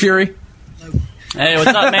 Tiger Fury? Hey, what's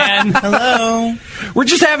up, man? Hello. We're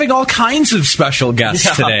just having all kinds of special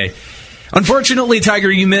guests today. Unfortunately, Tiger,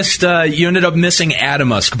 you ended up missing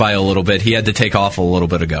Adamusk by a little bit. He had to take off a little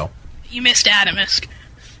bit ago. You missed Adamusk.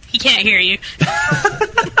 He can't hear you.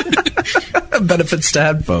 Benefits to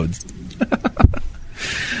headphones.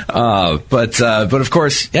 But of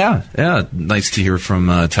course, yeah. Nice to hear from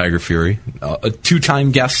Tiger Fury, a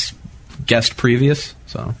 2-time guest previous.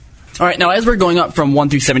 So, all right. Now, as we're going up from 1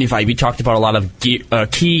 through 75, you talked about a lot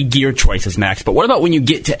of key gear choices, Max. But what about when you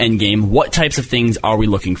get to endgame? What types of things are we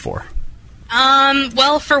looking for?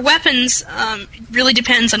 Well, for weapons, it really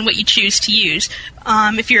depends on what you choose to use.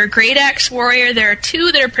 If you're a Great Axe warrior, there are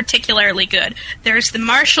 2 that are particularly good. There's the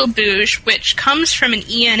Martial Bouge, which comes from an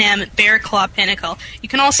ENM Bear Claw Pinnacle. You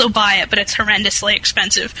can also buy it, but it's horrendously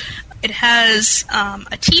expensive. It has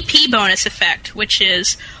a TP bonus effect, which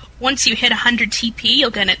is once you hit 100 TP,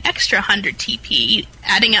 you'll get an extra 100 TP,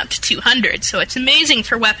 adding up to 200. So it's amazing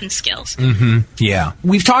for weapon skills. Mm-hmm. Yeah.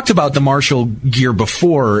 We've talked about the martial gear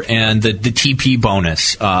before and the TP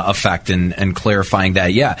bonus effect and clarifying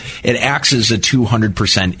that. Yeah, it acts as a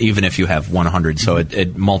 200% even if you have 100. So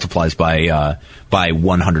it multiplies by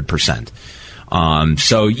 100%.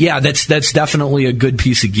 So yeah, that's definitely a good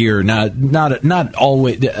piece of gear. Not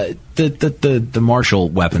always the martial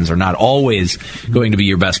weapons are not always going to be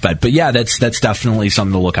your best bet, but yeah, that's definitely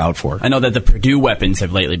something to look out for. I know that the Purdue weapons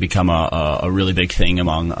have lately become a really big thing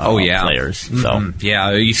among players. So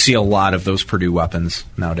yeah, you see a lot of those Purdue weapons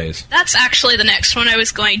nowadays. That's actually the next one I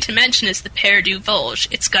was going to mention is the Purdue Volge.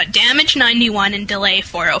 It's got damage 91 and delay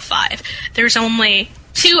 405. There's only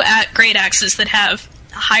 2 Great Axes that have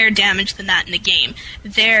higher damage than that in the game.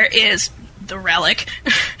 There is the Relic,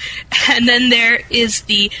 and then there is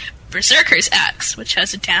the Berserker's Axe, which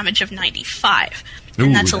has a damage of 95. And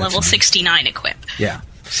Ooh, that's a that's level nice. 69 equip. Yeah.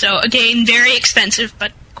 So, again, very expensive,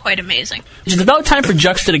 but quite amazing. Is it about time for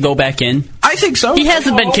Juxta to go back in? I think so. He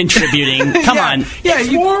hasn't been contributing. Come on. Yeah,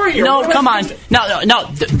 Warrior. No, come on. No.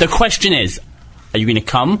 The question is, are you going to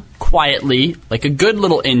come quietly, like a good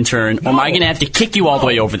little intern, or am I going to have to kick you all the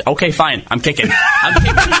way over there? Okay, fine. I'm kicking. I'm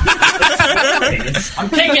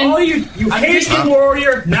kicking. All you hasty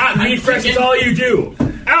warrior, not meat fresh is all you do.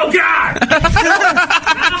 Oh God!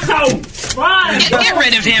 Ow! Fine. Get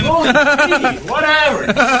rid of him.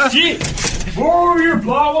 Whatever. Gee, warrior,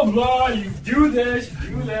 blah blah blah. You do this, you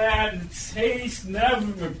do that. Taste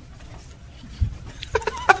never.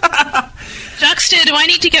 Juxta, do I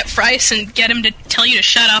need to get Fryce and get him to tell you to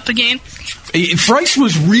shut up again? Fryce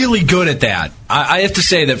was really good at that. I have to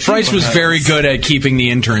say that Fryce was very good at keeping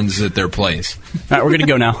the interns at their place. All right, we're going to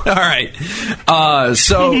go now. All right.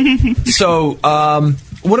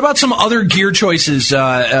 What about some other gear choices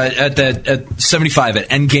at 75 at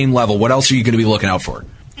endgame level? What else are you going to be looking out for?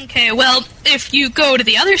 Okay, well, if you go to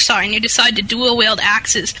the other side and you decide to dual-wield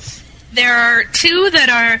axes, there are two that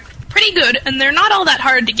are pretty good, and they're not all that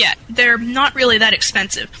hard to get. They're not really that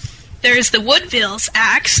expensive. There's the Woodville's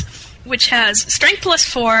axe, which has strength plus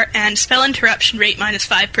 4 and spell interruption rate minus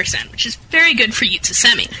 5%, which is very good for Jutsu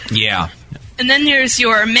Semi. Yeah. And then there's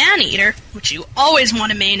your Man-Eater, which you always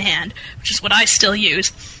want to main hand, which is what I still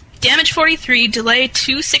use. Damage 43, delay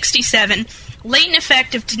 267, latent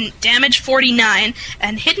effect of damage 49,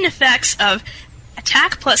 and hidden effects of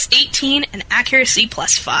attack plus 18 and accuracy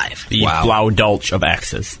plus 5. The Blaudolch of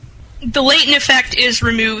axes. The latent effect is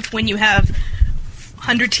removed when you have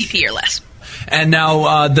 100 TP or less. And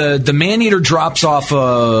now the Man-Eater drops off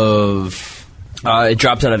of... it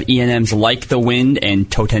drops out of ENMs Like the Wind and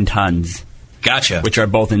Totentans. Gotcha. Which are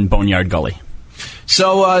both in Boneyard Gully.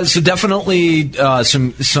 So definitely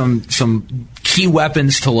some key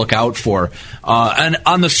weapons to look out for. And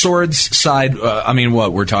on the swords side,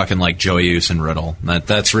 we're talking like Joyus and Riddle.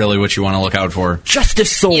 That's really what you want to look out for. Just a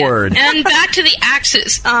sword. Yeah. And back to the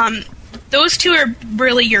axes. Those two are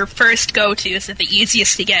really your first go-tos. They're the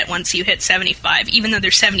easiest to get once you hit 75, even though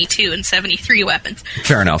there's 72 and 73 weapons.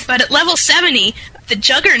 Fair enough. But at level 70, the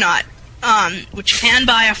Juggernaut, which you can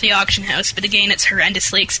buy off the auction house, but again, it's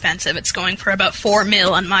horrendously expensive. It's going for about 4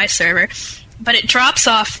 mil on my server. But it drops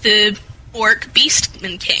off the Orc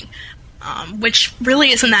Beastman King, which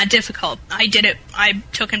really isn't that difficult. I did it. I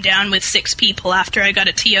took him down with 6 people after I got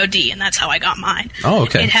a TOD, and that's how I got mine. Oh,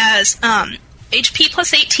 okay. It has HP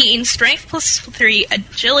plus 18, Strength plus 3,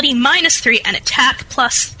 Agility minus 3, and Attack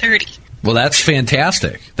plus 30. Well, that's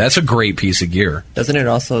fantastic. That's a great piece of gear. Doesn't it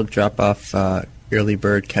also drop off Early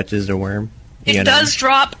Bird Catches a Worm? It does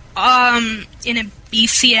drop in a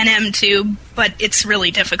BCNM too, but it's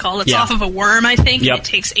really difficult. It's off of a worm, I think, and it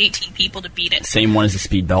takes 18 people to beat it. Same one as the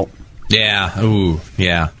speed belt. Yeah. Ooh,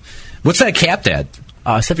 yeah. What's that capped at?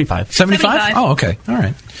 75. 75? Oh, okay. All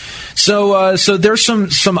right. So there's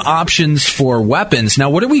some options for weapons. Now,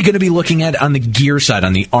 what are we going to be looking at on the gear side,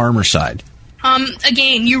 on the armor side?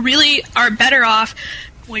 Again, you really are better off,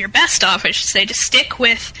 well, you're best off, I should say, to stick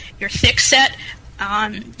with your thick set,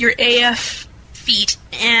 your AF feet,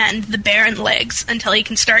 and the Baron legs until you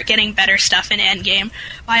can start getting better stuff in endgame.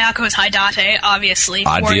 Byaku's Haidate, obviously.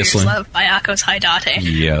 Warriors love Byaku's Haidate.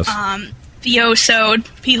 Yes. The Osode,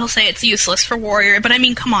 people say it's useless for Warrior, but I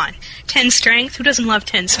mean, come on. 10 strength? Who doesn't love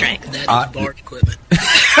 10 strength? That is Bard equipment.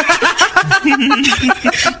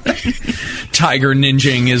 Tiger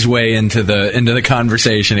ninjing his way into the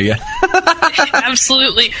conversation again.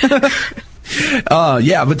 Absolutely.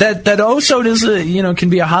 Yeah, but that Osode is can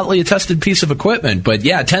be a hotly attested piece of equipment. But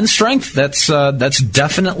yeah, 10 strength, that's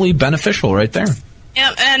definitely beneficial right there.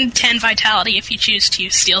 Yeah, and 10 vitality if you choose to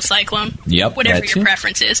use Steel Cyclone. Yep, whatever your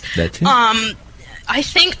preference is. That too. I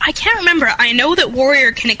can't remember. I know that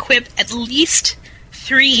Warrior can equip at least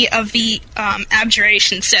 3 of the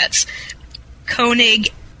abjuration sets: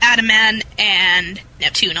 Koenig, Adaman, and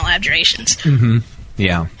Neptunal abjurations. Mm-hmm.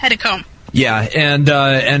 Yeah. Hecatomb. Yeah,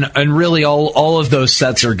 and really all of those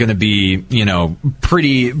sets are going to be,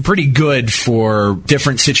 pretty good for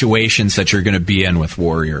different situations that you're going to be in with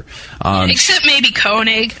Warrior. Except maybe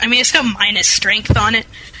Koenig. I mean, it's got minus strength on it.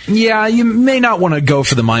 Yeah, you may not want to go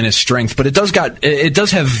for the minus strength, but it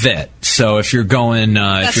does have Vit. So if you're going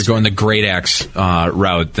the Great Axe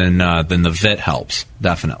route, then the Vit helps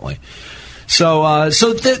definitely. So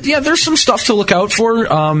there's some stuff to look out for.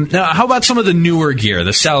 Now, how about some of the newer gear,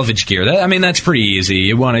 the salvage gear? That's pretty easy.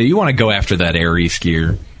 You want to go after that Ares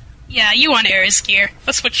gear. Yeah, you want Ares gear.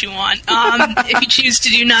 That's what you want. If you choose to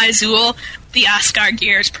do Nizul, the Asgard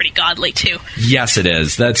gear is pretty godly, too. Yes, it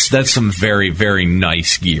is. That's some very, very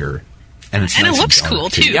nice gear. And it looks cool,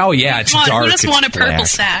 too. Oh, yeah, it's dark. Who doesn't want a purple black.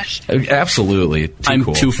 sash? Absolutely. I'm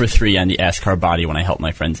cool. 2 for 3 on the Asgard body when I help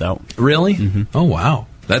my friends out. Really? Mm-hmm. Oh, wow.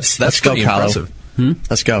 That's pretty impressive.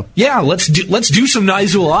 Let's go. Yeah, let's do some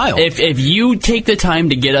Nizul Isle. If you take the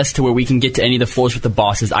time to get us to where we can get to any of the floors with the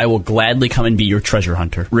bosses, I will gladly come and be your treasure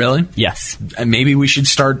hunter. Really? Yes. And maybe we should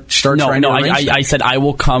start trying to arrange I said I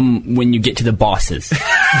will come when you get to the bosses.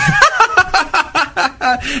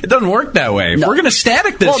 It doesn't work that way. If we're going to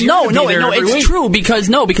static this, it's true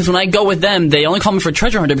because when I go with them, they only call me for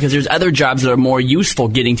treasure hunter because there's other jobs that are more useful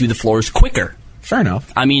getting through the floors quicker. Fair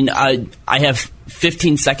enough. I mean, I have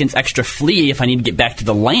 15 seconds extra flee if I need to get back to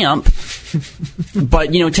the lamp,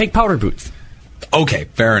 but take powder boots. Okay,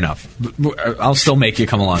 fair enough. I'll still make you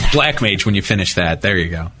come along. Black Mage when you finish that. There you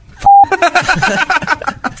go.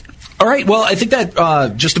 All right, well, I think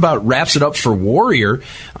that just about wraps it up for Warrior,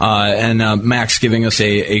 and Max giving us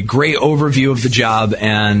a great overview of the job,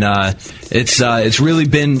 and it's really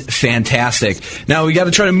been fantastic. Now we got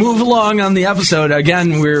to try to move along on the episode.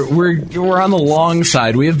 Again, we're on the long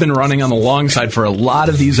side. We have been running on the long side for a lot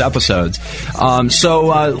of these episodes. So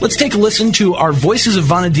let's take a listen to our Voices of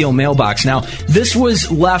Vana'diel mailbox. Now, this was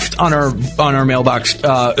left on our mailbox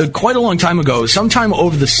quite a long time ago, sometime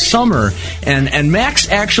over the summer, and Max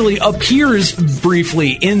actually appears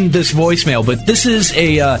briefly in this voicemail, but this is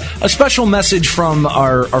a special message from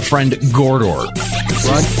our friend Gordor.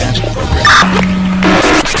 Broadcast program.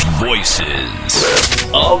 Voices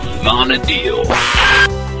of Vana'diel.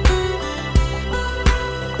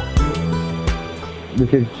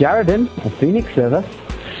 This is Jaredin of Phoenix Service.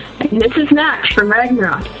 And this is Max from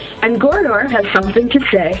Ragnarok. And Gordor has something to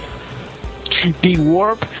say. The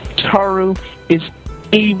Warp Taru is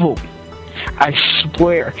evil. I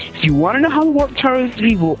swear, if you want to know how the Warp Taru is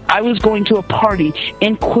evil, I was going to a party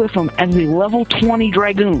in Quiffum as a level 20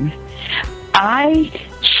 Dragoon. I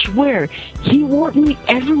swear, he warped me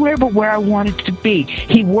everywhere but where I wanted to be.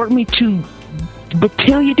 He warped me to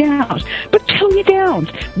Batilia Downs,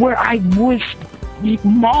 where I was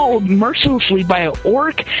mauled mercilessly by an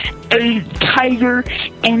orc, a tiger,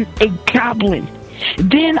 and a goblin.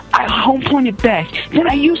 Then I home pointed back. Then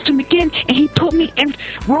I used him again, and he put me in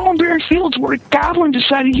Rolling Berry Fields where a goblin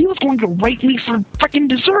decided he was going to rape me for freaking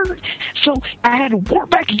dessert. So I had to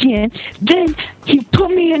warp back again. Then he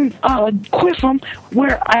put me in Quiffum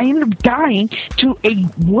where I ended up dying to a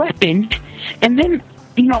weapon. And then,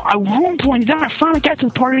 I home pointed down. I finally got to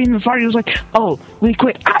the party, and the party was like, "Oh, we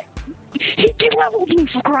quit." He de-leveled me,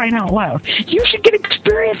 for crying out loud. You should get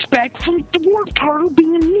experience back from the Warp Taru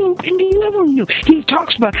being a noob and de-leveling you. He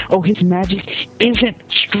talks about, his magic isn't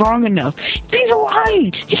strong enough. He's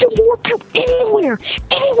lying. He can warp you anywhere.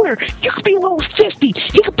 You could be level 50.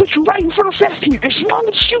 He could put you right in front of Fafnir as long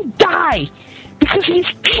as you die. Because he's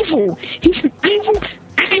evil. He's an evil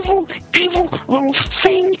little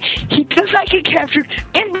thing. He does not get captured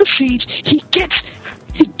and besieged. He gets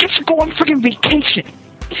to go on freaking vacation.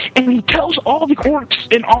 And he tells all the orcs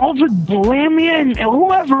and all the Lamia and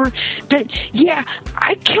whoever that, yeah,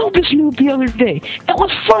 I killed this noob the other day. It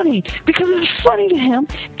was funny, because it was funny to him,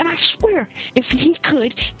 and I swear, if he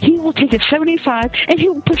could, he will take a 75 and he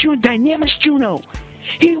will put you in Dynamis Juno.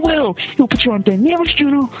 He will. He'll put you on Dynamis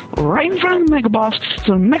Juno right in front of the Mega Boss,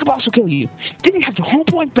 so the Mega Boss will kill you. Then you have to home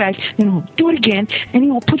point back, and he'll do it again, and he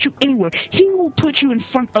will put you anywhere. He will put you in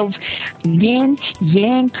front of Yin,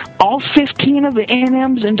 Yang, all 15 of the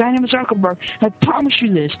ANMs and Dynamis Archibald. I promise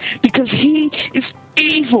you this, because he is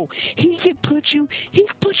evil. He can put you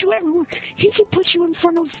everywhere. He can put you in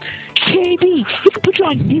front of KB. He can put you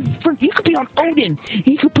you could be on Odin.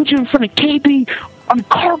 He could put you in front of KB on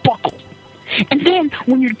Carbuncle. And then,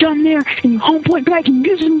 when you're done there, and you home point back and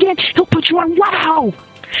use it again, he'll put you on WoW!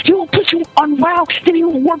 He will put you on WoW, then he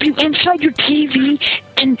will warp you inside your TV,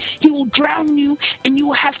 and he will drown you, and you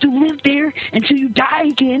will have to live there until you die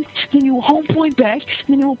again, then you will home point back, and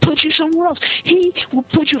then he will put you somewhere else. He will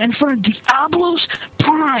put you in front of Diablos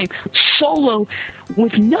Prime, solo,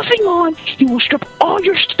 with nothing on. He will strip all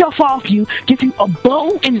your stuff off you, give you a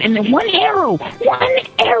bow and one arrow,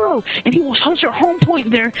 and he will hunt your home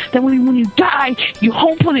point there, that when you die, you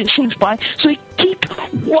home point at the same spot, so he keep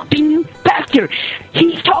warping you back there.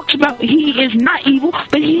 He talks about he is not evil,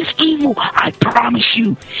 but he is evil, I promise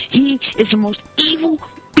you. He is the most evil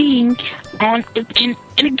being in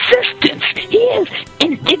existence. He is,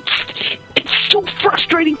 and it's so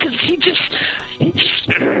frustrating because you just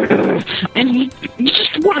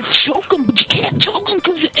want to choke him, but you can't choke him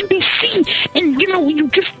because of NBC. And you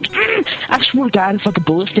just, I swear to decide if I could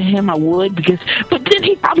ballista him, I would, but then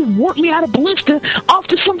he'd probably warp me out of ballista off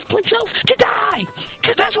to someplace else to die,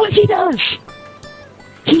 because that's what he does.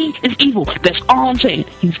 He is evil. That's all I'm saying.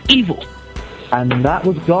 He's evil. And that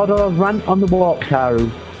was Gordor's rant on the Warp Taru,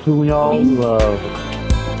 who we all love.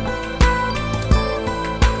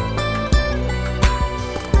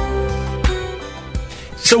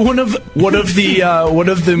 So one of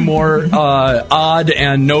the more odd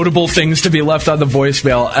and notable things to be left on the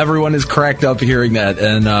voicemail. Everyone is cracked up hearing that,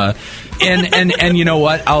 and you know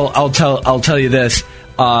what? I'll tell you this.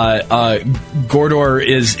 Gordor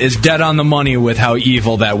is dead on the money with how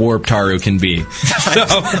evil that Warp Taru can be.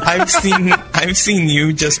 I've seen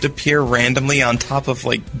you just appear randomly on top of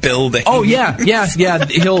like buildings. Oh yeah.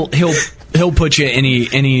 He'll put you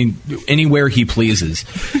anywhere he pleases.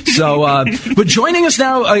 So, but joining us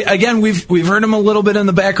now again, we've heard him a little bit in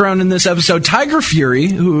the background in this episode. Tiger Fury,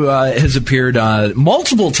 who has appeared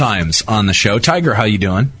multiple times on the show. Tiger, how you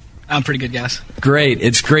doing? I'm pretty good, guys. Great.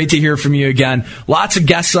 It's great to hear from you again. Lots of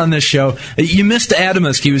guests on this show. You missed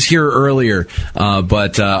Adamus. He was here earlier,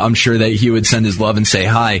 but I'm sure that he would send his love and say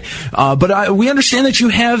hi. But we understand that you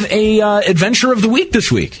have a adventure of the week this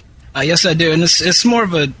week. Yes, I do, and it's more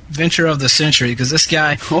of a venture of the century because this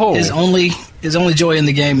guy, his only joy in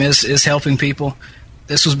the game is helping people.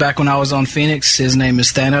 This was back when I was on Phoenix. His name is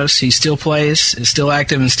Thanos. He still plays, is still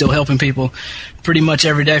active, and still helping people pretty much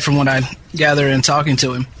every day from what I gather in talking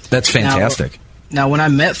to him. That's fantastic. Now, when I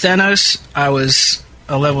met Thanos, I was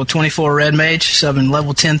a level 24 red mage, subbing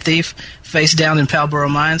level 10 thief, face down in Palboro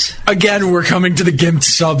Mines. Again, we're coming to the GIMP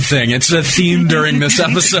sub thing. It's a theme during this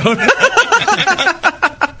episode.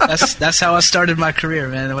 That's how I started my career,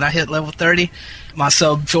 man. When I hit level 30, my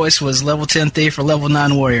sub choice was level 10 thief or level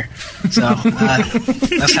 9 warrior. So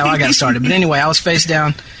that's how I got started. But anyway, I was face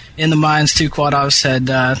down in the mines. 2 Quados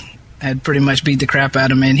had pretty much beat the crap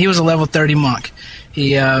out of me. And he was a level 30 monk.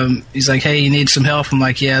 He's like, hey, you need some help? I'm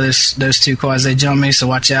like, yeah, those 2 quads, they jumped me, so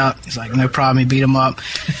watch out. He's like, no problem. He beat them up.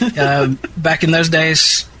 Back in those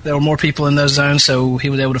days, there were more people in those zones, so he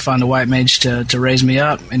was able to find a white mage to raise me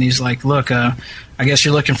up. And he's like, look, I guess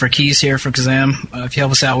you're looking for keys here for Kazam. If you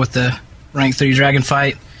help us out with the rank 3 dragon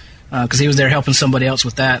fight, because he was there helping somebody else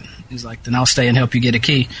with that. He's like, then I'll stay and help you get a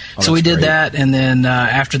key. So we did that, and then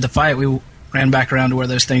after the fight, we ran back around to where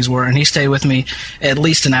those things were, and he stayed with me at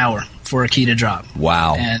least an hour for a key to drop.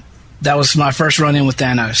 Wow. And that was my first run-in with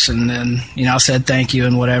Thanos, and then, I said thank you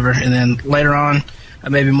and whatever, and then later on,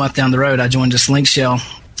 maybe a month down the road, I joined this Link Shell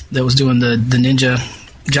that was doing the ninja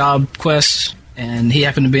job quests, and he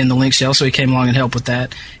happened to be in the Link Shell, so he came along and helped with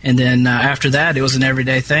that. And then after that, it was an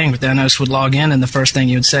everyday thing. Thanos would log in, and the first thing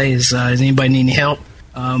he would say is, does anybody need any help,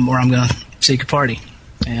 or I'm going to seek a party.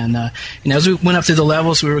 And as we went up through the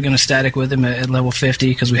levels, we were going to static with him at level 50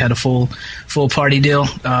 because we had a full party deal.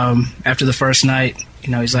 After the first night,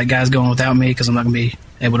 he's like, guys, going without me because I'm not going to be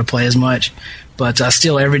able to play as much. But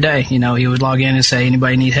still, every day, he would log in and say,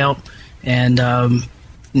 anybody need help? And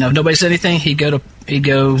if nobody said anything, he'd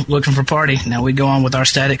go looking for party. Now we'd go on with our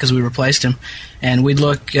static because we replaced him, and we'd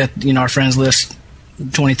look at our friends list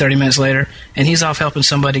 20-30 minutes later, and he's off helping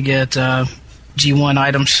somebody get G1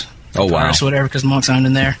 items. Oh wow! Or whatever, because Monk's owned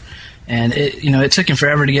in there, and it took him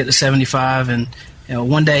forever to get to 75. And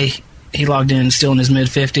one day he logged in still in his mid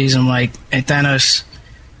 50s. I'm like, hey Thanos,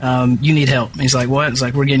 you need help. And he's like, what? It's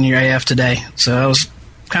like, we're getting your AF today. So that was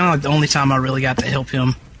kind of like the only time I really got to help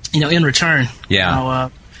him. In return. Yeah.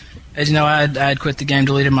 As you know, I had quit the game,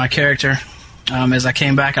 deleted my character. As I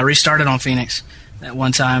came back, I restarted on Phoenix that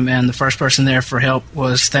one time, and the first person there for help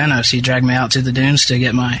was Thanos. He dragged me out to the dunes to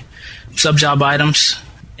get my sub job items.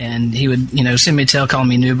 And he would, send me a tell, call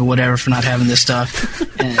me noob or whatever for not having this stuff,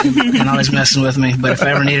 and always messing with me. But if I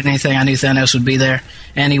ever needed anything, I knew Thanos would be there,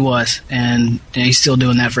 and he was, and he's still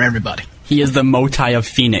doing that for everybody. He is the Motai of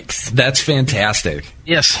Phoenix. That's fantastic.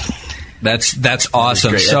 Yes. That's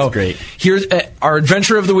awesome. That's great. Here's our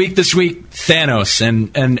adventure of the week this week: Thanos,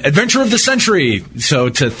 and adventure of the century. So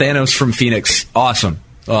to Thanos from Phoenix, awesome.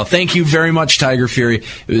 Well, thank you very much, Tiger Fury.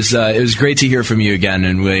 It was great to hear from you again,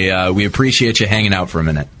 and we appreciate you hanging out for a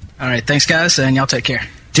minute. All right, thanks, guys, and y'all take care.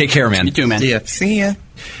 Take care, man. You too, man. See ya.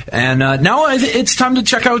 And now it's time to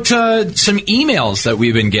check out some emails that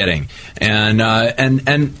we've been getting, and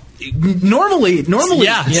normally,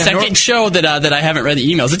 second show that I haven't read the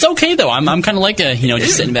emails. It's okay though. I'm kind of like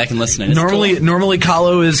just sitting back and listening. It's normally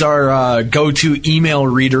Kahlo is our go-to email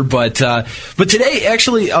reader, but today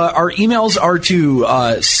actually our emails are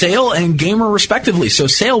to Sale and Gamer respectively. So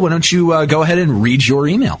Sale, why don't you go ahead and read your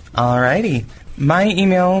email? Alrighty. My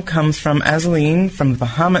email comes from Azaleen from the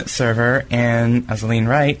Bahamut server, and Azaleen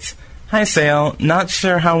writes, Hi, Sale. Not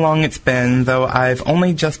sure how long it's been, though I've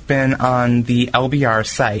only just been on the LBR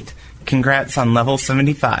site. Congrats on level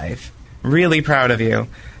 75. Really proud of you.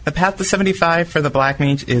 The path to 75 for the Black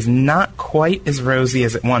Mage is not quite as rosy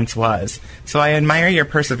as it once was, so I admire your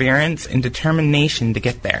perseverance and determination to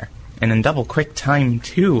get there. And in double quick time,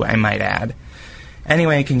 too, I might add.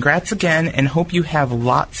 Anyway, congrats again, and hope you have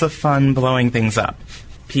lots of fun blowing things up.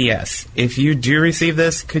 P.S. If you do receive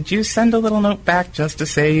this, could you send a little note back just to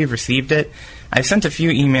say you've received it? I've sent a few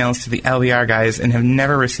emails to the LBR guys and have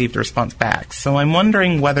never received a response back, so I'm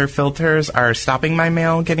wondering whether filters are stopping my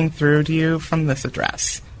mail getting through to you from this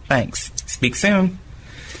address. Thanks. Speak soon.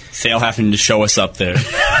 Sale having to show us up there.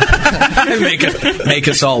 make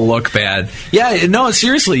us all look bad. Yeah, no,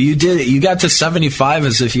 seriously, you did it. You got to 75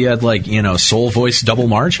 as if you had, like, soul voice double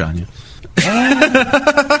march on you.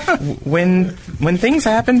 When things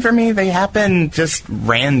happen for me, they happen just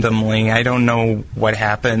randomly. I don't know what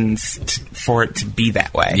happens for it to be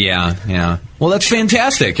that way. Yeah. Well, that's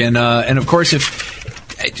fantastic. And of course,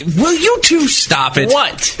 will you two stop it?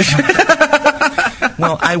 What?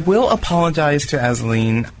 Well, I will apologize to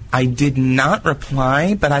Azaleen. I did not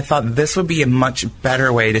reply, but I thought this would be a much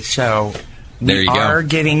better way to show we are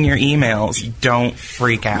getting your emails. Don't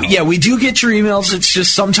freak out. Yeah, we do get your emails. It's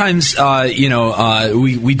just sometimes,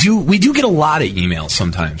 we do get a lot of emails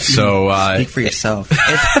sometimes. So speak for yourself.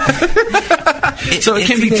 So it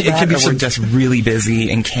can be we're just really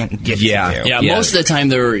busy and can't get to you. Yeah, most of the time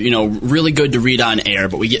they're really good to read on air,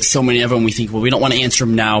 but we get so many of them. We think, well, we don't want to answer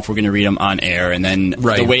them now if we're going to read them on air. And then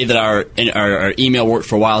the way that our email worked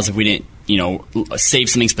for a while is if we didn't save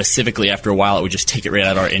something specifically, after a while it would just take it right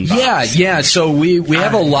out of our inbox. Yeah. So we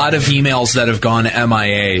have a lot of emails that have gone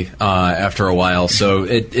MIA after a while. So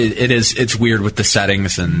it's weird with the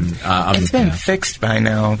settings, and it's been fixed by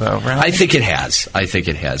now, though, right? I think it has.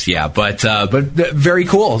 Yeah, but very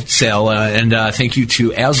cool, Sal, and thank you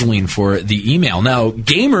to Azaleen for the email. Now,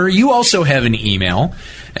 Gamer, you also have an email.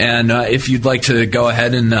 And if you'd like to go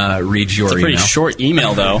ahead and read your email. It's a pretty short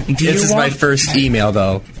email, though. This is my first email,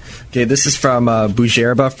 though. Okay, this is from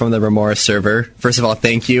Bujerba from the Remora server. First of all,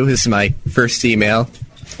 thank you. This is my first email.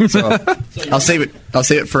 So I'll save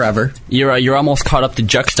it forever. You're almost caught up to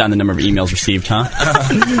Juxta on the number of emails received, huh?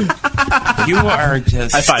 You are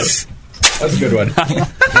just... High five. That's a good one.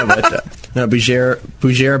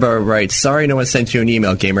 Bujerba writes, sorry no one sent you an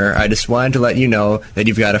email, Gamer. I just wanted to let you know that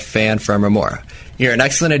you've got a fan from Remora. You're an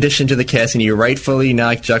excellent addition to the cast, and you rightfully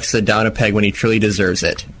knocked Juxta down a peg when he truly deserves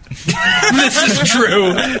it.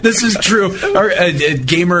 This is true. Our,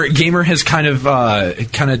 Gamer has kind of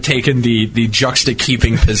taken the Juxta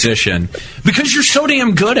keeping position because you're so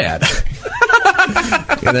damn good at it.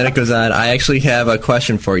 And then it goes on, I actually have a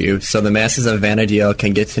question for you, so the masses of Vanadil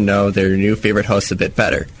can get to know their new favorite hosts a bit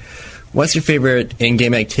better. What's your favorite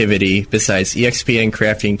in-game activity besides EXP and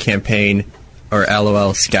crafting campaign or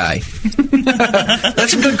LOL Sky?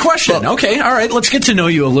 That's a good question. Well, okay, all right, let's get to know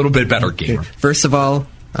you a little bit better, Gamer. First of all,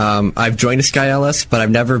 I've joined a Sky LS, but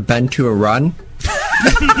I've never been to a run.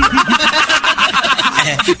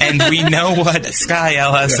 And we know what Sky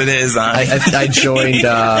LS it is. I joined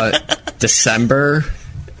December.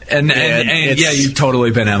 And yeah, you've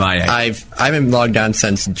totally been MIA. I've been logged on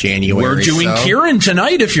since January. We're doing Kieran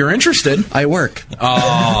tonight if you're interested. I work.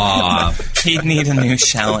 Aww. He'd need a new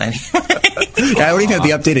shell anyway. I already have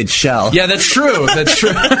the updated shell. Yeah, that's true.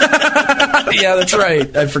 Yeah, that's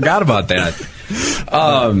right. I forgot about that.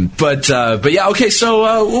 But yeah, okay,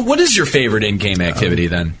 so what is your favorite in-game activity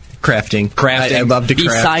then? Crafting. I love to craft.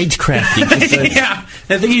 Besides crafting. Yeah,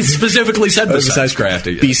 I think he specifically said besides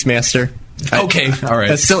crafting. Beastmaster. Okay, all right.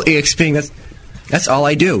 That's still EXP. That's all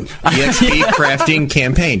I do. EXP, crafting,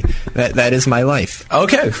 campaign. That is my life.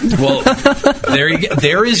 Okay. Well, there you go.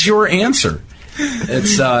 There is your answer.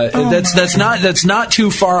 It's that's not too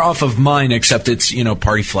far off of mine, except it's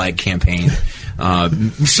party flag campaign.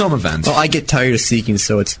 Some events. Well, I get tired of seeking,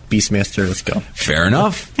 so it's Beastmaster. Let's go. Fair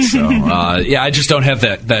enough. So yeah, I just don't have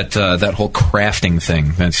that whole crafting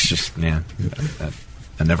thing. That's just that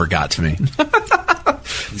never got to me.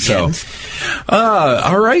 So,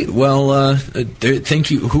 all right. Well,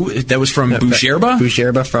 thank you. That was from Bujerba?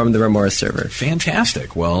 Bujerba from the Remora server.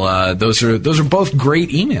 Fantastic. Well, those are both great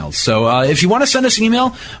emails. So, if you want to send us an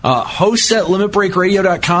email, hosts at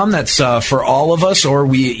limitbreakradio.com. That's for all of us, or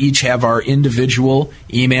we each have our individual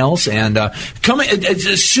emails. And coming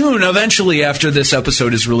soon, eventually, after this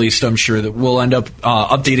episode is released, I'm sure that we'll end up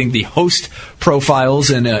updating the host profiles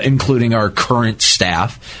and including our current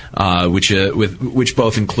staff, which both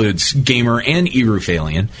both includes Gamer and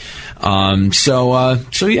Erufalian.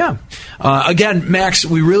 So yeah. Again, Max,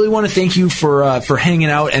 we really want to thank you for hanging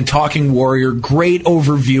out and talking Warrior. Great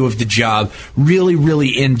overview of the job, really, really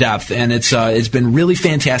in depth, and it's been really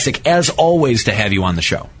fantastic as always to have you on the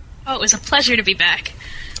show. Oh, it was a pleasure to be back.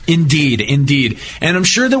 Indeed. And I'm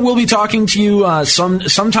sure that we'll be talking to you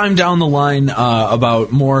sometime down the line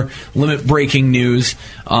about more limit-breaking news.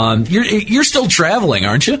 You're still traveling,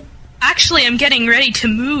 aren't you? Actually, I'm getting ready to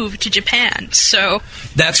move to Japan, so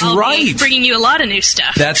that's I'll right. be bringing you a lot of new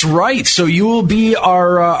stuff. That's right. So you will be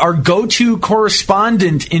our go-to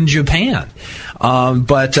correspondent in Japan.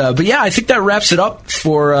 But yeah, I think that wraps it up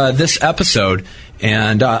for this episode.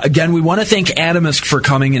 And again, we want to thank Adamusk for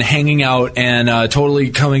coming and hanging out and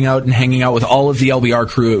totally coming out and hanging out with all of the LBR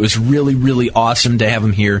crew. It was really, really awesome to have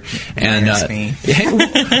him here. And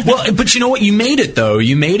well, but you know what? You made it though.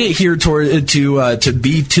 You made it here to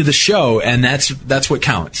be to the show, and that's what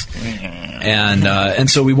counts. And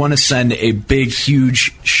so we want to send a big,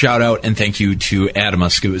 huge shout out and thank you to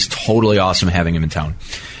Adamusk. It was totally awesome having him in town.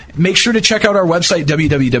 Make sure to check out our website,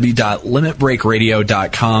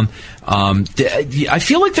 www.limitbreakradio.com. I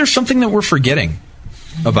feel like there's something that we're forgetting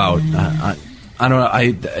about. I don't know.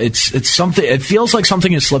 It's something. It feels like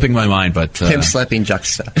something is slipping my mind, but him slapping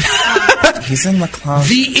Juxta. He's in the closet.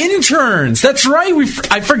 The interns. That's right.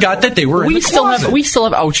 I forgot that they were in the closet. We still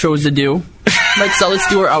have outros to do. So let's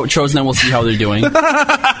do our outros, and then we'll see how they're doing. All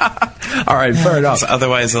right, fair enough.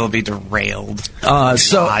 Otherwise, it'll be derailed.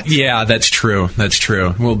 Yeah, that's true.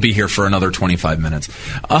 We'll be here for another 25 minutes.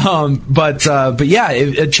 But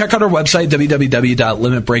yeah, check out our website,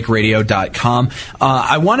 www.limitbreakradio.com.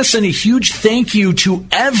 I want to send a huge thank you to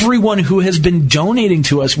everyone who has been donating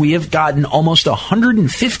to us. We have gotten almost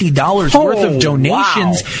 $150 worth of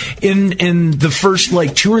donations in the first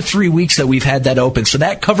 2 or 3 weeks that we've had that open. So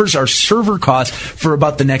that covers our server costs for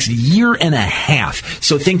about the next year and a half.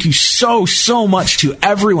 So thank you so much to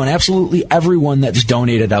everyone, absolutely everyone that's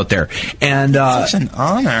donated out there. And such an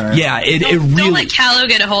honor. Yeah, it really. Don't let Callow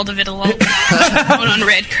get a hold of it alone. Going on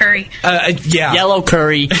red curry. Yeah, yellow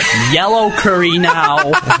curry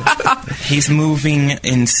now. He's moving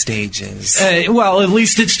in stages. Well, at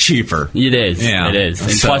least it's cheaper. It is. Yeah, it is.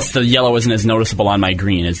 And plus, the yellow isn't as noticeable on my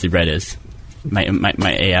green as the red is. My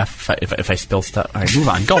AF, if I spill stuff. All right, move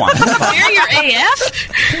on. Go on. Wear your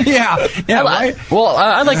AF? Yeah, right. Well,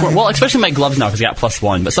 I like, especially my gloves now because I got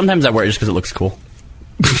 +1, but sometimes I wear it just because it looks cool.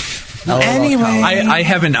 Anyway, I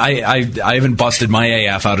haven't busted my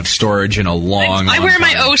AF out of storage in a long I wear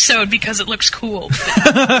my time. OSOD because it looks cool.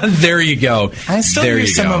 There you go. I still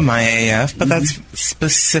use some of my AF, but that's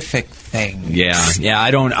specific things. Yeah.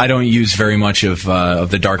 I don't use very much of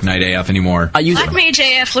the Dark Knight AF anymore. I use Black Mage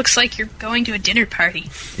AF looks like you're going to a dinner party.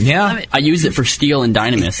 Yeah, Love it. I use it for Steel and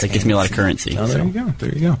Dynamis. That gives me a lot of currency. Oh, there you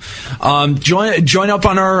go. Join up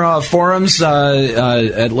on our forums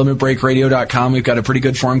at limitbreakradio.com. We've got a pretty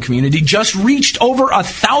good forum community. Just reached over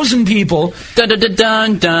 1,000 people. Dun dun dun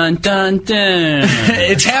dun dun dun dun.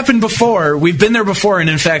 It's happened before. We've been there before, and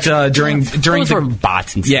in fact, during those were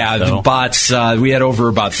bots and stuff. Yeah, though. the bots. We had over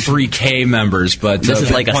about 3K members, but this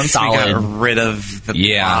is like a once solid. we got rid of the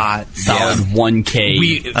bot, solid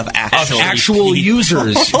 1K of people. actual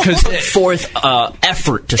users because fourth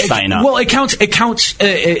effort to sign up. Well, it counts.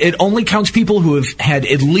 It only counts people who have had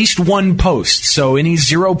at least one post. So any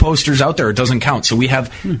zero posters out there, it doesn't count. So we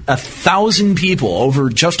have 1,000 people,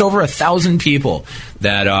 just over 1,000 people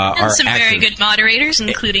that are some active. very good moderators,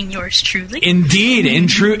 including yours truly. Indeed,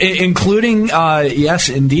 including yes,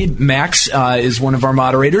 indeed, Max is one of our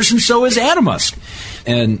moderators, and so is Adamusk.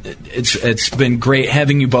 And it's been great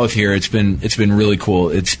having you both here. It's been really cool.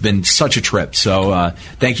 It's been such a trip. So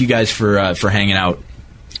thank you guys for hanging out.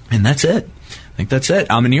 And that's it. I think that's it.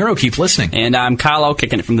 I'm Aniro. Keep listening. And I'm Kylo,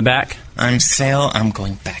 kicking it from the back. I'm Sale. I'm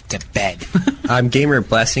going back to bed. I'm Gamer,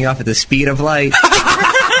 blasting off at the speed of light.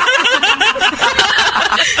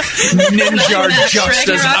 Ninja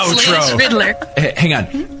Juxta's outro. Riddler. Hang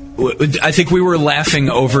on. I think we were laughing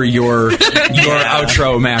over your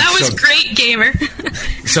outro, Max. That was great, Gamer.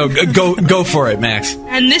 So go for it, Max.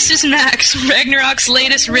 And this is Max, Ragnarok's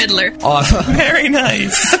latest Riddler. Awesome. Very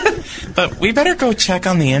nice. But we better go check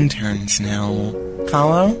on the interns now.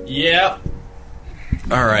 Hollow? Yeah.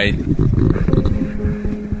 All right.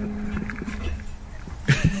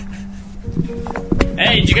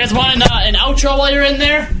 Hey, do you guys want an outro while you're in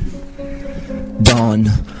there? Dawn.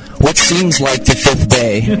 What seems like the 5th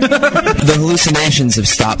day. The hallucinations have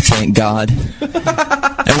stopped, thank God. And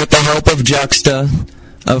with the help of Juxta,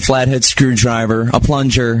 a flathead screwdriver, a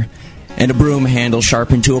plunger, and a broom handle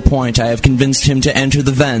sharpened to a point, I have convinced him to enter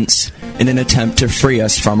the vents in an attempt to free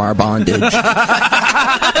us from our bondage. What's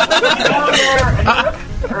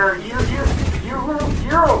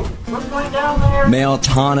going down there? May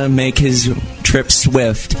Altana make his trip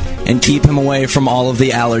swift and keep him away from all of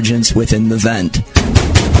the allergens within the vent.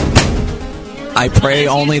 I pray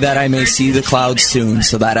only that I may see the clouds soon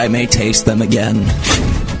so that I may taste them again.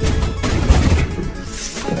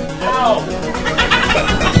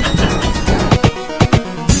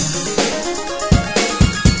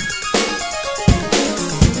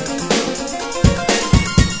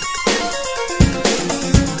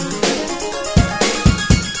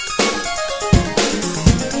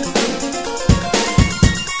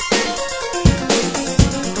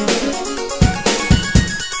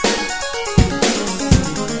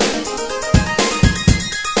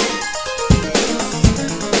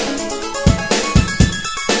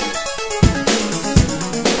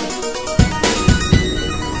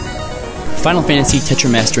 Final Fantasy,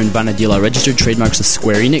 Tetramaster, and Vanadilla are registered trademarks of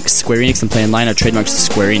Square Enix. Square Enix and Play Online are trademarks of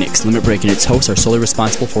Square Enix. Limit Break and its hosts are solely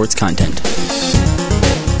responsible for its content.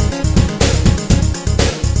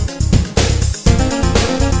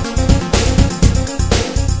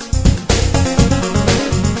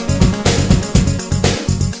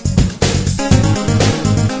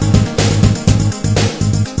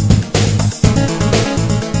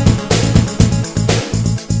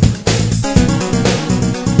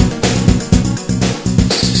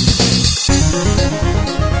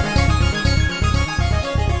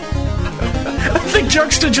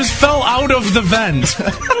 Juxta just fell out of the vent.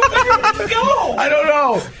 I don't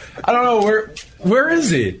know. Where is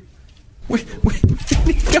he?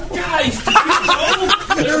 Guys, did you know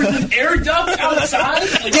there was an air duct outside?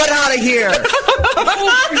 Like, get out of here!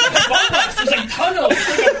 There's a tunnel. It's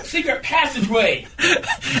like a secret passageway.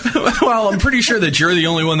 Well, I'm pretty sure that you're the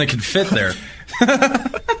only one that can fit there.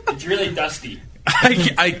 It's really dusty.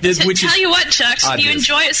 I did. Which tell is you what, Chucks, if you obvious.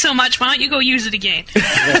 enjoy it so much, why don't you go use it again?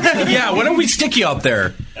 Yeah, why don't we stick you up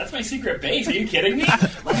there? That's my secret base. Are you kidding me?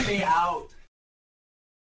 Let me out.